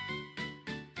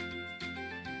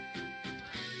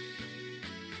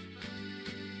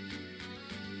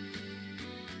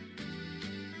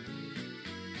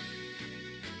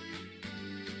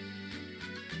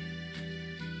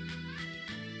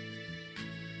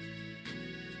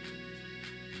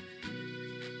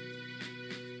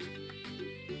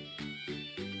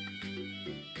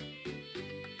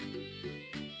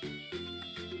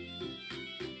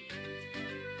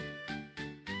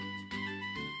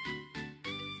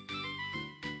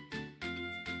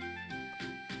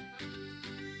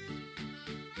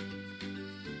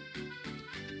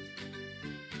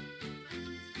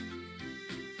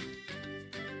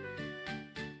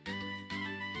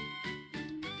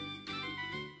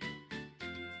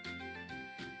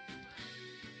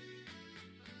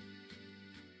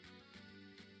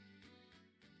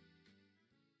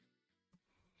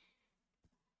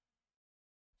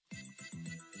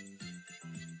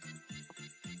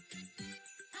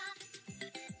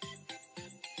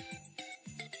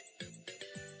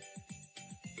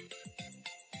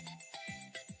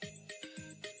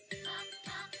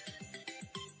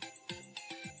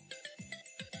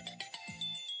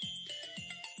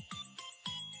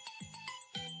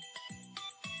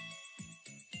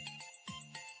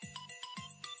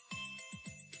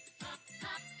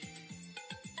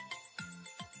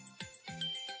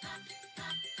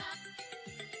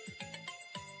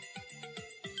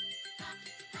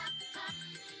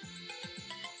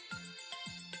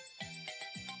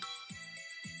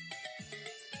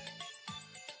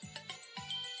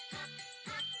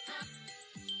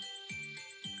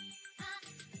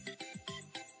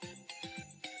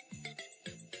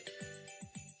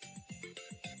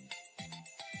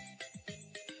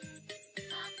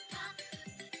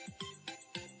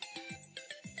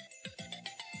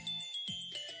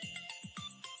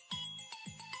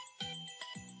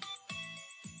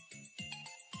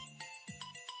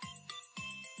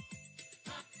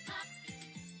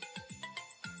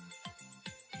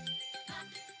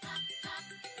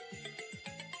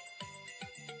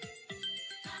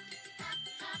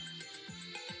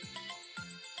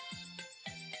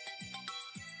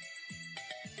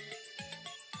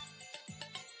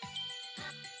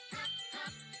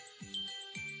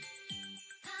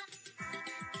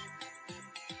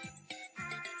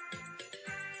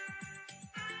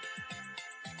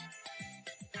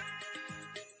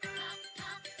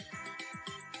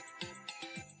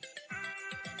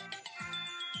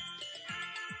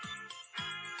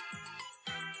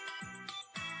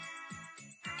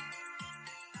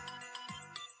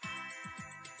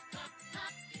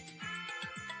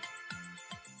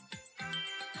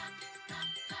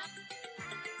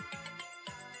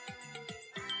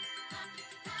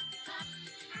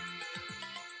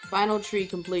 Final tree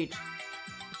complete.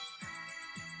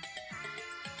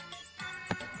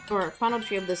 Or final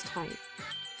tree of this type.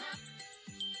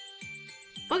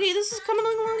 Okay, this is coming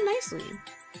along nicely.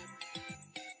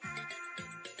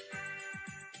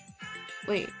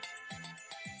 Wait.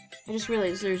 I just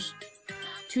realized there's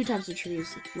two types of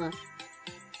trees left.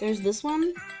 There's this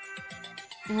one.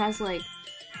 It has like...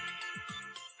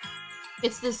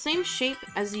 It's the same shape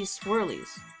as these swirlies.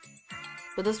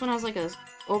 But this one has like a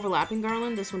overlapping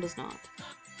garland. This one does not.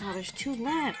 Oh, there's two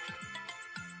left.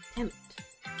 Damn it.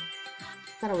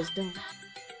 Thought I was done.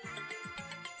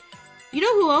 You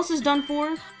know who else is done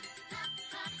for?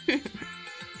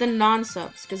 The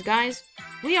non-subs. Because guys,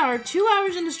 we are 2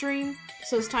 hours into stream.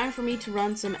 So it's time for me to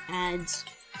run some ads.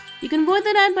 You can avoid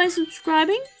that ad by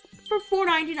subscribing for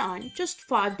 $4.99. Just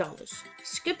 $5.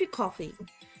 Skip your coffee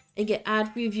and get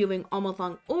ad-free viewing all month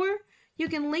long. Or you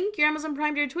can link your Amazon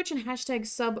Prime to your Twitch and hashtag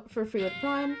sub for free with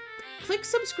Prime. Click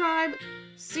subscribe.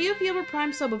 See if you have a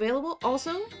Prime sub available.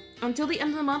 Also, until the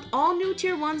end of the month, all new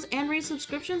tier 1s and rated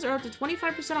subscriptions are up to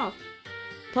 25% off.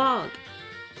 Pog.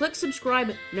 Click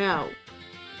subscribe now.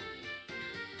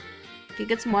 Okay,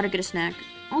 get some water, get a snack.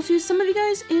 I'll see some of you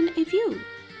guys in a few.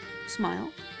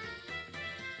 Smile.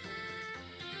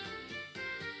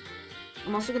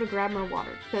 I'm also gonna grab more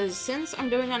water, because since I'm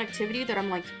doing an activity that I'm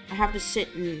like, I have to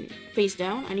sit and face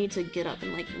down, I need to get up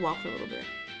and like walk for a little bit.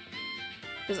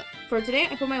 Because for today,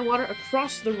 I put my water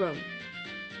across the room.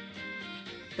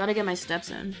 Gotta get my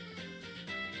steps in.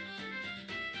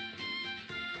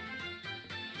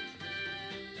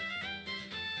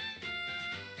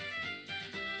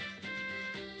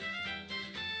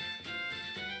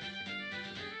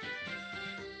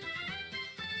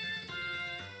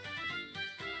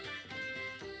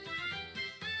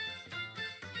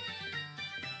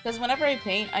 Because whenever I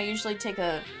paint, I usually take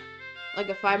a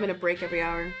 5-minute break every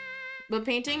hour. But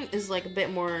painting is like a bit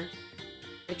more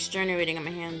extenuating on my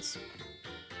hands.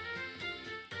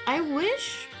 I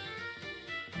wish...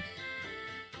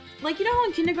 Like, you know how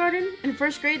in kindergarten, in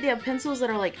 1st grade, they have pencils that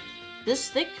are like this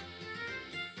thick?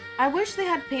 I wish they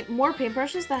had more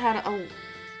paintbrushes that had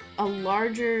a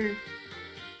larger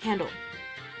handle.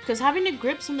 Because having to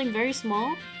grip something very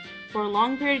small for a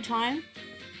long period of time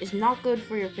is not good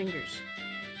for your fingers.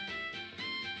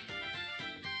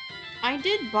 I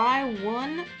did buy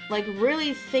one, like,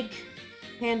 really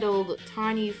thick-handled,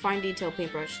 tiny, fine detail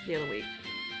paintbrush the other week.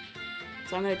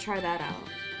 So I'm gonna try that out.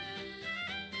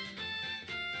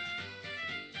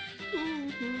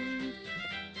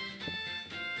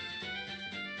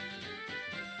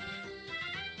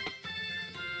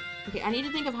 Okay, I need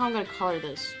to think of how I'm gonna color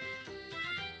this.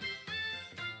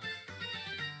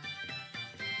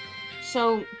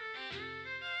 So...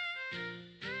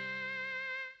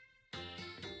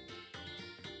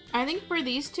 I think for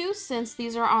these two, since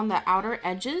these are on the outer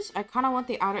edges, I kind of want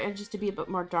the outer edges to be a bit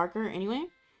more darker anyway.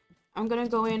 I'm going to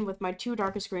go in with my 2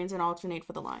 darkest greens and alternate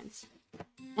for the lines.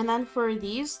 And then for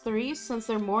these 3, since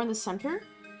they're more in the center,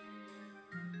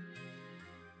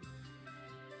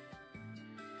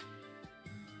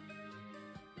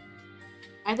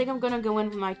 I think I'm going to go in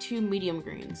with my 2 medium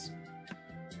greens.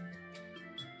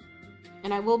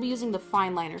 And I will be using the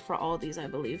fine liner for all of these, I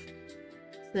believe.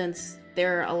 Since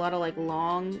there are a lot of like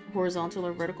long horizontal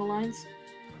or vertical lines.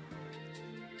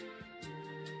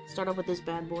 Start off with this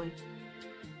bad boy.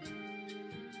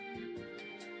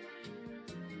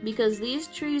 Because these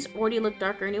trees already look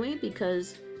darker anyway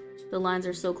because the lines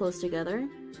are so close together.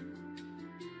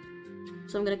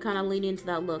 So I'm going to kind of lean into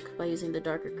that look by using the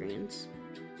darker greens.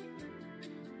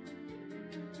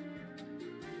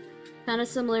 Kind of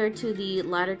similar to the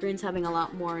lighter greens having a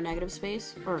lot more negative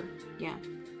space. Or, yeah.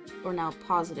 Or now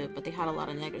positive, but they had a lot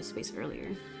of negative space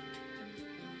earlier.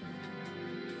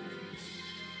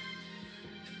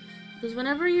 Because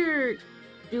whenever you're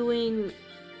doing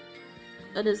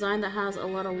a design that has a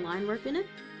lot of line work in it,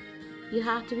 you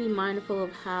have to be mindful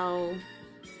of how,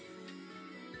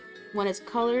 when it's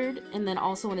colored and then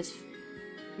also when it's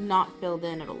not filled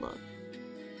in, it'll look.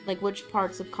 Like which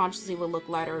parts subconsciously will look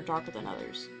lighter or darker than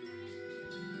others.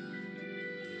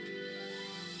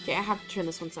 Okay, I have to turn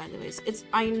this one sideways.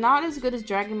 I'm not as good as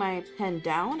dragging my pen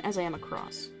down as I am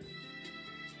across.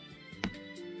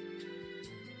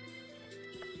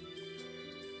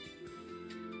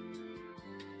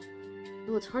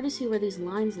 Oh, it's hard to see where these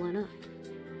lines line up.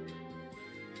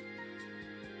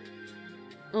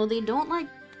 Oh, they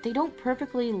don't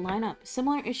perfectly line up.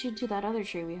 Similar issue to that other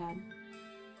tree we had.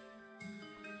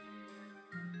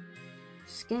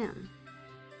 Scam.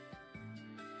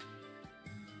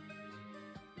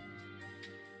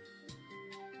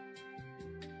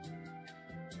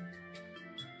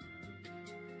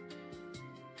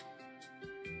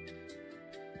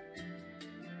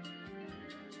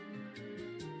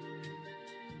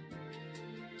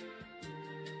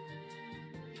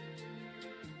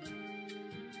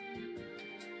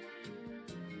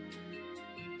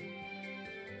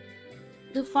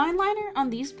 The fine liner on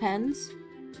these pens,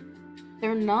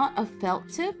 they're not a felt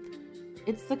tip.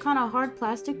 It's the kind of hard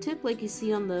plastic tip like you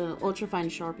see on the ultrafine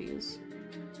Sharpies.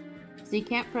 So you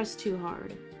can't press too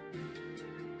hard.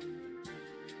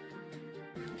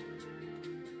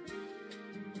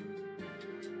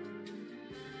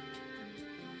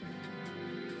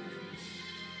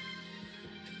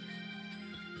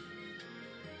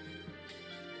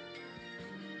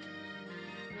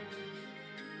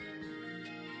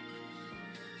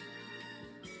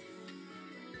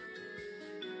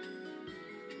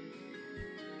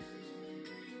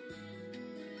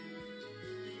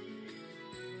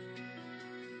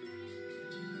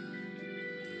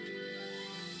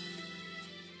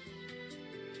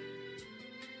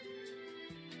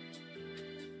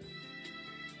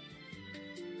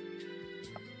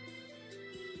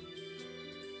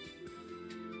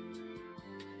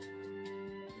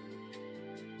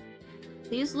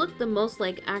 These look the most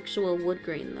like actual wood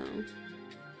grain, though.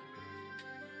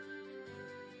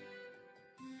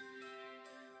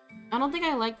 I don't think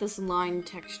I like this line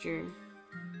texture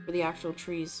for the actual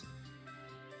trees.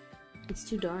 It's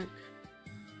too dark.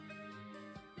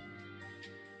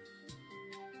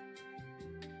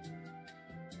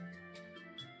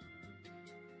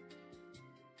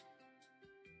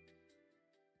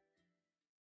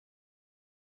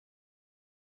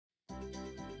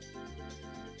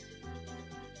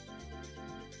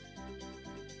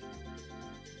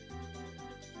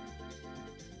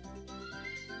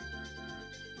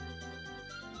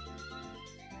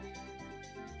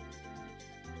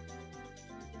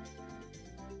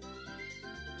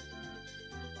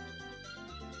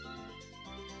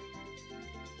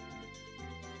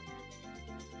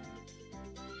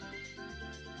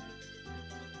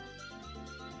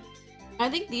 I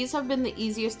think these have been the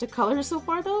easiest to color so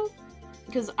far, though,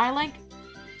 because I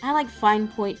like fine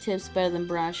point tips better than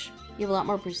brush. You have a lot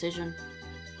more precision.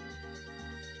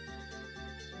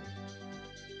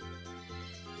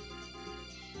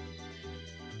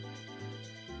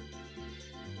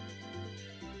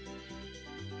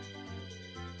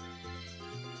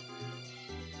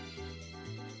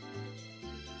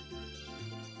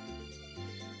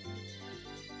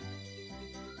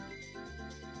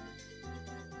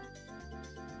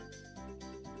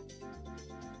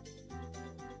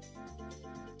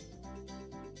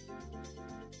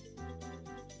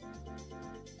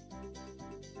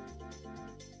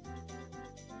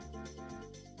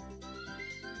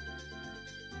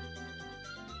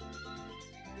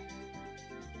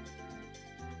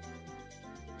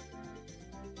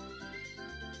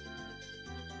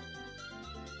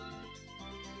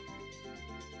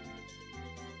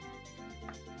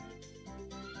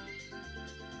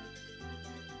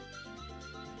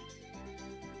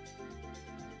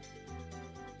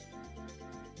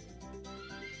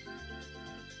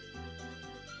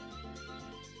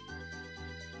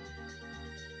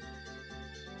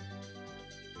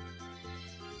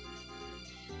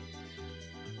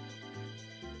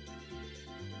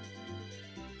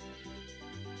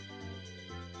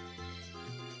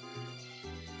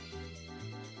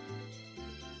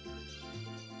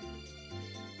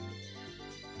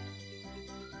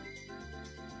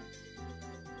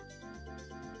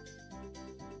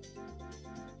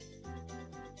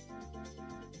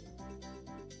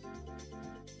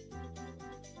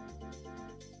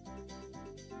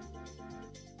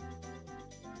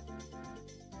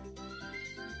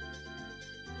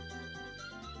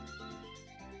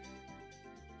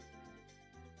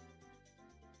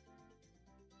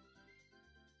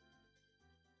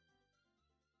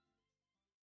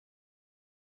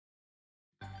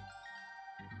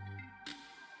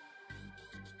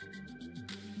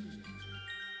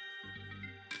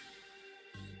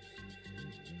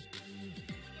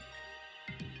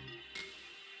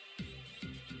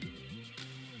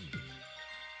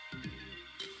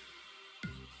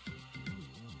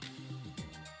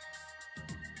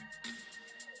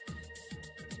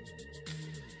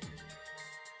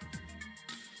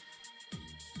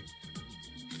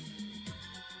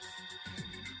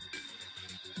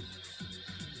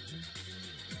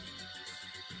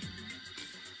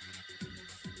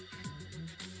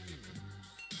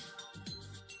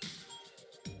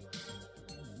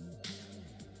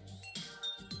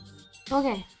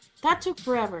 Okay, that took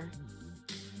forever.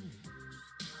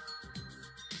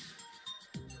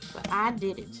 But I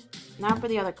did it. Now for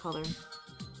the other color.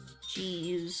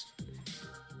 Jeez.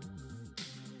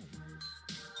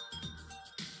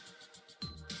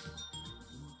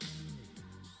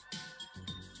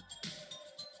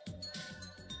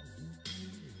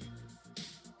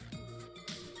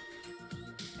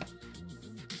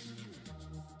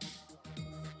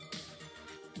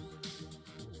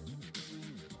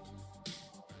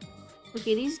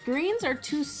 Okay, these greens are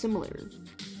too similar.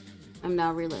 I'm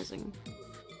now realizing.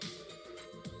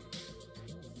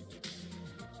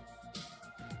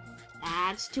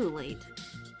 Ah, it's too late.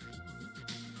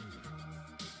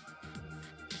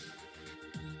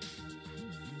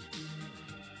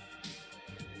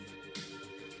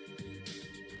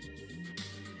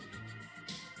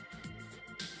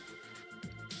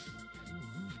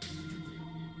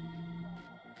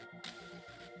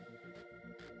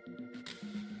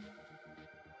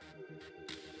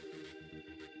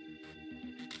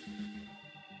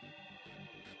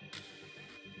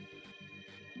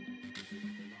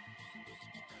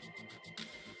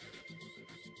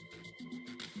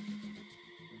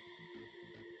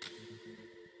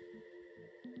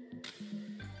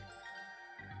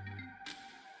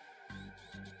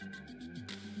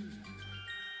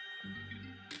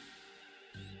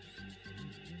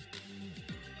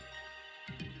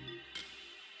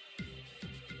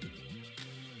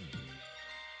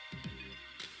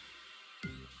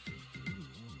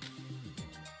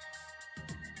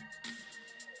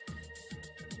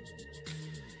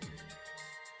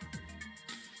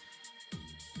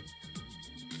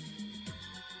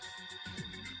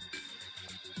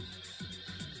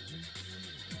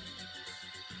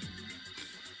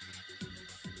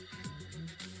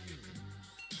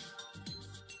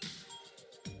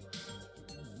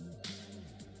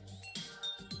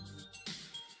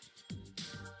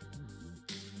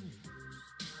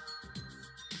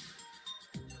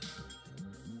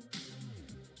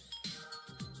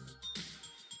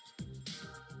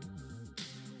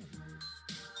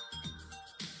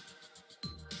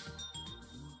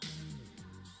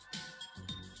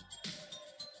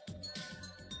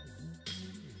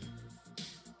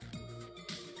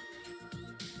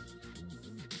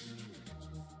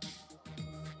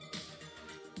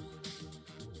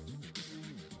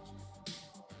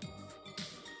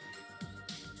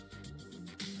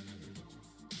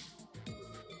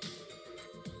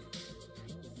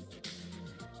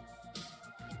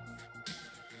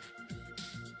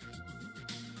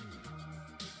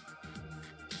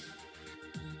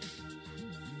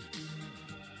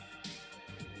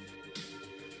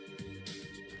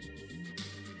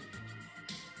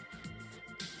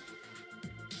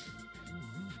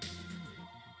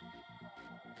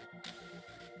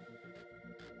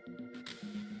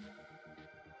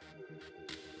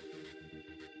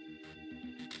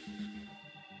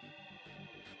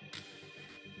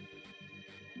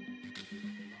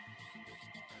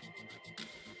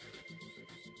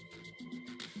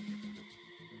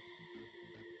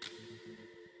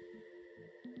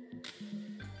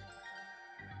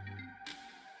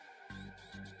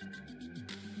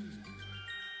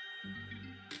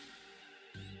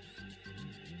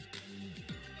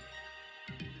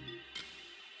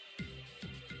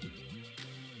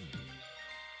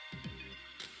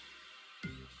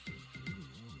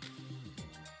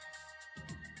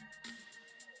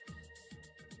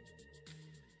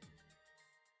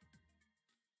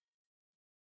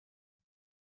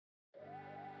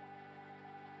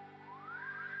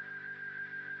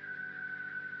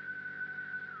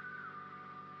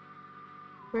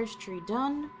 First tree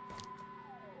done.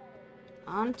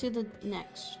 On to the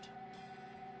next.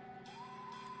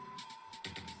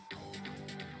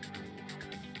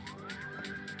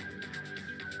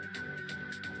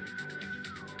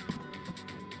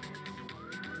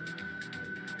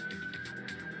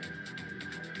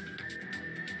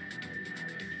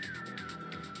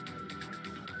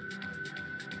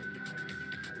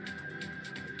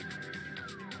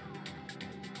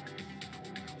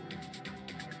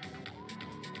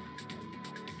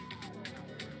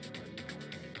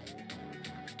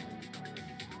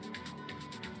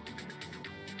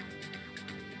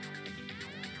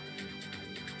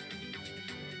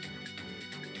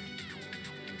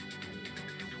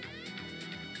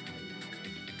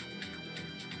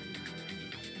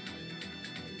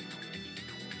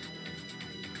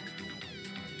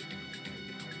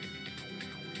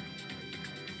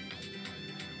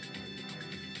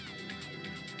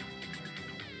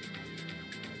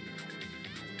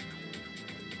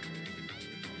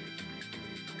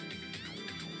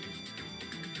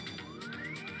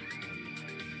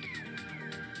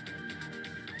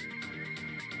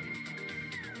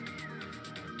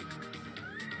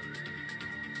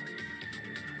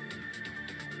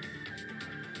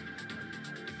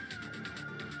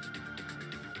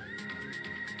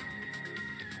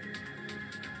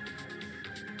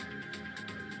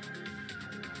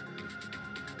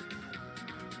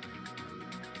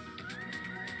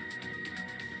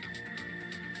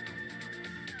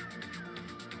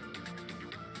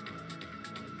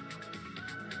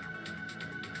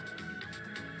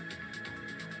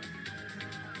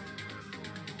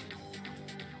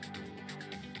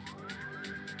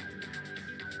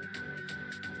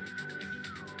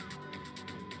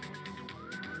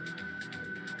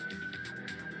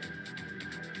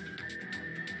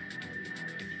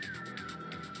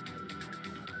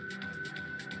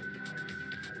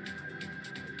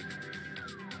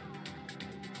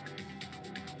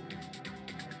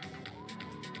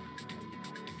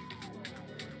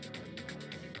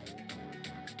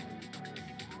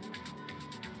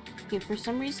 Okay, for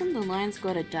some reason the lines go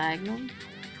at a diagonal. And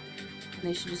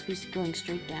they should just be going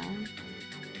straight down.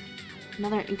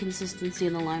 Another inconsistency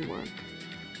in the line work.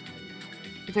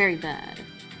 Very bad.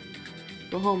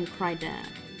 Go home, cry dad.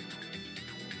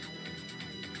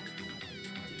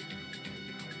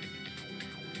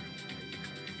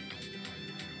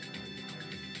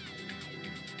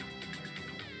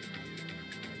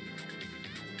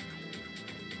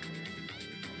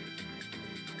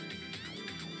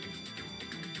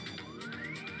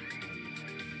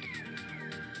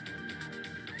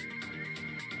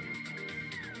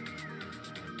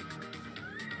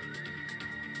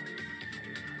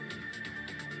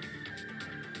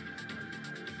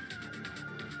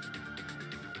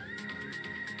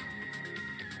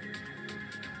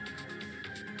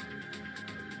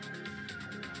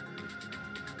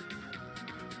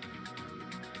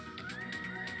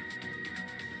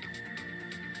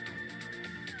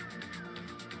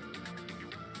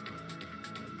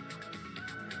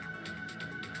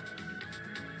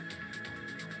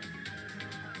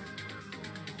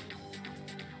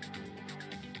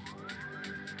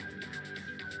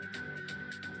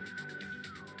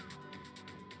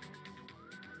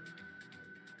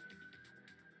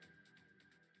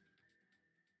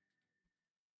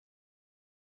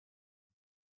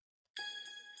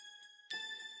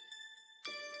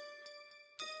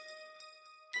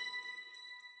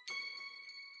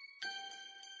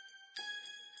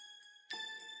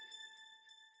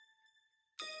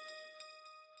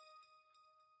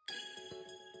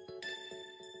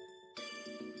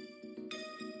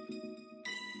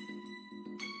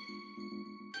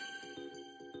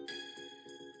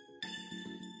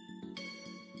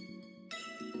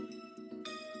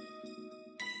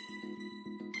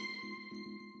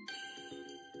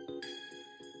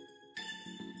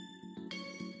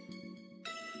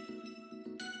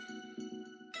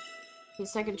 Okay,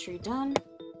 second tree done.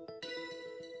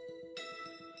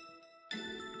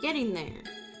 Getting there.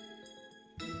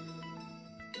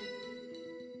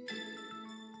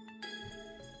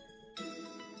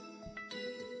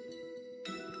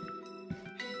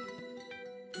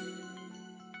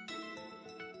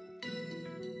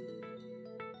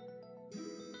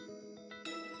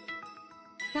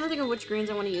 Trying to think of which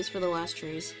greens I want to use for the last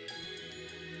trees.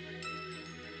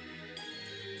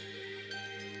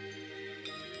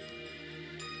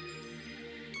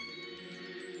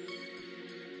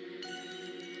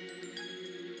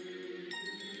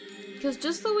 Because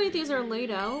just the way these are laid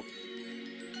out,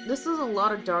 this is a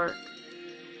lot of dark.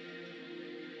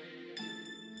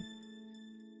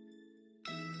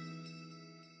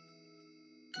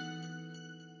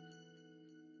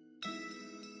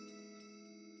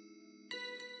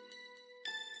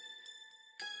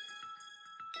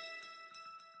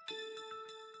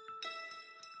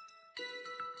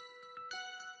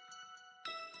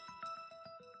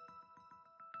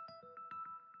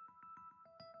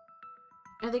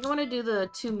 I think I want to do the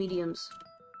two mediums.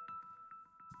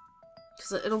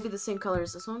 Because it'll be the same color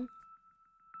as this one.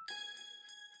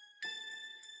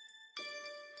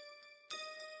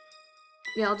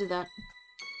 Yeah, I'll do that.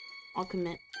 I'll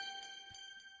commit.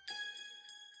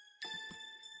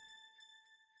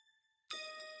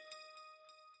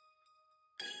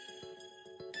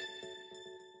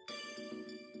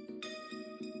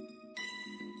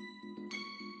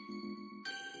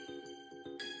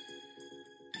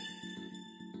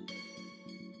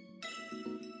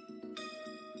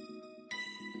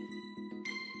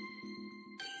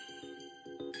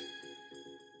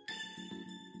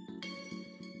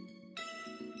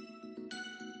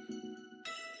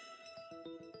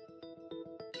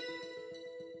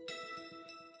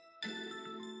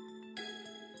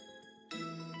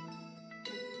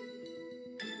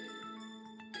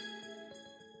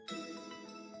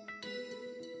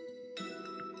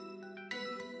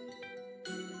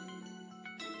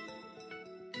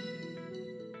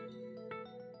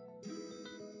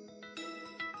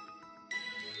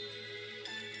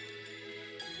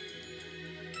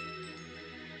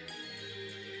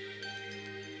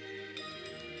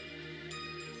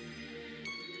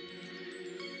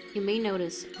 You may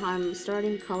notice how I'm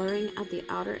starting coloring at the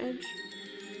outer edge.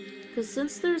 Because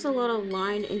since there's a lot of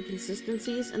line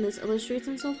inconsistencies in this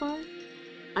illustration so far,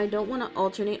 I don't want to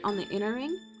alternate on the inner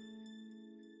ring.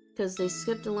 Because they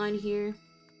skipped a line here.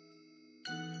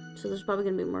 So there's probably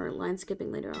going to be more line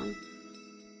skipping later on.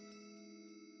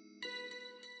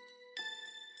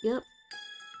 Yep.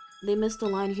 They missed a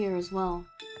line here as well.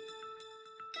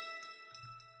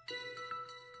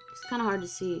 It's kind of hard to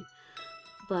see.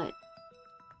 But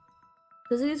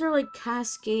because these are like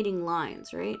cascading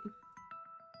lines, right?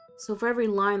 So for every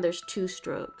line, there's 2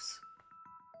 strokes.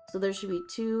 So there should be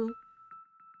 2,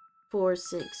 4,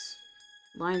 6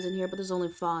 lines in here, but there's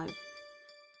only 5.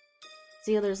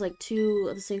 See how there's like 2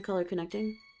 of the same color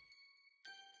connecting?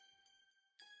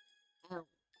 L.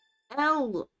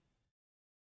 L!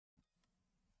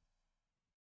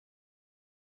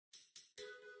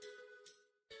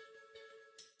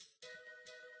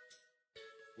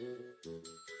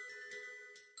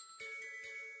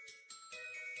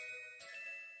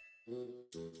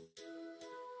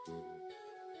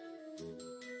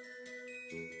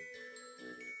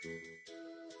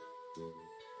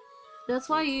 That's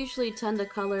why I usually tend to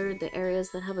color the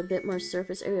areas that have a bit more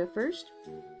surface area first.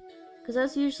 Because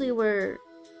that's usually where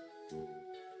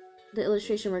the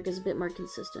illustration work is a bit more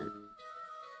consistent.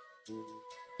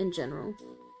 In general.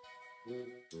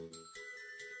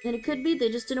 And it could be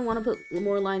they just didn't want to put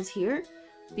more lines here.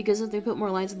 Because if they put more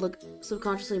lines, it'd look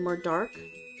subconsciously more dark.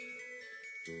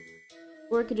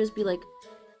 Or it could just be like,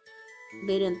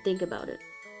 they didn't think about it.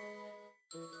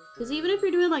 Because even if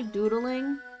you're doing like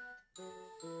doodling,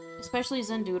 especially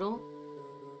Zen Doodle,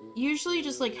 usually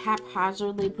just like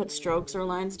haphazardly put strokes or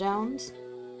lines down.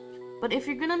 But if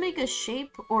you're gonna make a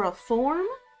shape or a form,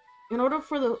 in order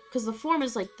for because the form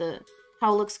is like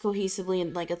how it looks cohesively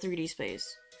in like a 3D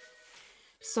space.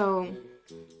 So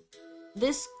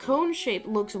this cone shape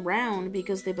looks round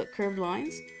because they put curved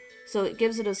lines, so it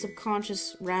gives it a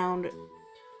subconscious round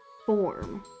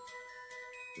form.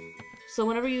 So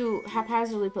whenever you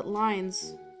haphazardly put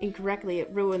lines incorrectly,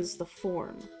 it ruins the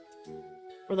form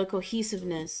or the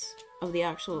cohesiveness of the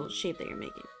actual shape that you're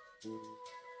making.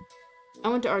 I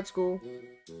went to art school.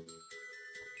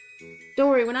 Don't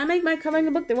worry, when I make my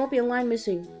coloring book, there won't be a line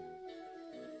missing.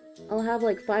 I'll have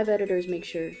like 5 editors make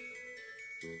sure.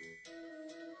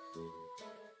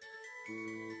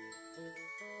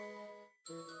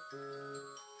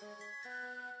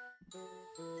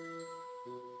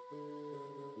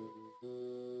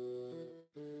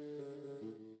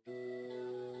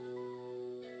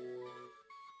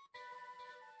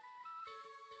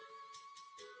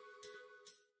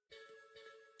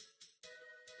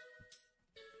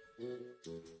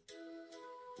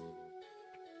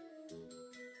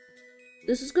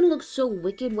 This is gonna look so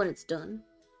wicked when it's done.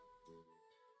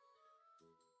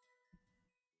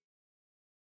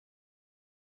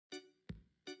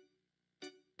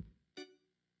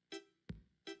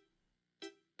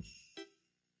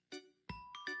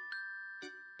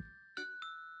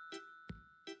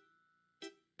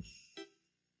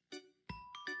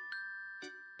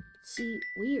 See,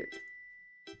 weird.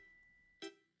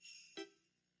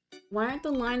 Why aren't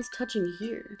the lines touching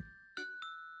here?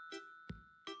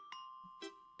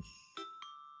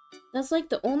 That's like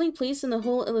the only place in the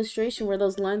whole illustration where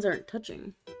those lines aren't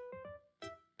touching.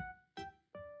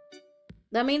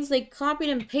 That means they copied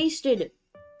and pasted.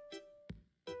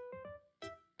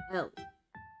 Hell.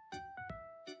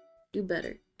 Do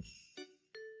better.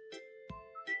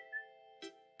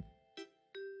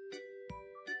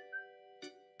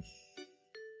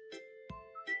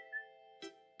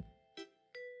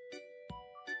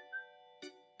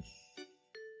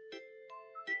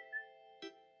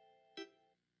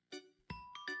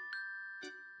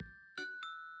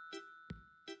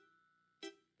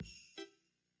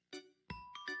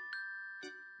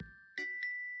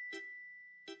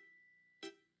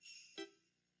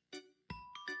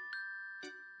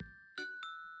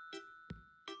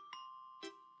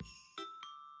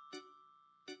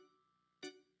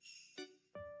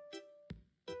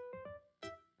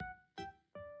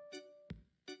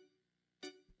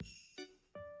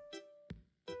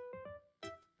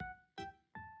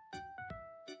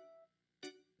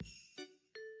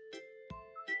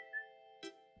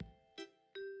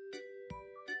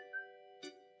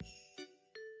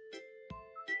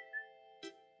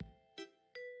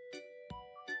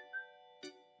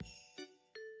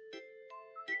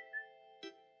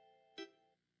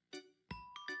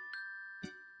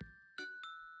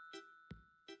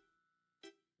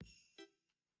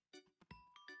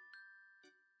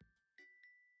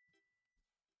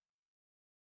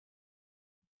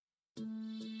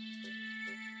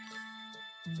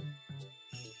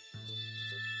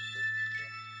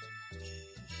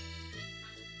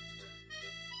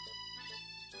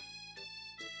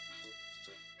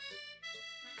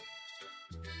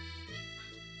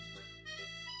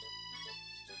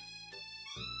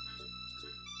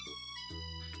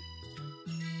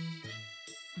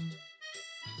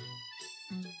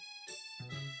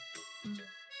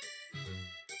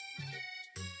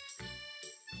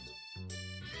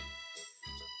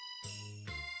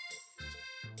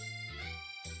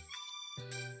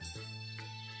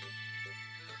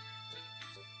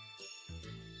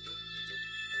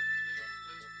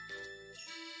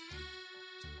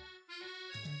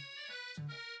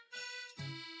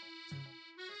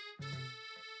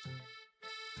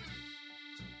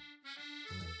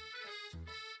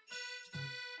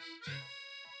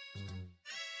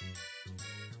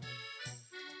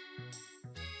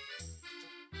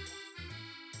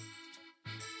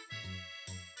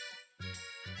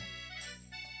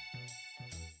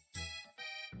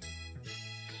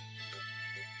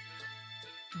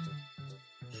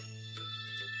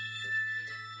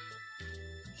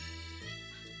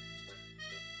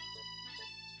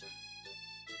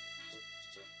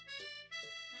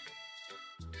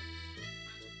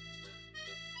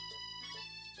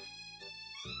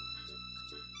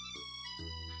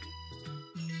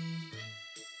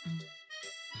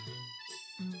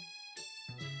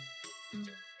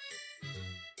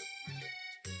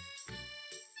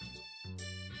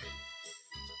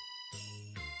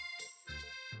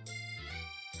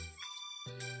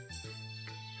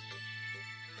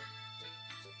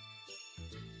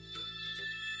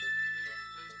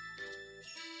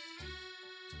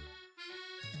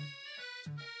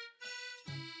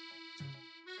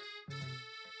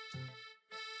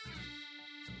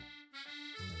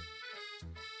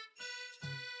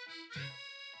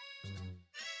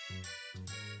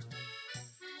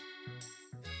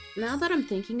 Now that I'm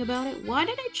thinking about it, why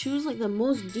did I choose like the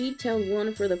most detailed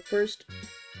one for the first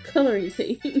coloring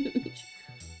page?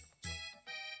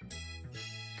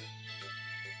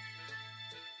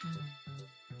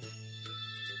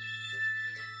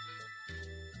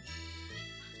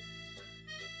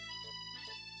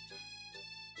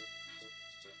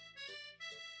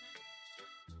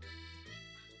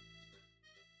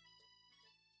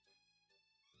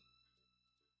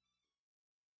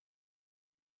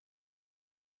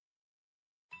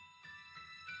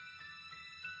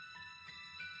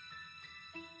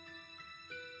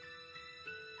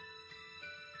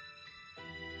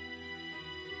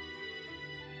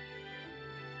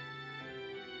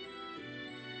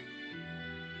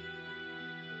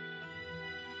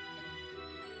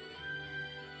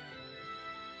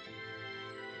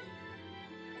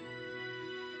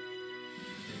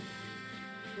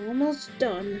 Almost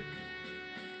done.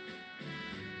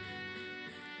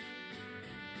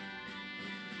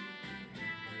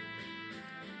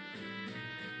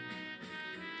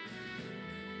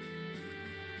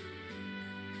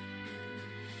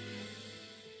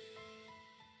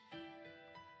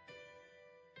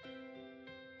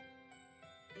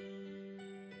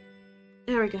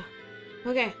 There we go.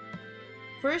 Okay.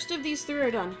 First of these three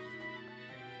are done.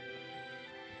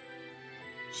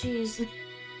 Jeez.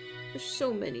 There's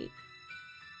so many.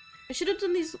 I should have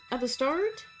done these at the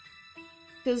start,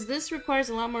 because this requires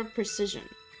a lot more precision.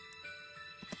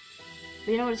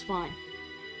 But you know what? It's fine.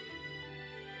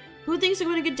 Who thinks they're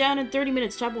going to get down in 30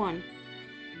 minutes? Top 1.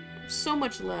 So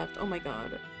much left. Oh my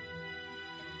god.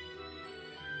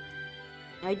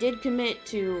 I did commit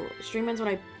to stream ends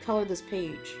when I colored this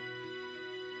page.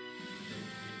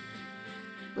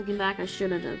 Looking back, I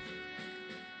shouldn't have.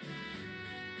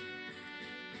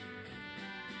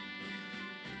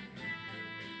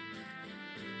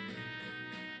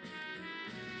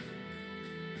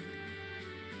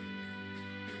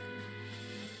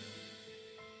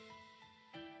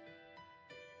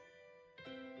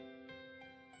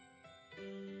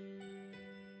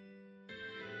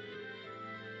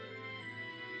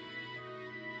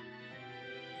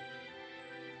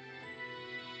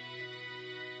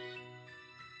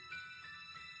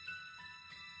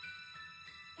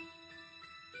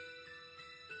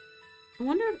 I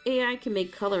wonder if AI can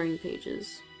make coloring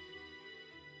pages.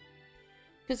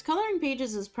 Because coloring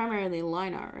pages is primarily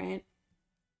line art, right?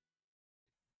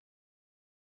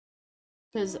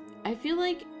 Because I feel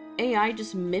like AI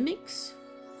just mimics.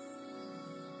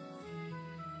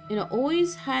 And it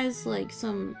always has like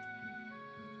some...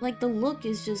 Like the look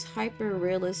is just hyper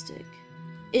realistic.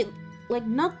 Like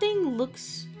nothing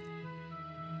looks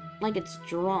like it's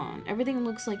drawn. Everything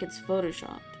looks like it's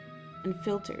photoshopped and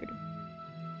filtered.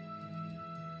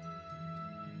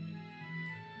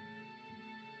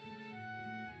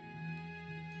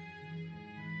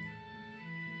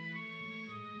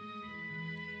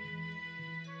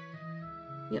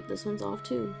 Yep, this one's off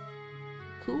too.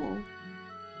 Cool.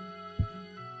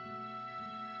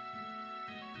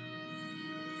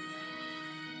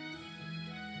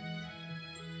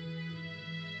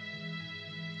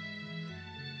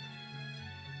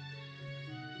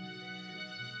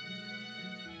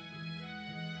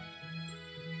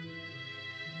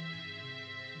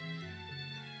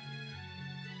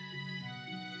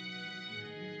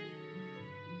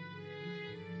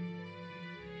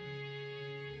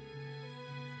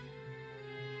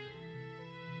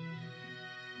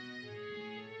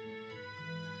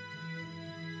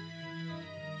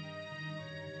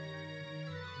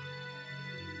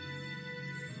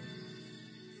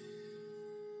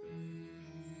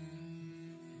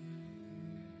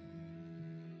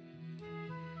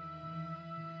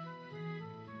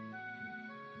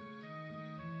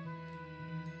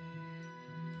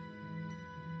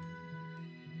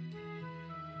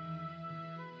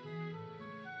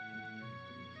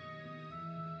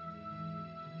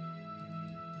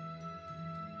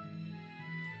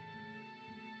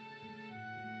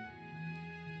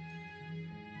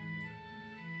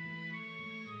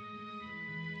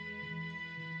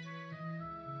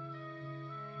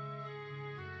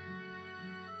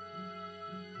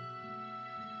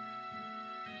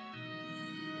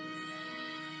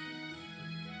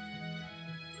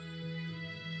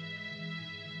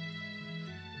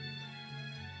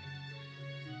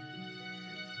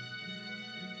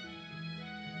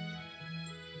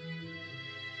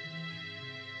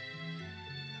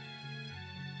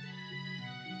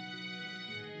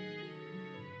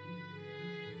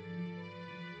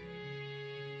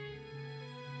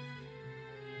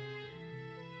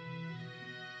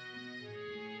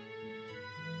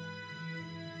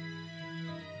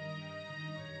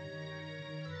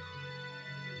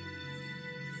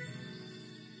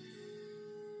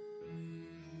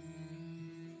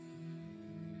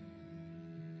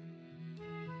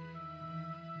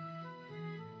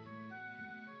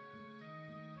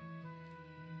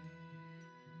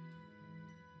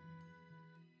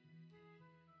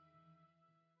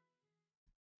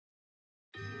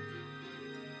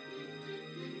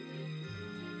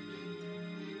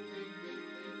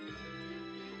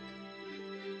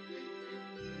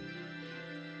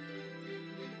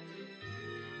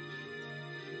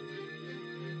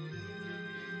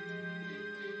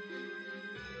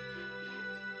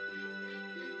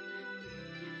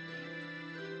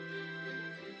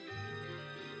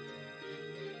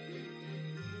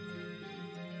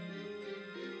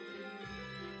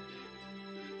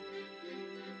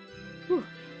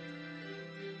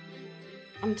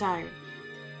 I'm tired.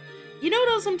 You know what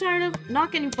else I'm tired of?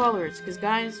 Not getting followers. Because,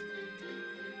 guys,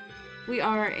 we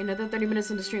are another 30 minutes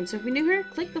into stream. So if you're new here,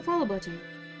 click the follow button.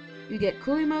 You get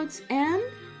cool emotes and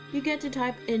you get to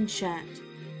type in chat.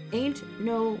 Ain't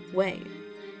no way.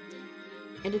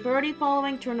 And if you're already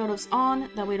following, turn notifs on.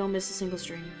 That way you don't miss a single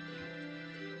stream.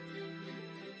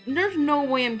 There's no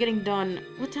way I'm getting done.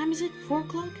 What time is it? 4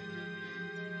 o'clock?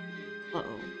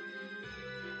 Uh-oh.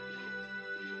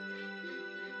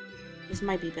 This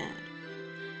might be bad.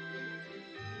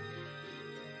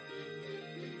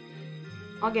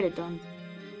 I'll get it done.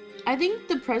 I think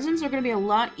the presents are going to be a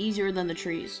lot easier than the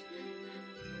trees.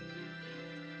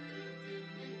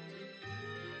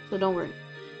 So don't worry.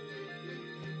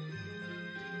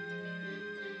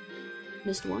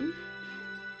 Missed one.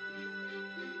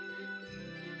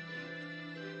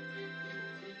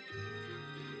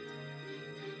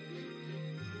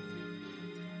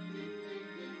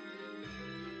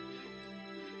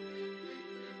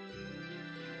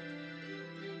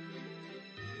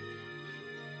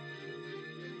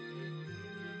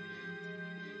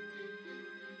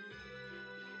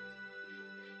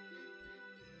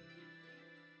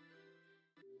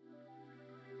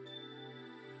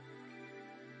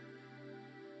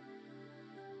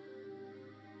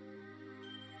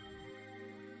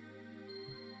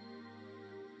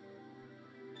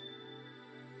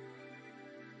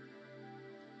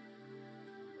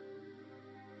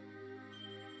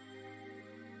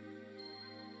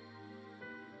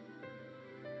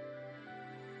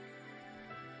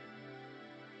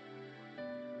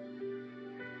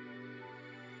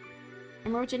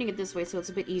 I'm rotating it this way so it's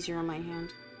a bit easier on my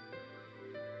hand.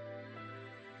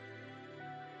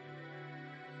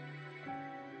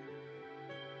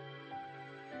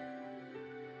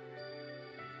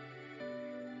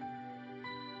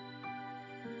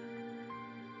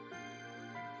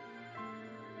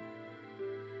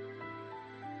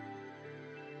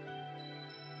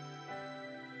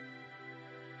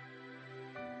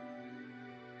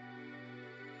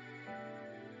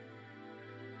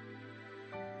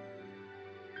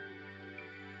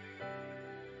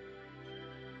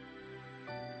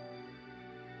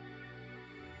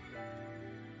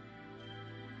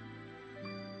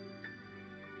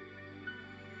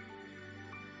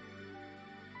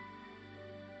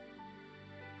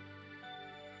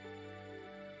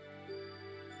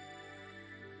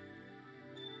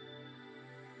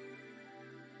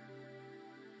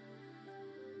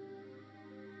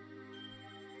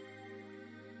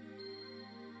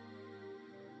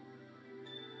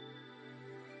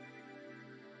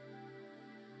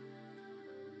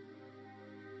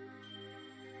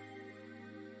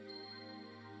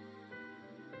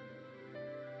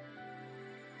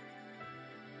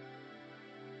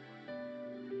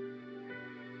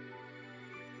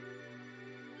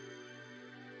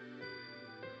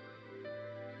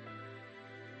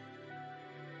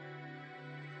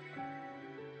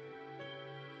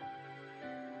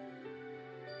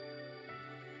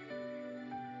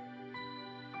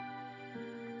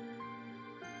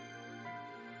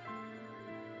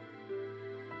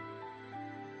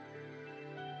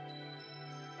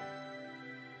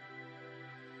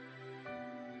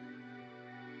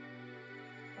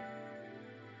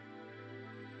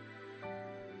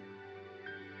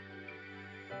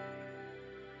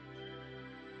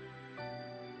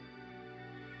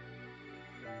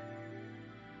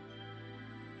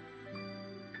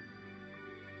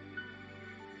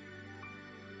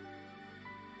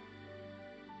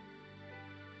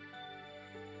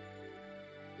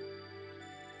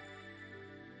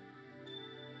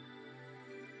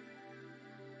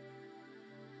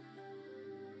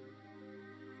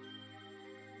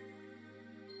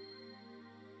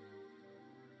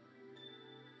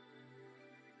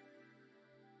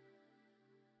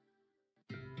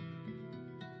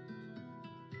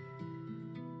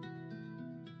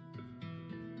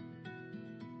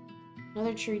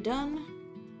 Another tree done.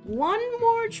 One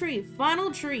more tree.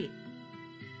 Final tree.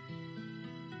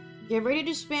 Get ready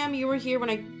to spam you were here when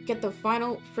I get the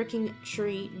final freaking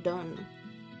tree done.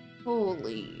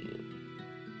 Holy.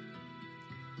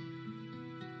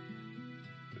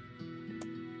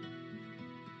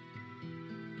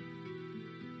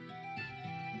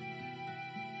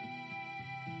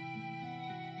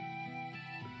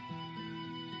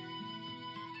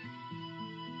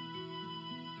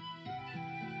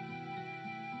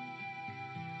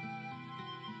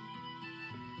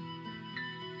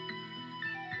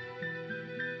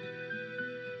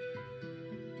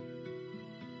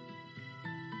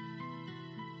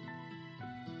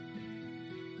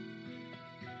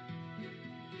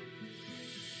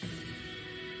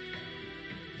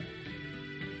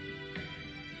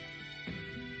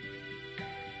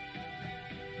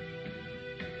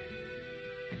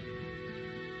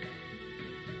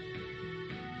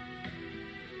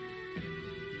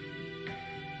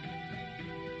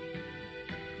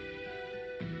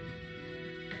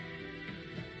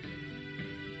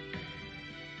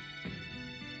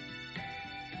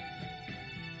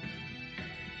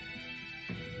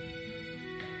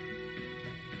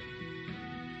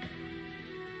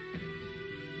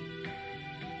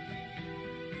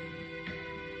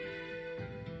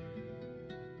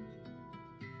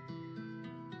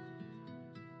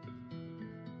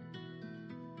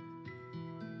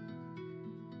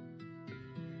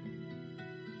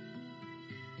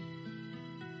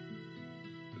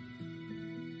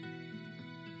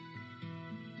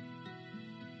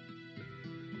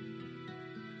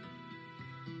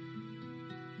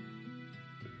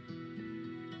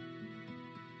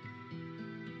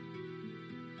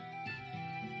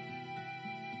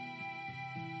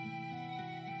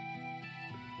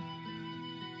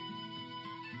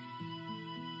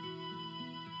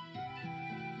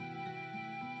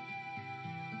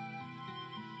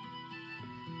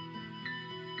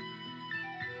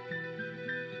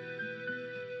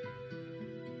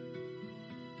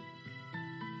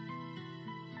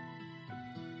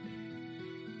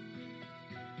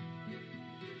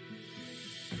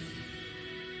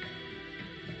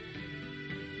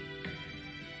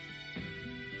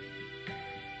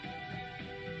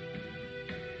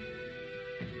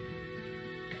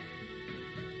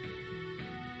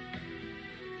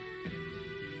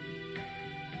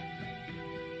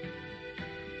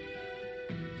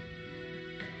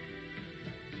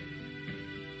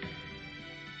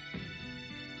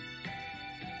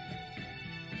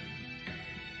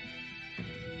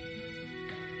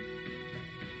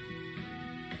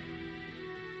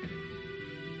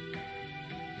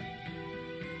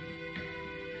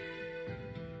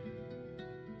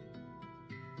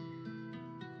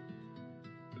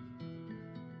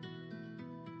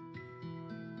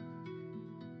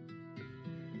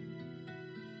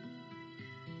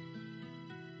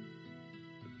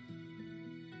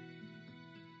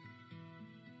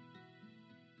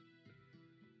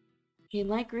 Okay,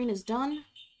 light green is done.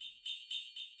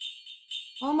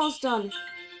 Almost done.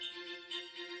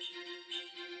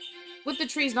 With the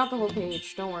trees, not the whole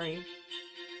page. Don't worry.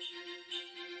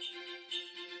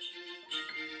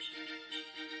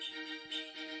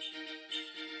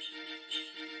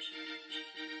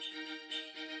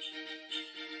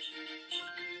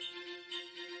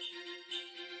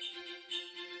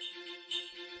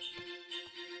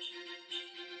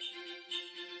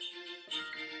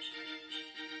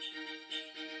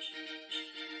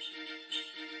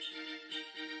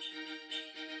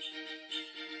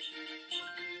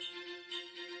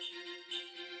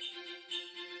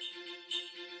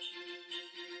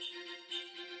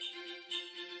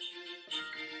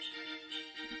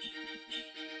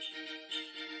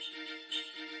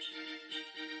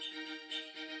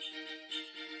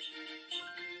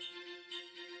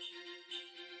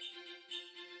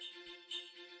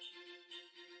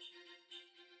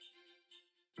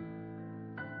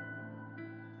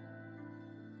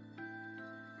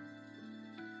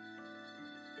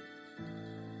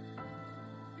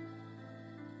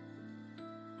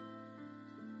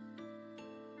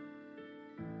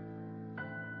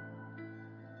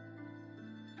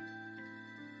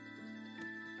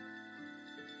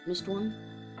 Missed one.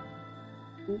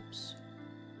 Oops.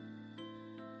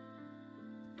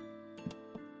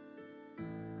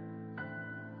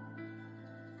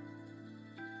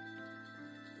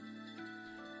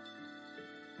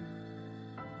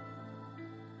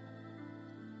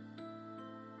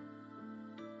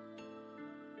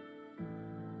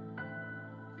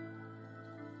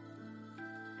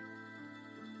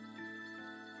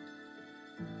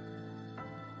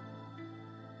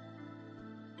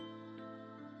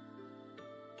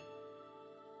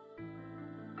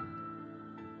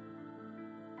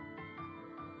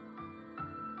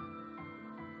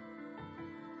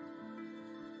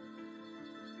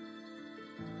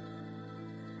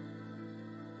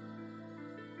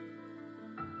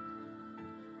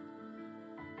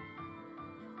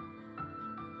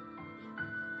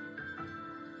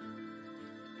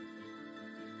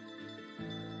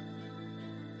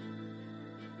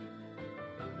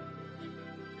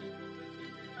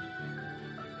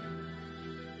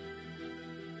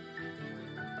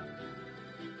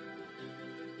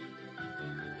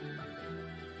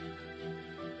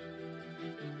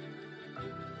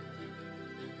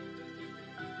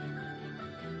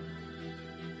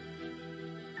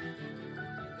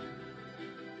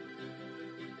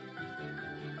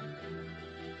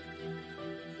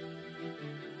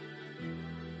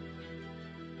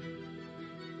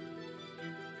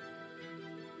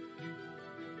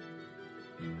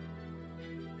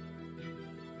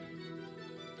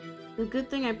 The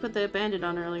good thing I put the bandit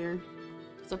on earlier.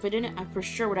 So if I didn't, I for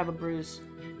sure would have a bruise.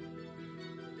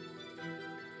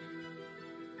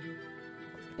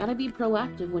 Gotta be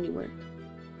proactive when you work.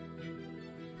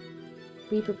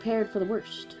 Be prepared for the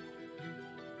worst.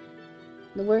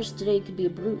 The worst today could be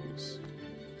a bruise.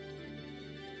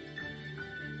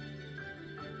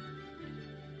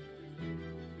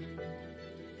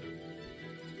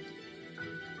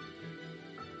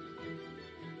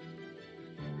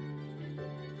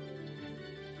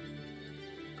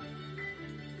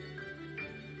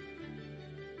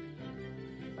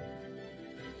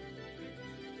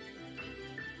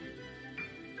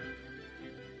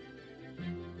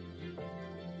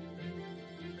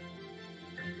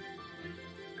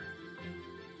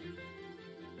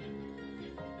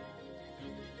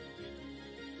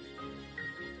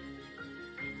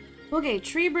 Okay,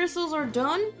 tree bristles are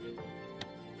done.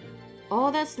 All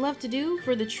that's left to do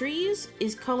for the trees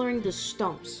is coloring the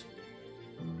stumps.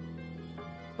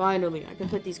 Finally, I can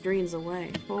put these greens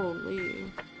away. Holy.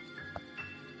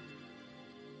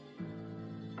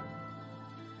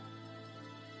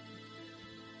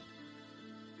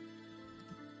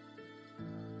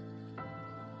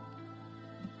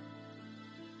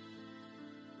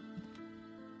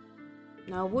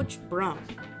 Now, which brown?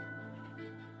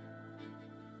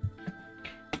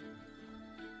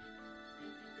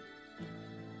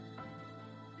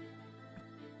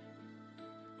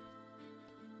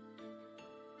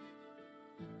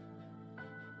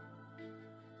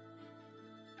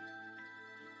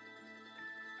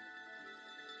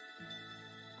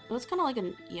 Well, it's kind of like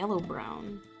a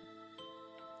yellow-brown.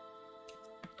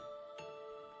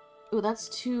 Ooh, that's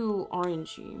too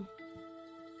orangey.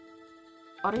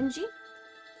 Orangey?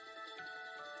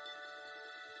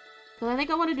 Because I think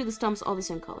I want to do the stumps all the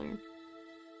same color.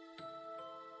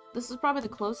 This is probably the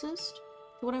closest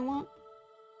to what I want.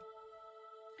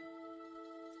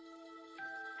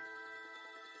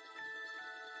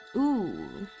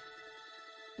 Ooh.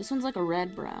 This one's like a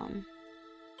red-brown.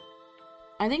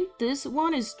 I think this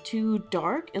one is too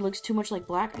dark. It looks too much like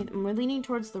black. I'm leaning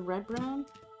towards the red brown.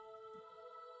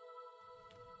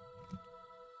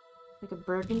 Like a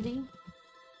burgundy.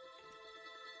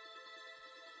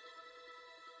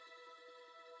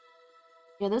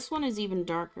 Yeah, this one is even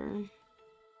darker.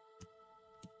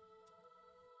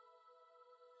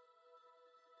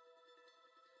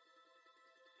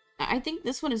 I think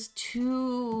this one is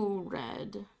too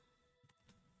red.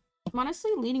 I'm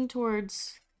honestly leaning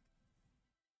towards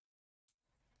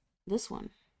this one.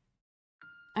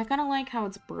 I kind of like how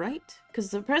it's bright, because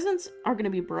the presents are going to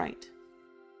be bright.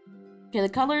 Okay, the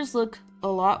colors look a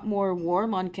lot more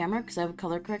warm on camera, because I have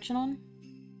color correction on.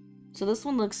 So this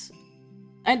one looks...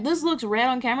 this looks red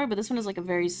on camera, but this one is like a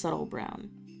very subtle brown.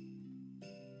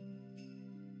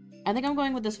 I think I'm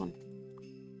going with this one.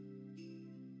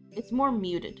 It's more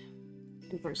muted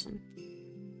in person.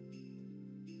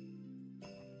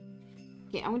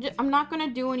 Okay, I'm not going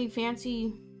to do any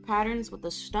fancy patterns with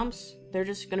the stumps. They're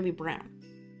just going to be brown.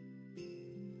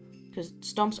 Because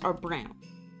stumps are brown.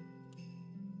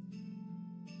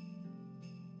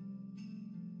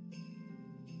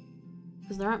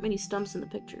 Because there aren't many stumps in the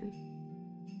picture.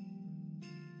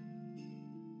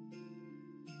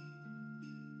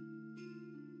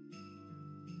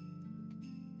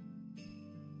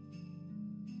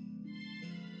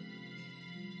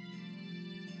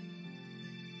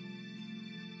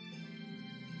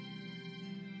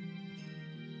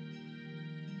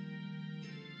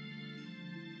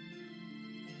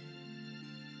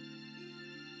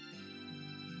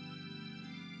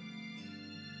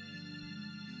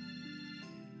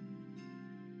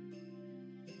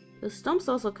 The stumps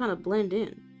also kind of blend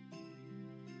in.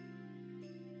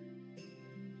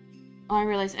 Oh, I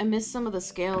realized I missed some of the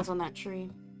scales on that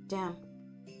tree. Damn.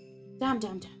 Damn.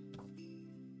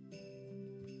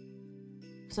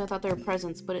 So I thought they were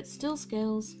presents, but it's still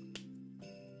scales.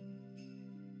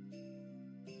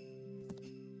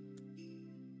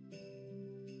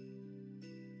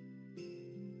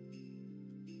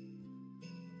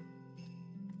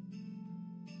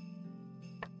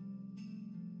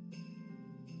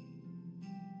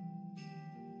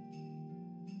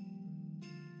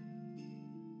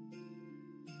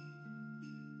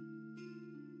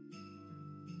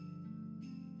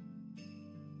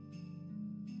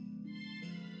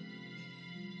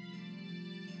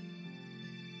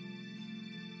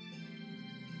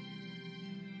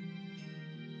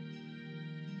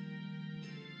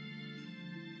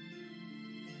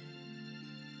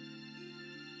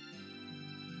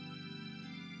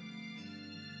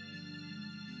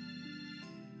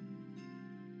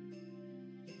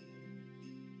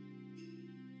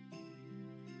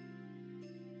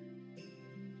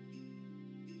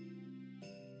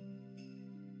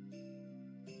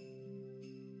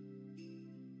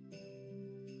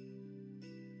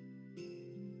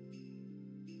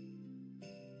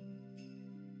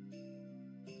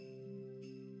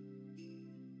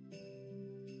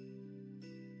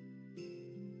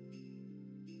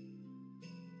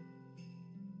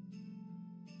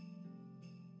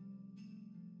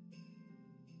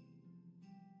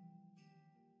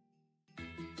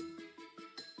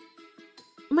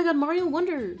 Oh my god, Mario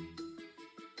Wonder!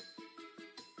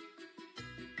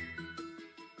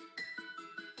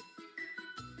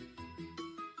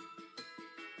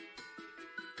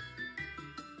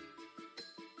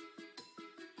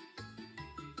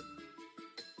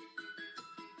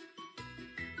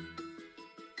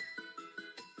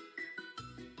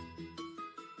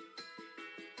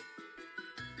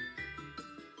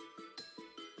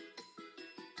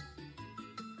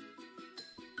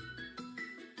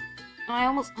 I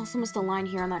also missed a line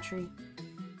here on that tree.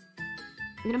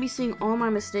 I'm gonna be seeing all my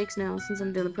mistakes now since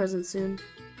I'm doing the present soon.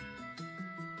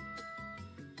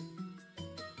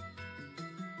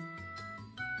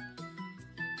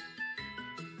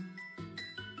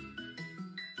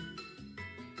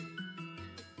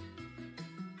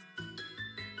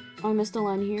 Oh, I missed a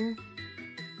line here.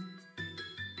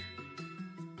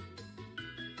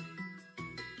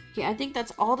 Okay, I think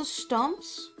that's all the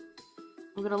stumps.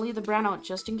 I'm gonna leave the brown out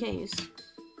just in case.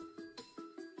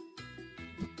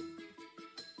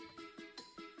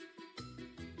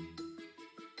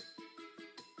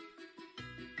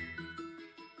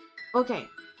 Okay.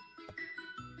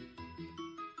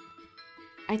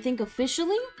 I think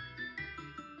officially,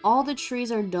 all the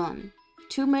trees are done.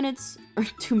 2 minutes, or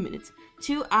 2 minutes.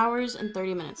 2 hours and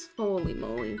 30 minutes. Holy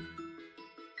moly.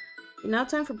 Now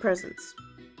time for presents.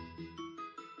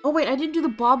 Oh wait, I didn't do the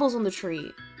baubles on the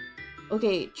tree.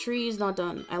 Okay, tree is not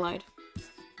done. I lied.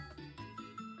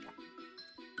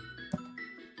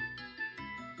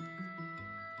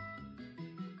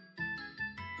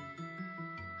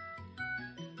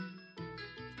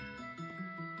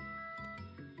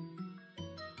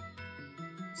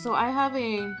 So I have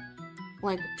a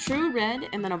like true red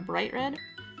and then a bright red.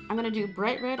 I'm gonna do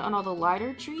bright red on all the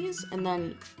lighter trees and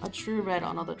then a true red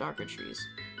on all the darker trees.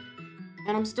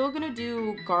 And I'm still gonna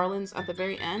do garlands at the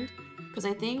very end because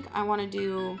I think I want to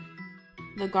do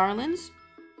the garlands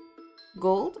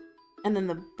gold and then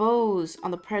the bows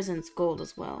on the presents gold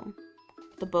as well.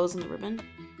 The bows and the ribbon.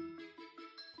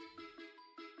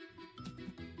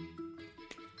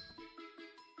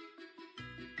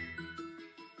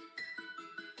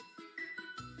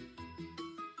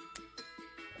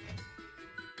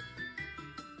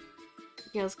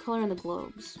 Yeah, let's color in the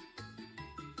globes.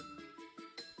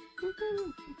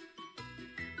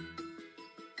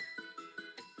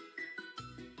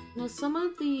 Now some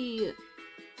of the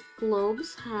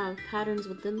globes have patterns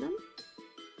within them.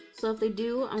 So if they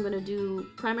do, I'm going to do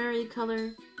primary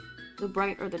color, the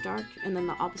bright or the dark, and then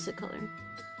the opposite color.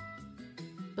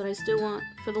 But I still want,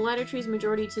 for the lighter trees,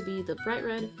 majority to be the bright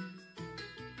red,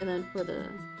 and then for the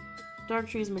dark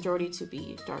trees, majority to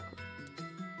be dark,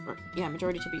 or yeah,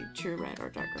 majority to be true red or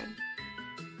dark red.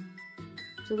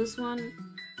 So this one,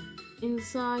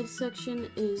 inside section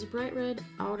is bright red,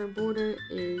 outer border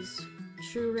is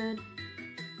true red.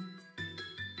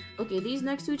 Okay, these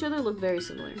next to each other look very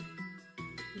similar.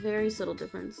 Very subtle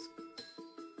difference.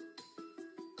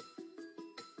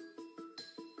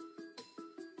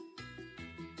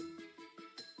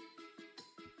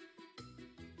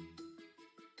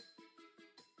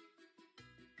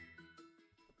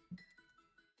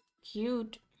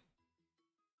 Cute.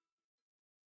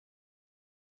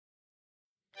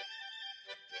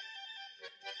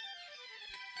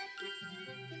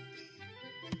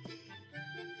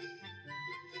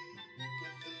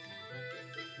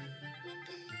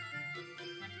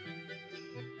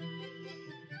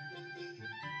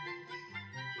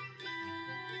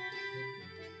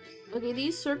 Okay,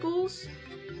 these circles,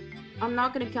 I'm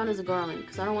not going to count as a garland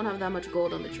because I don't want to have that much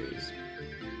gold on the trees.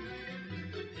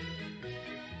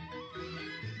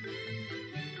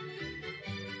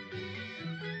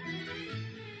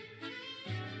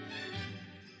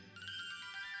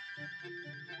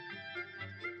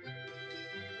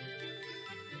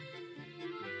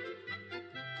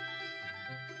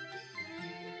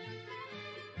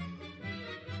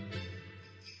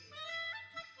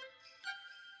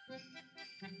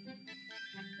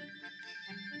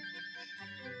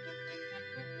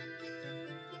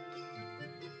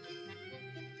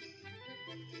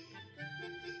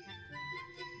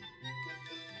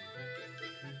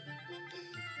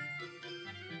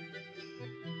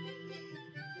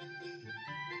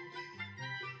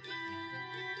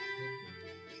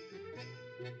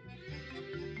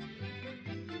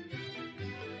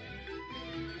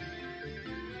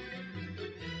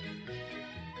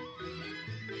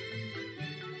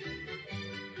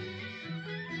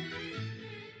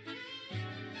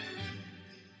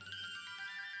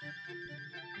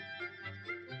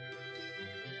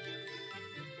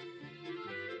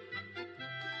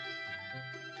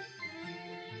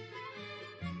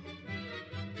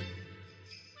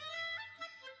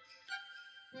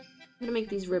 I'm gonna make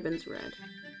these ribbons red.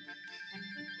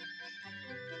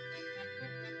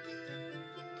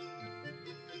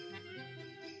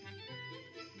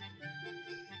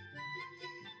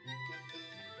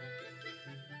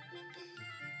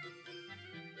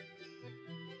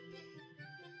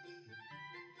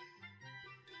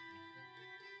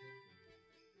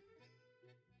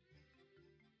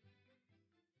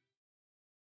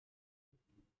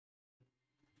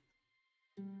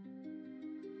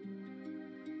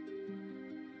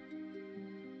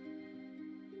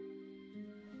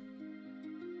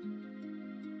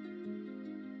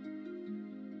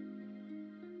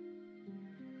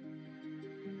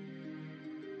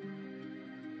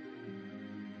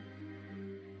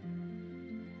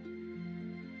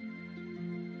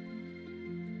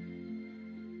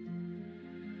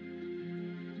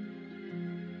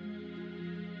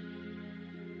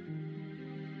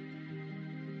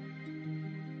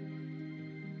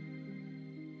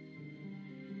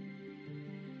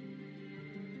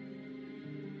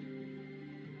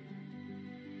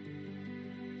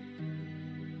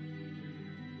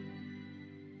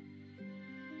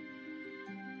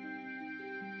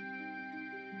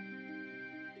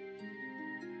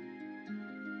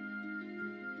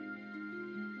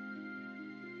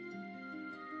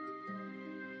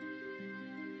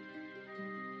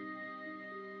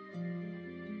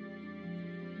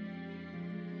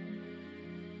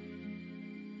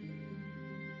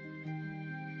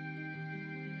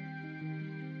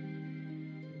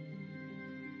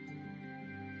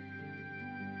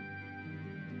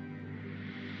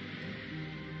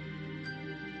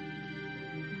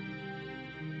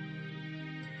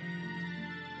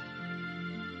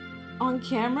 On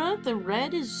camera, the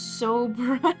red is so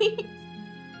bright.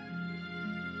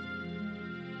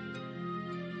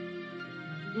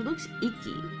 It looks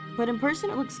icky, but in person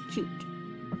it looks cute.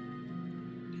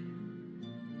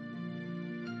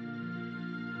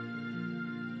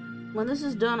 When this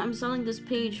is done, I'm selling this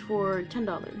page for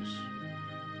 $10.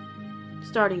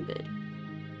 Starting bid.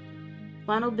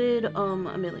 Final bid,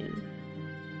 $1 million.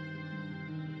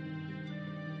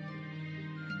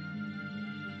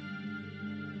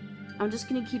 I'm just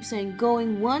gonna keep saying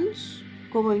going once,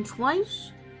 going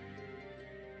twice,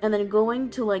 and then going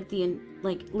to like the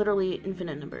literally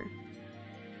infinite number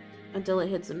until it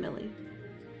hits a milli.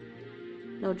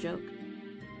 No joke.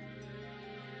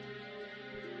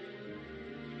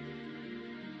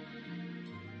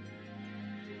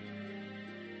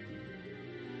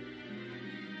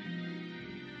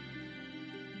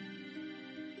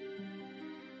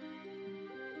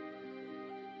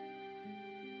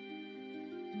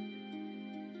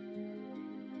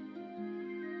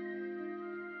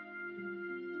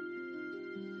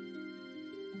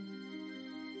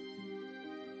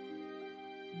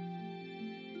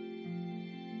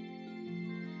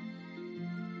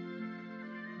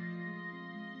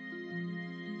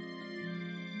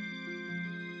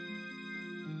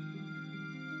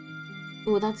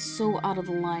 Oh, that's so out of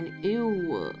the line.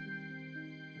 Ew.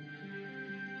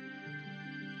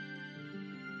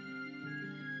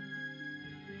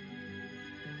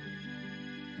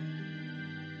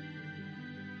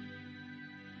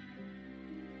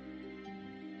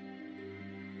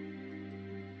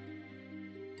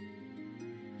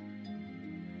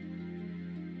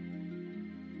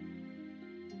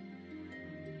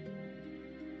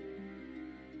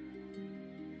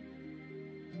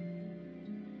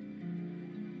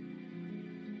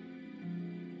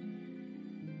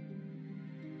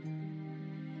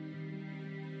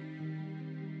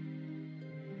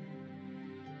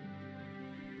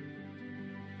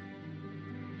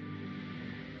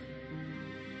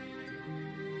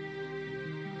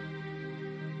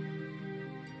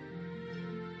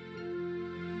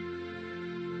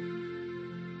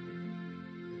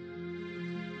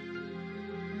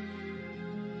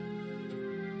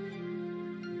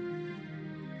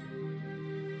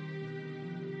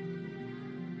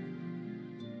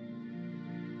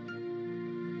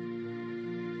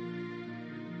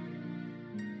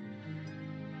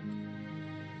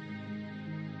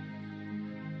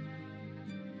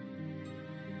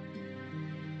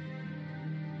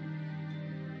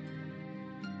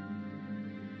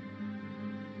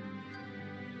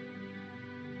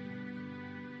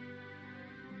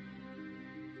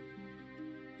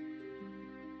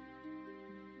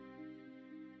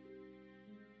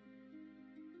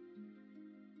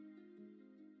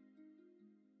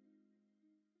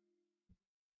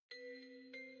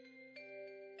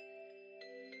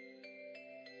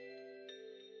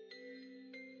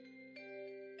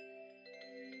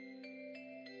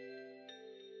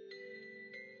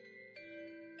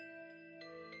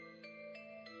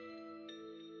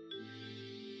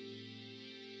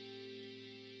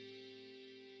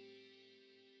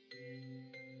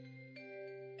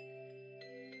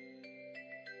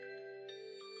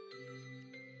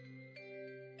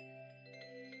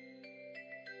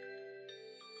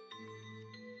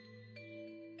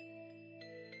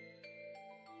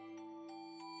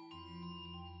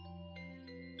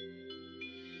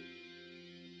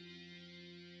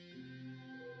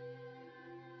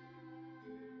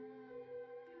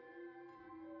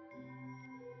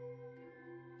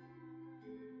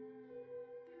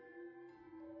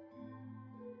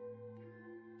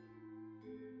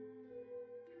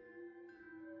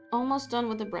 Almost done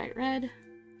with the bright red.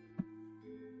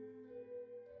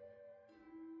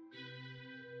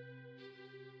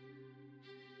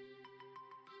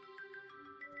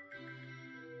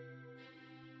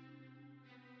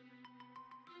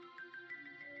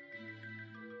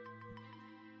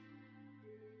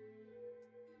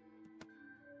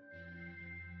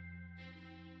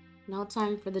 Now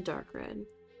time for the dark red.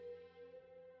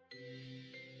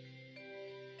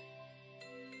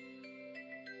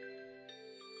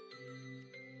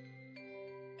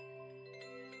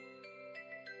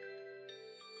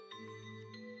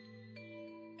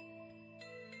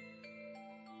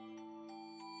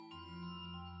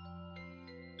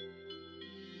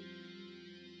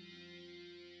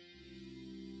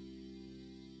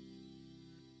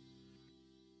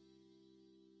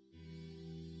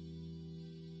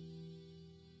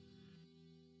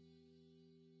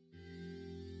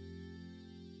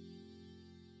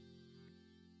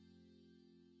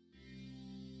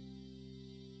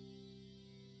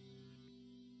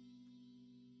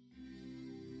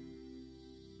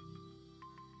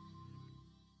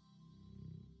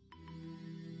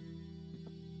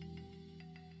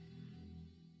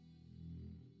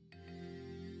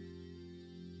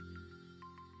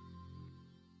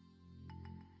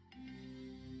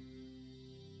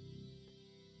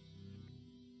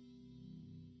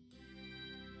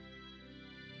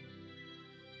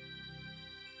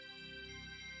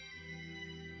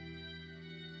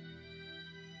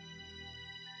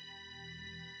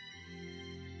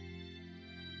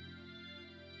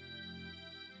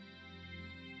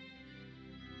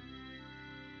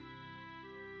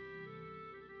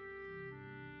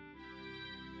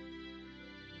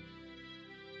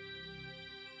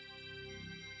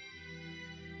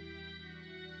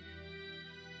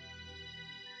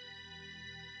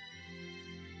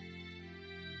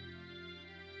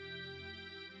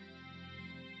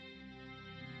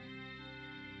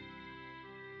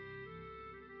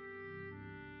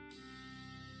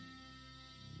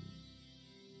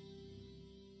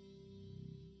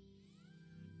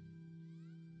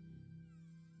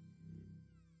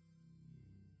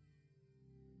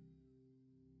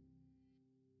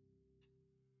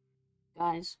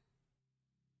 Guys,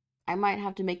 I might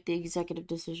have to make the executive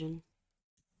decision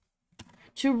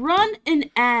to run an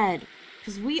ad,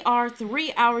 because we are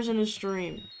 3 hours in a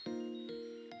stream.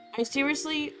 I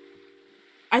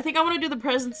think I want to do the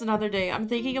presents another day. I'm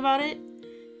thinking about it,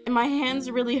 and my hands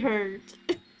really hurt.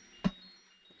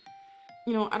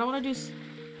 You know, I don't want to do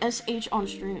SH on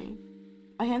stream.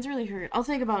 My hands really hurt. I'll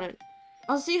think about it.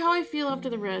 I'll see how I feel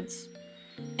after the Reds.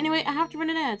 Anyway, I have to run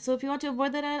an ad, so if you want to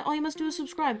avoid that ad, all you must do is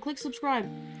subscribe. Click subscribe.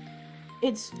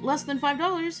 It's less than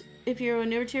 $5 if you're a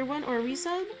newer tier 1 or a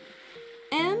resub.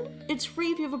 And it's free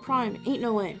if you have a Prime. Ain't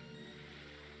no way.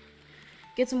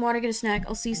 Get some water, get a snack.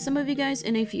 I'll see some of you guys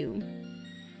in a few.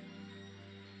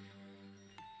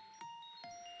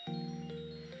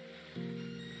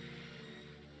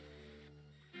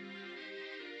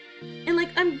 And like,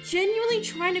 I'm genuinely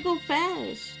trying to go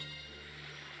fast.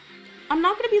 I'm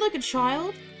not gonna be like a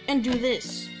child and do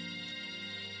this.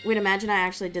 Wait, imagine I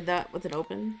actually did that with it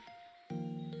open.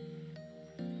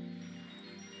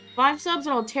 5 subs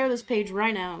and I'll tear this page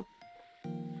right now.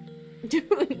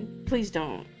 Dude, please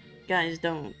don't. Guys,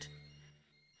 don't.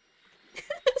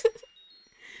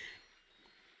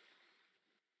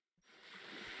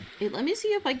 Hey, let me see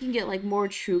if I can get like more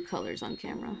true colors on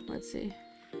camera. Let's see.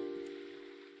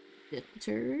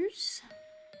 Filters.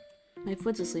 My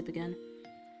foot's asleep again.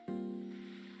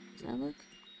 Does that look?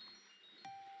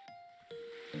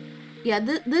 Yeah,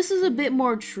 this is a bit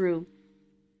more true.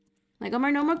 Like on my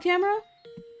normal camera,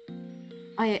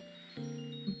 I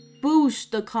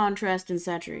boost the contrast and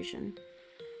saturation.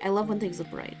 I love when things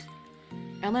look bright.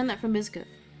 I learned that from Mizka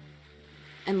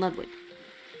and Ludwig.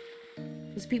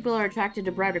 Because people are attracted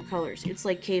to brighter colors. It's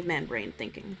like caveman brain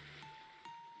thinking.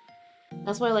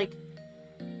 That's why, like,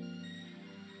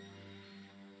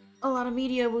 a lot of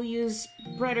media will use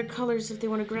brighter colors if they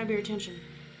want to grab your attention.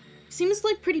 Seems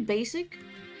like pretty basic,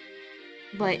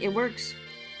 but it works.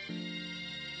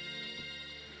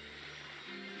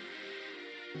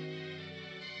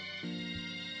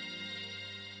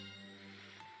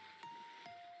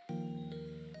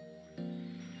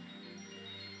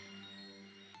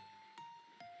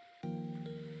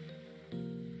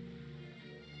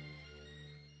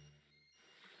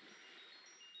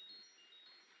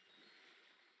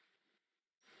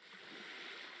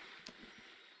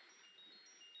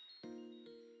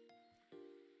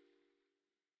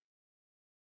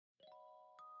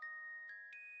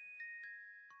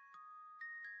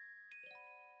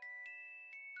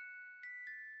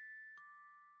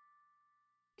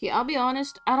 Okay, I'll be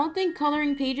honest, I don't think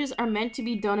coloring pages are meant to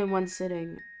be done in one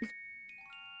sitting.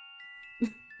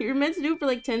 You're meant to do it for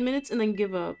like 10 minutes and then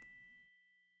give up.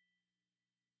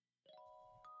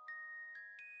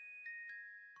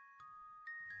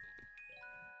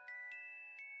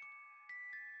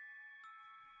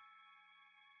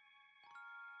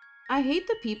 I hate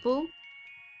the people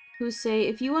who say,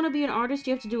 if you want to be an artist,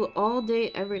 you have to do it all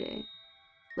day, every day.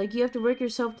 Like, you have to work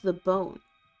yourself to the bone.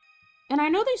 And I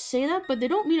know they say that, but they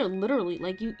don't mean it literally.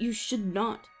 Like, you should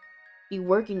not be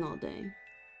working all day.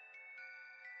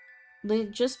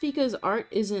 Like, just because art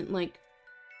isn't, like,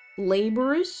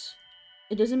 laborious,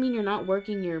 it doesn't mean you're not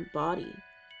working your body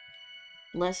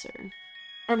lesser.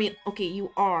 I mean, okay,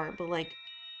 you are, but, like,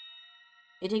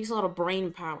 it takes a lot of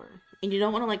brain power. And you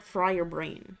don't want to, like, fry your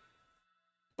brain.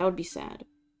 That would be sad.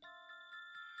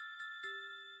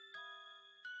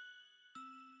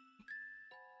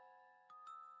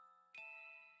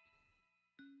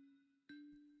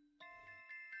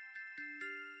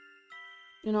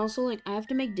 And also, like, I have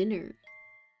to make dinner.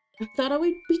 I thought I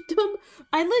would be done.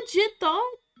 I legit thought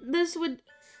this would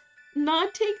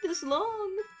not take this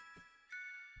long.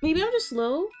 Maybe I'm just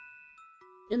slow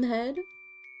in the head.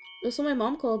 That's what my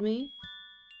mom called me.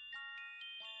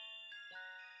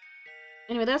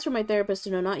 Anyway, that's for my therapist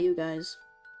to know, not you guys.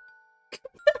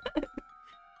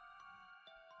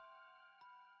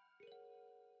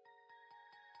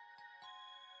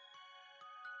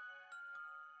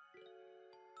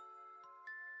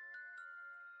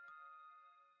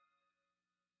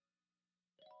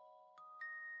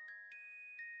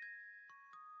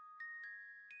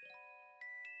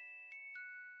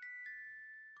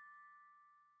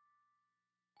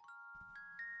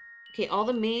 Okay, all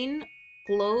the main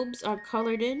globes are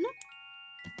colored in.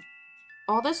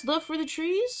 All that's left for the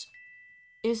trees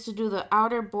is to do the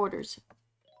outer borders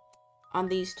on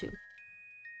these two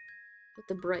with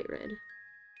the bright red.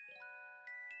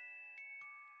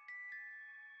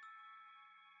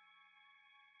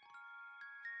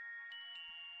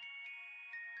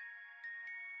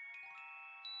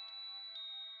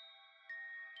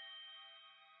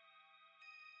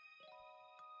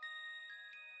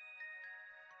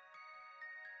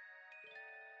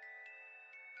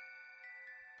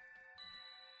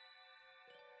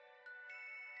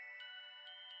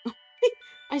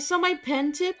 I saw my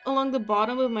pen tip along the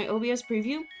bottom of my OBS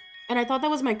preview, and I thought that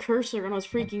was my cursor, and I was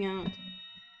freaking out.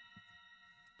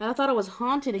 I thought it was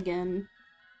haunted again.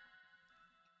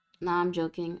 Nah, I'm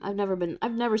joking. I've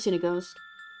never seen a ghost.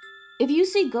 If you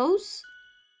see ghosts,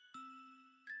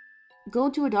 go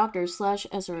to a doctor /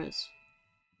 SRS.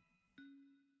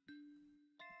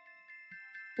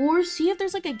 Or see if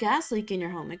there's like a gas leak in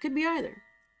your home. It could be either.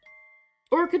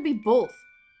 Or it could be both.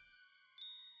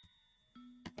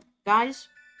 Guys,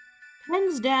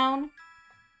 pens down.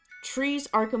 Trees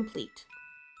are complete.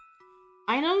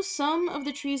 I know some of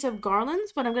the trees have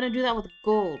garlands, but I'm going to do that with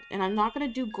gold. And I'm not going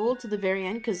to do gold to the very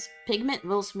end because pigment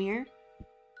will smear.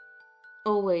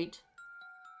 Oh, wait.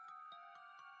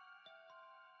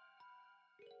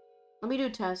 Let me do a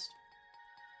test.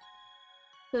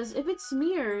 Because if it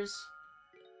smears,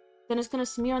 then it's going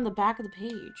to smear on the back of the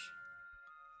page.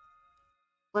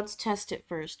 Let's test it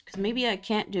first, because maybe I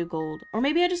can't do gold. Or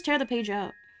maybe I just tear the page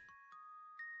out.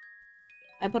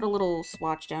 I put a little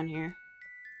swatch down here.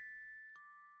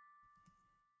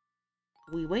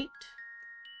 We wait.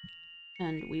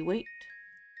 And we wait.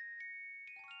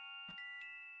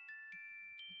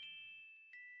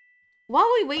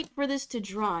 While we wait for this to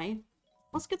dry,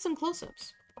 let's get some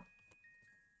close-ups.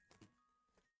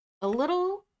 A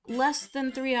little less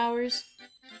than 3 hours.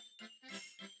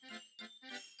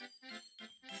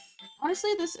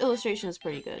 Honestly, this illustration is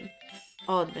pretty good.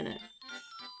 I'll admit it.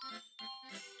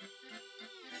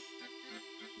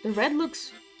 The red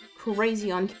looks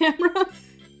crazy on camera.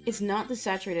 It's not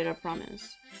desaturated, I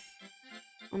promise.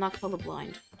 I'm not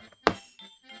colorblind.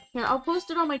 Here, I'll post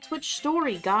it on my Twitch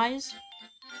story, guys.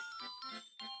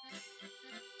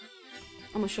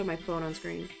 I'm gonna show my phone on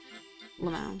screen.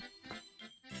 Now.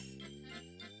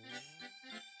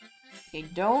 Okay,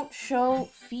 don't show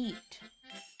feet.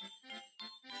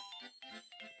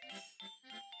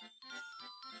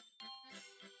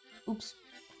 Oops.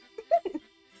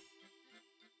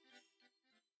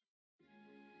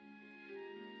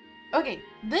 Okay,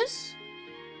 this...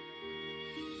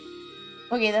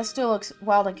 Okay, that still looks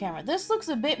wild on camera. This looks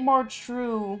a bit more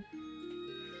true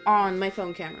on my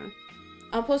phone camera.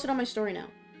 I'll post it on my story now.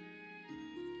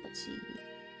 Let's see.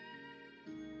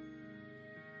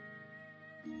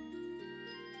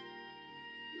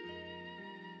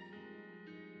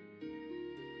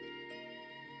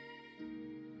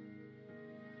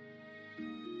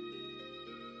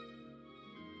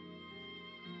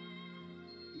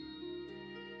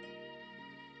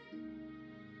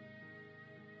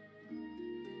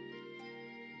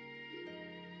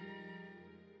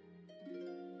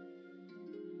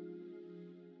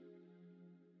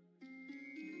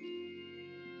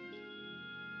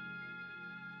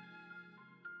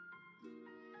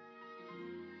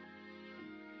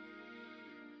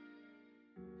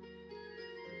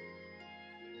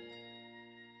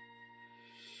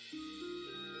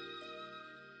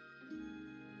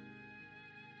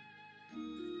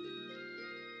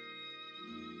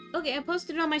 Okay, I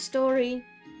posted it on my story.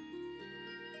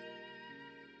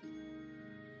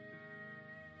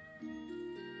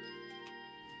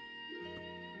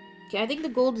 Okay, I think the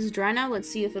gold is dry now. Let's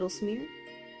see if it'll smear.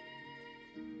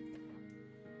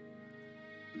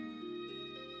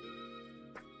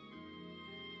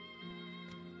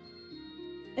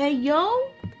 Hey,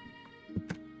 yo!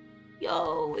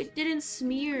 Yo, it didn't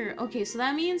smear. Okay, so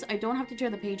that means I don't have to tear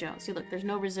the page out. See, look, there's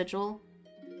no residual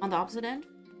on the opposite end.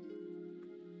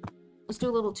 Let's do a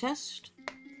little test.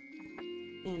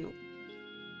 And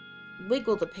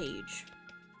wiggle the page.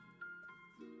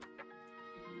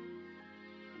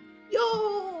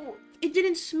 Yo! It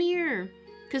didn't smear!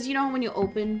 Because you know when you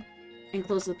open and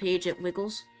close the page, it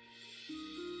wiggles?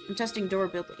 I'm testing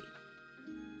durability.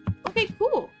 Okay,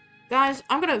 cool. Guys,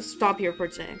 I'm gonna stop here for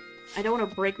today. I don't want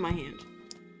to break my hand.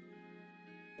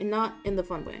 And not in the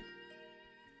fun way.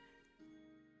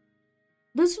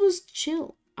 This was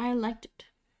chill. I liked it.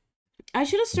 I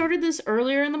should have started this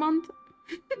earlier in the month.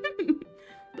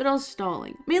 But I was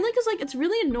stalling. Mainly because, like, it's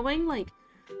really annoying, like,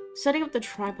 setting up the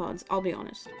tripods, I'll be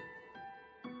honest.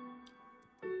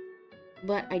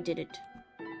 But I did it.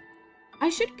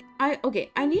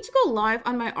 Okay, I need to go live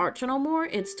on my art channel more.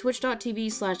 It's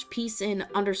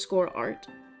twitch.tv/peacein_art.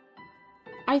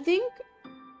 I think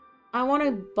I want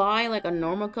to buy, like, a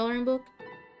normal coloring book.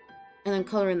 And then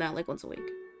color in that, like, once a week.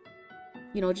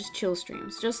 You know, just chill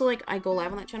streams. Just so, like, I go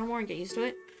live on that channel more and get used to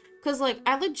it. Because, like,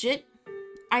 I think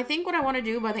what I want to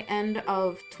do by the end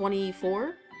of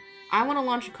 24, I want to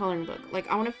launch a coloring book. Like,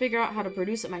 I want to figure out how to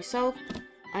produce it myself.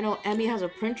 I know Emmy has a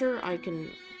printer. I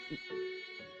can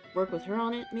work with her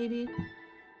on it, maybe.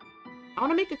 I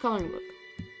want to make a coloring book.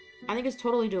 I think it's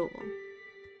totally doable.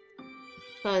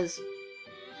 Because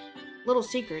Little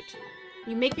secret.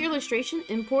 You make your illustration,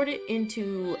 import it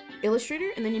into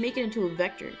Illustrator, and then you make it into a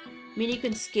vector. Meaning you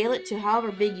can scale it to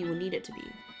however big you need it to be.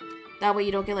 That way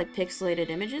you don't get like pixelated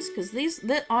images, because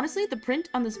honestly, the print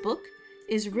on this book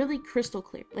is really crystal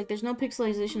clear. Like there's no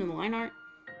pixelization in the line art.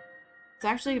 It's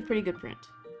actually a pretty good print.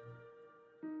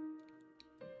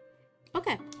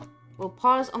 Okay, we'll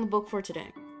pause on the book for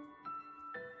today.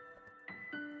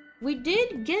 We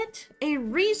did get a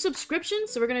resubscription,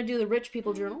 so we're gonna do the Rich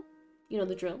People Journal. You know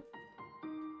the drill.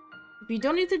 If you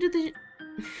donate to the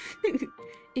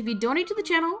if you donate to the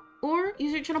channel or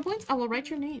use your channel points, I will write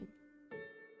your name.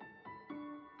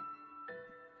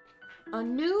 A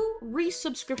new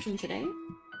resubscription today.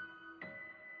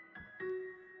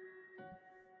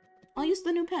 I'll use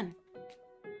the new pen.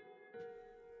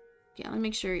 Yeah, let me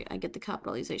make sure I get the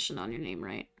capitalization on your name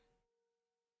right.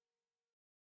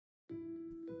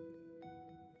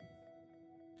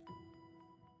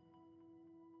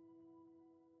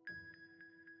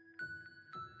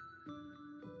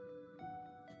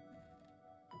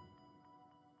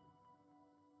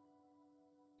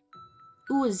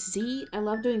 Ooh, a Z? I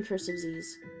love doing cursive Zs.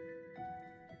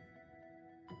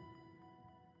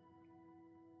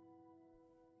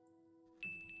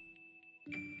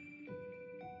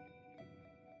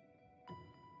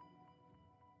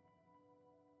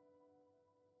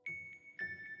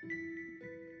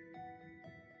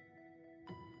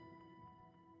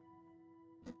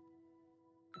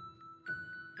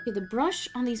 Okay, the brush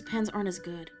on these pens aren't as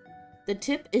good. The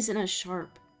tip isn't as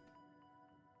sharp.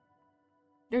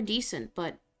 They're decent,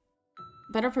 but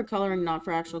better for coloring, not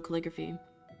for actual calligraphy.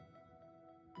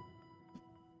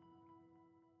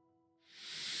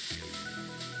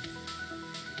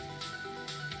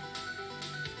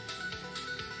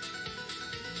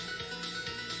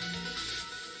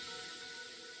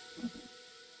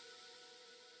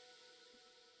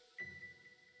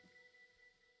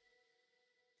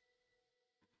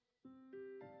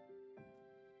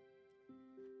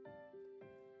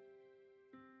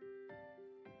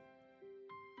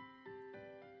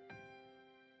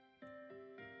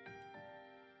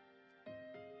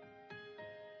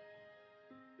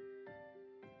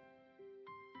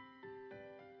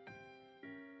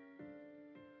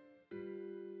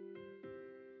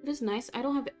 It is nice. I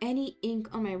don't have any ink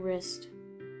on my wrist.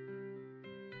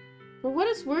 For what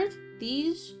it's worth,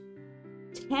 these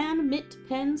Tan Mitt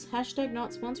pens, hashtag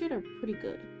not sponsored, are pretty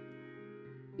good.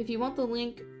 If you want the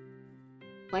link,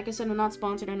 like I said, I'm not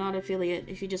sponsored, I'm not affiliate.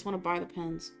 If you just want to buy the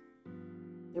pens,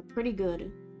 they're pretty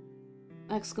good.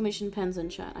 Exclamation pens in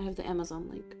chat. I have the Amazon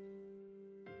link.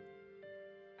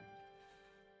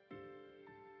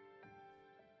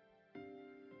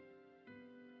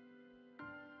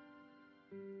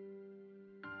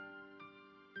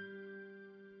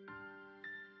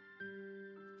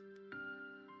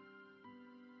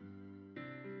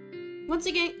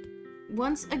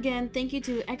 Once again, thank you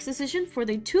to X-Decision for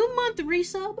the 2-month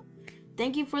resub.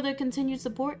 Thank you for the continued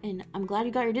support, and I'm glad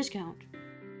you got your discount.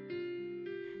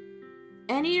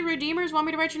 Any redeemers want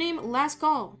me to write your name? Last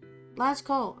call. Last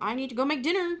call. I need to go make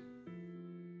dinner.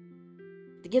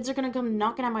 The kids are gonna come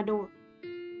knocking at my door.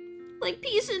 Like,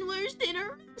 peace and where's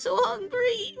dinner? I'm so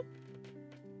hungry.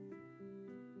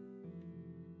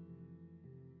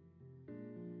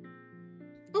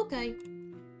 Okay.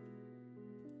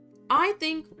 I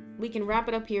think we can wrap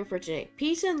it up here for today.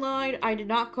 Peace and lied. I did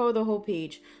not color the whole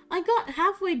page. I got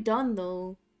halfway done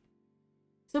though.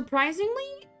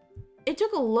 Surprisingly, it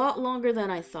took a lot longer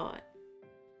than I thought.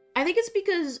 I think it's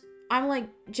because I'm like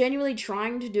genuinely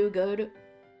trying to do good.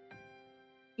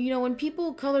 You know, when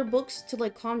people color books to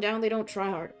like calm down, they don't try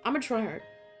hard. I'm a try hard.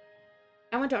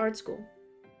 I went to art school.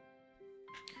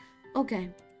 Okay.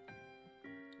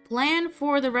 Plan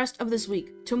for the rest of this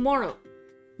week. Tomorrow.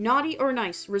 Naughty or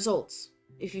nice results.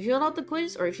 If you filled out the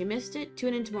quiz or if you missed it,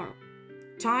 tune in tomorrow.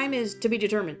 Time is to be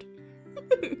determined.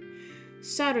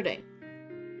 Saturday.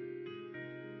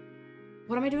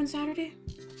 What am I doing Saturday?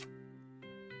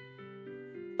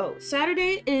 Oh,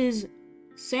 Saturday is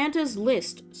Santa's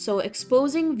list. So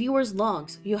exposing viewers'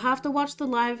 logs. You have to watch the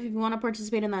live if you want to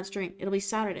participate in that stream. It'll be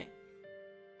Saturday.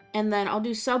 And then I'll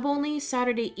do sub only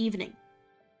Saturday evening.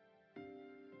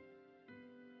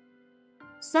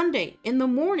 Sunday, in the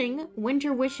morning,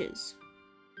 winter wishes.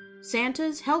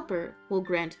 Santa's helper will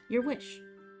grant your wish.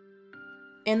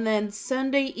 And then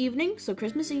Sunday evening, so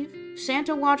Christmas Eve,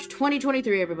 Santa Watch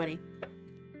 2023, everybody.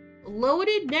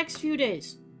 Loaded next few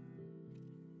days.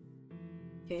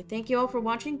 Okay, thank you all for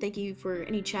watching. Thank you for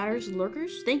any chatters,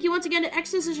 lurkers. Thank you once again to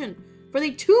X-Decision for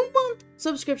the 2-month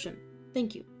subscription.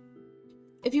 Thank you.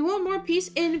 If you want more Peace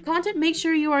In content, make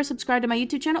sure you are subscribed to my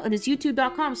YouTube channel. It is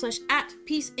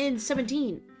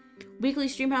youtube.com/@peaceinn17. Weekly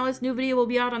stream highlights, new video will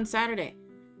be out on Saturday.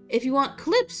 If you want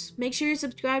clips, make sure you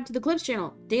subscribe to the Clips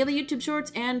channel. Daily YouTube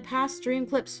shorts and past stream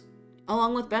clips,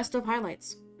 along with best of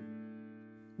highlights.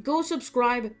 Go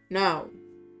subscribe now.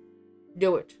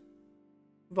 Do it.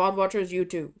 VOD watchers, you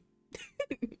too.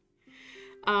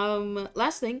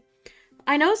 Last thing.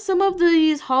 I know some of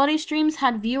these holiday streams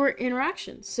had viewer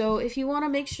interactions, so if you want to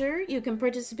make sure you can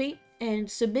participate and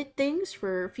submit things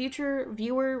for future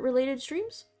viewer-related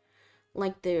streams,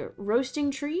 like the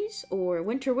roasting trees, or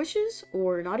winter wishes,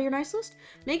 or naughty or nice list,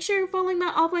 make sure you're following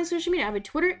my offline social media. I have a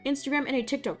Twitter, Instagram, and a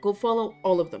TikTok. Go follow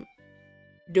all of them.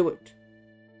 Do it.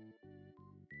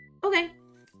 Okay,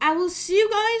 I will see you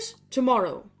guys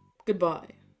tomorrow. Goodbye.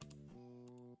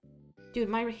 Dude,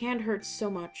 my hand hurts so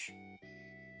much.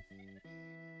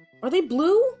 Are they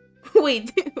blue?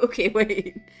 Wait, okay,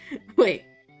 wait.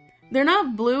 They're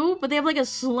not blue, but they have like a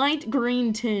slight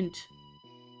green tint.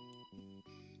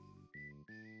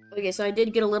 Okay, so I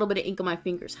did get a little bit of ink on my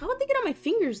fingers. How would they get on my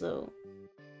fingers, though?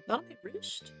 Not on my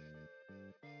wrist?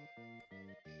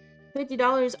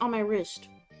 $50 on my wrist.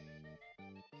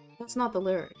 That's not the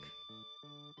lyric.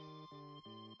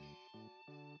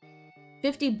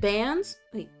 50 bands?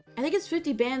 Wait, I think it's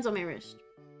 50 bands on my wrist.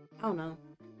 I don't know.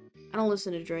 I don't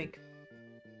listen to Drake.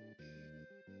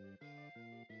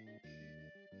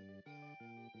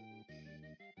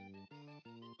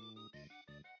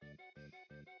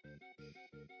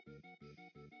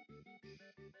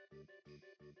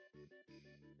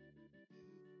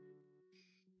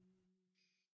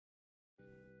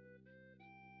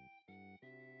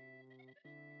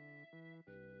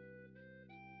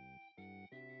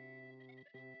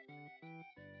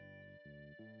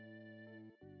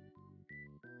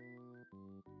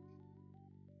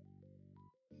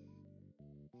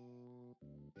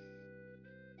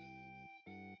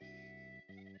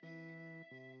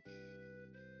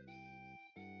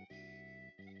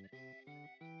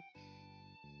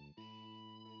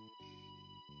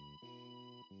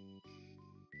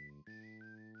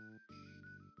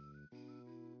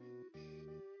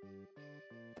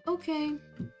 Okay,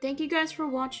 thank you guys for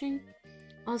watching.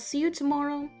 I'll see you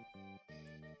tomorrow.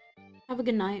 Have a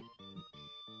good night.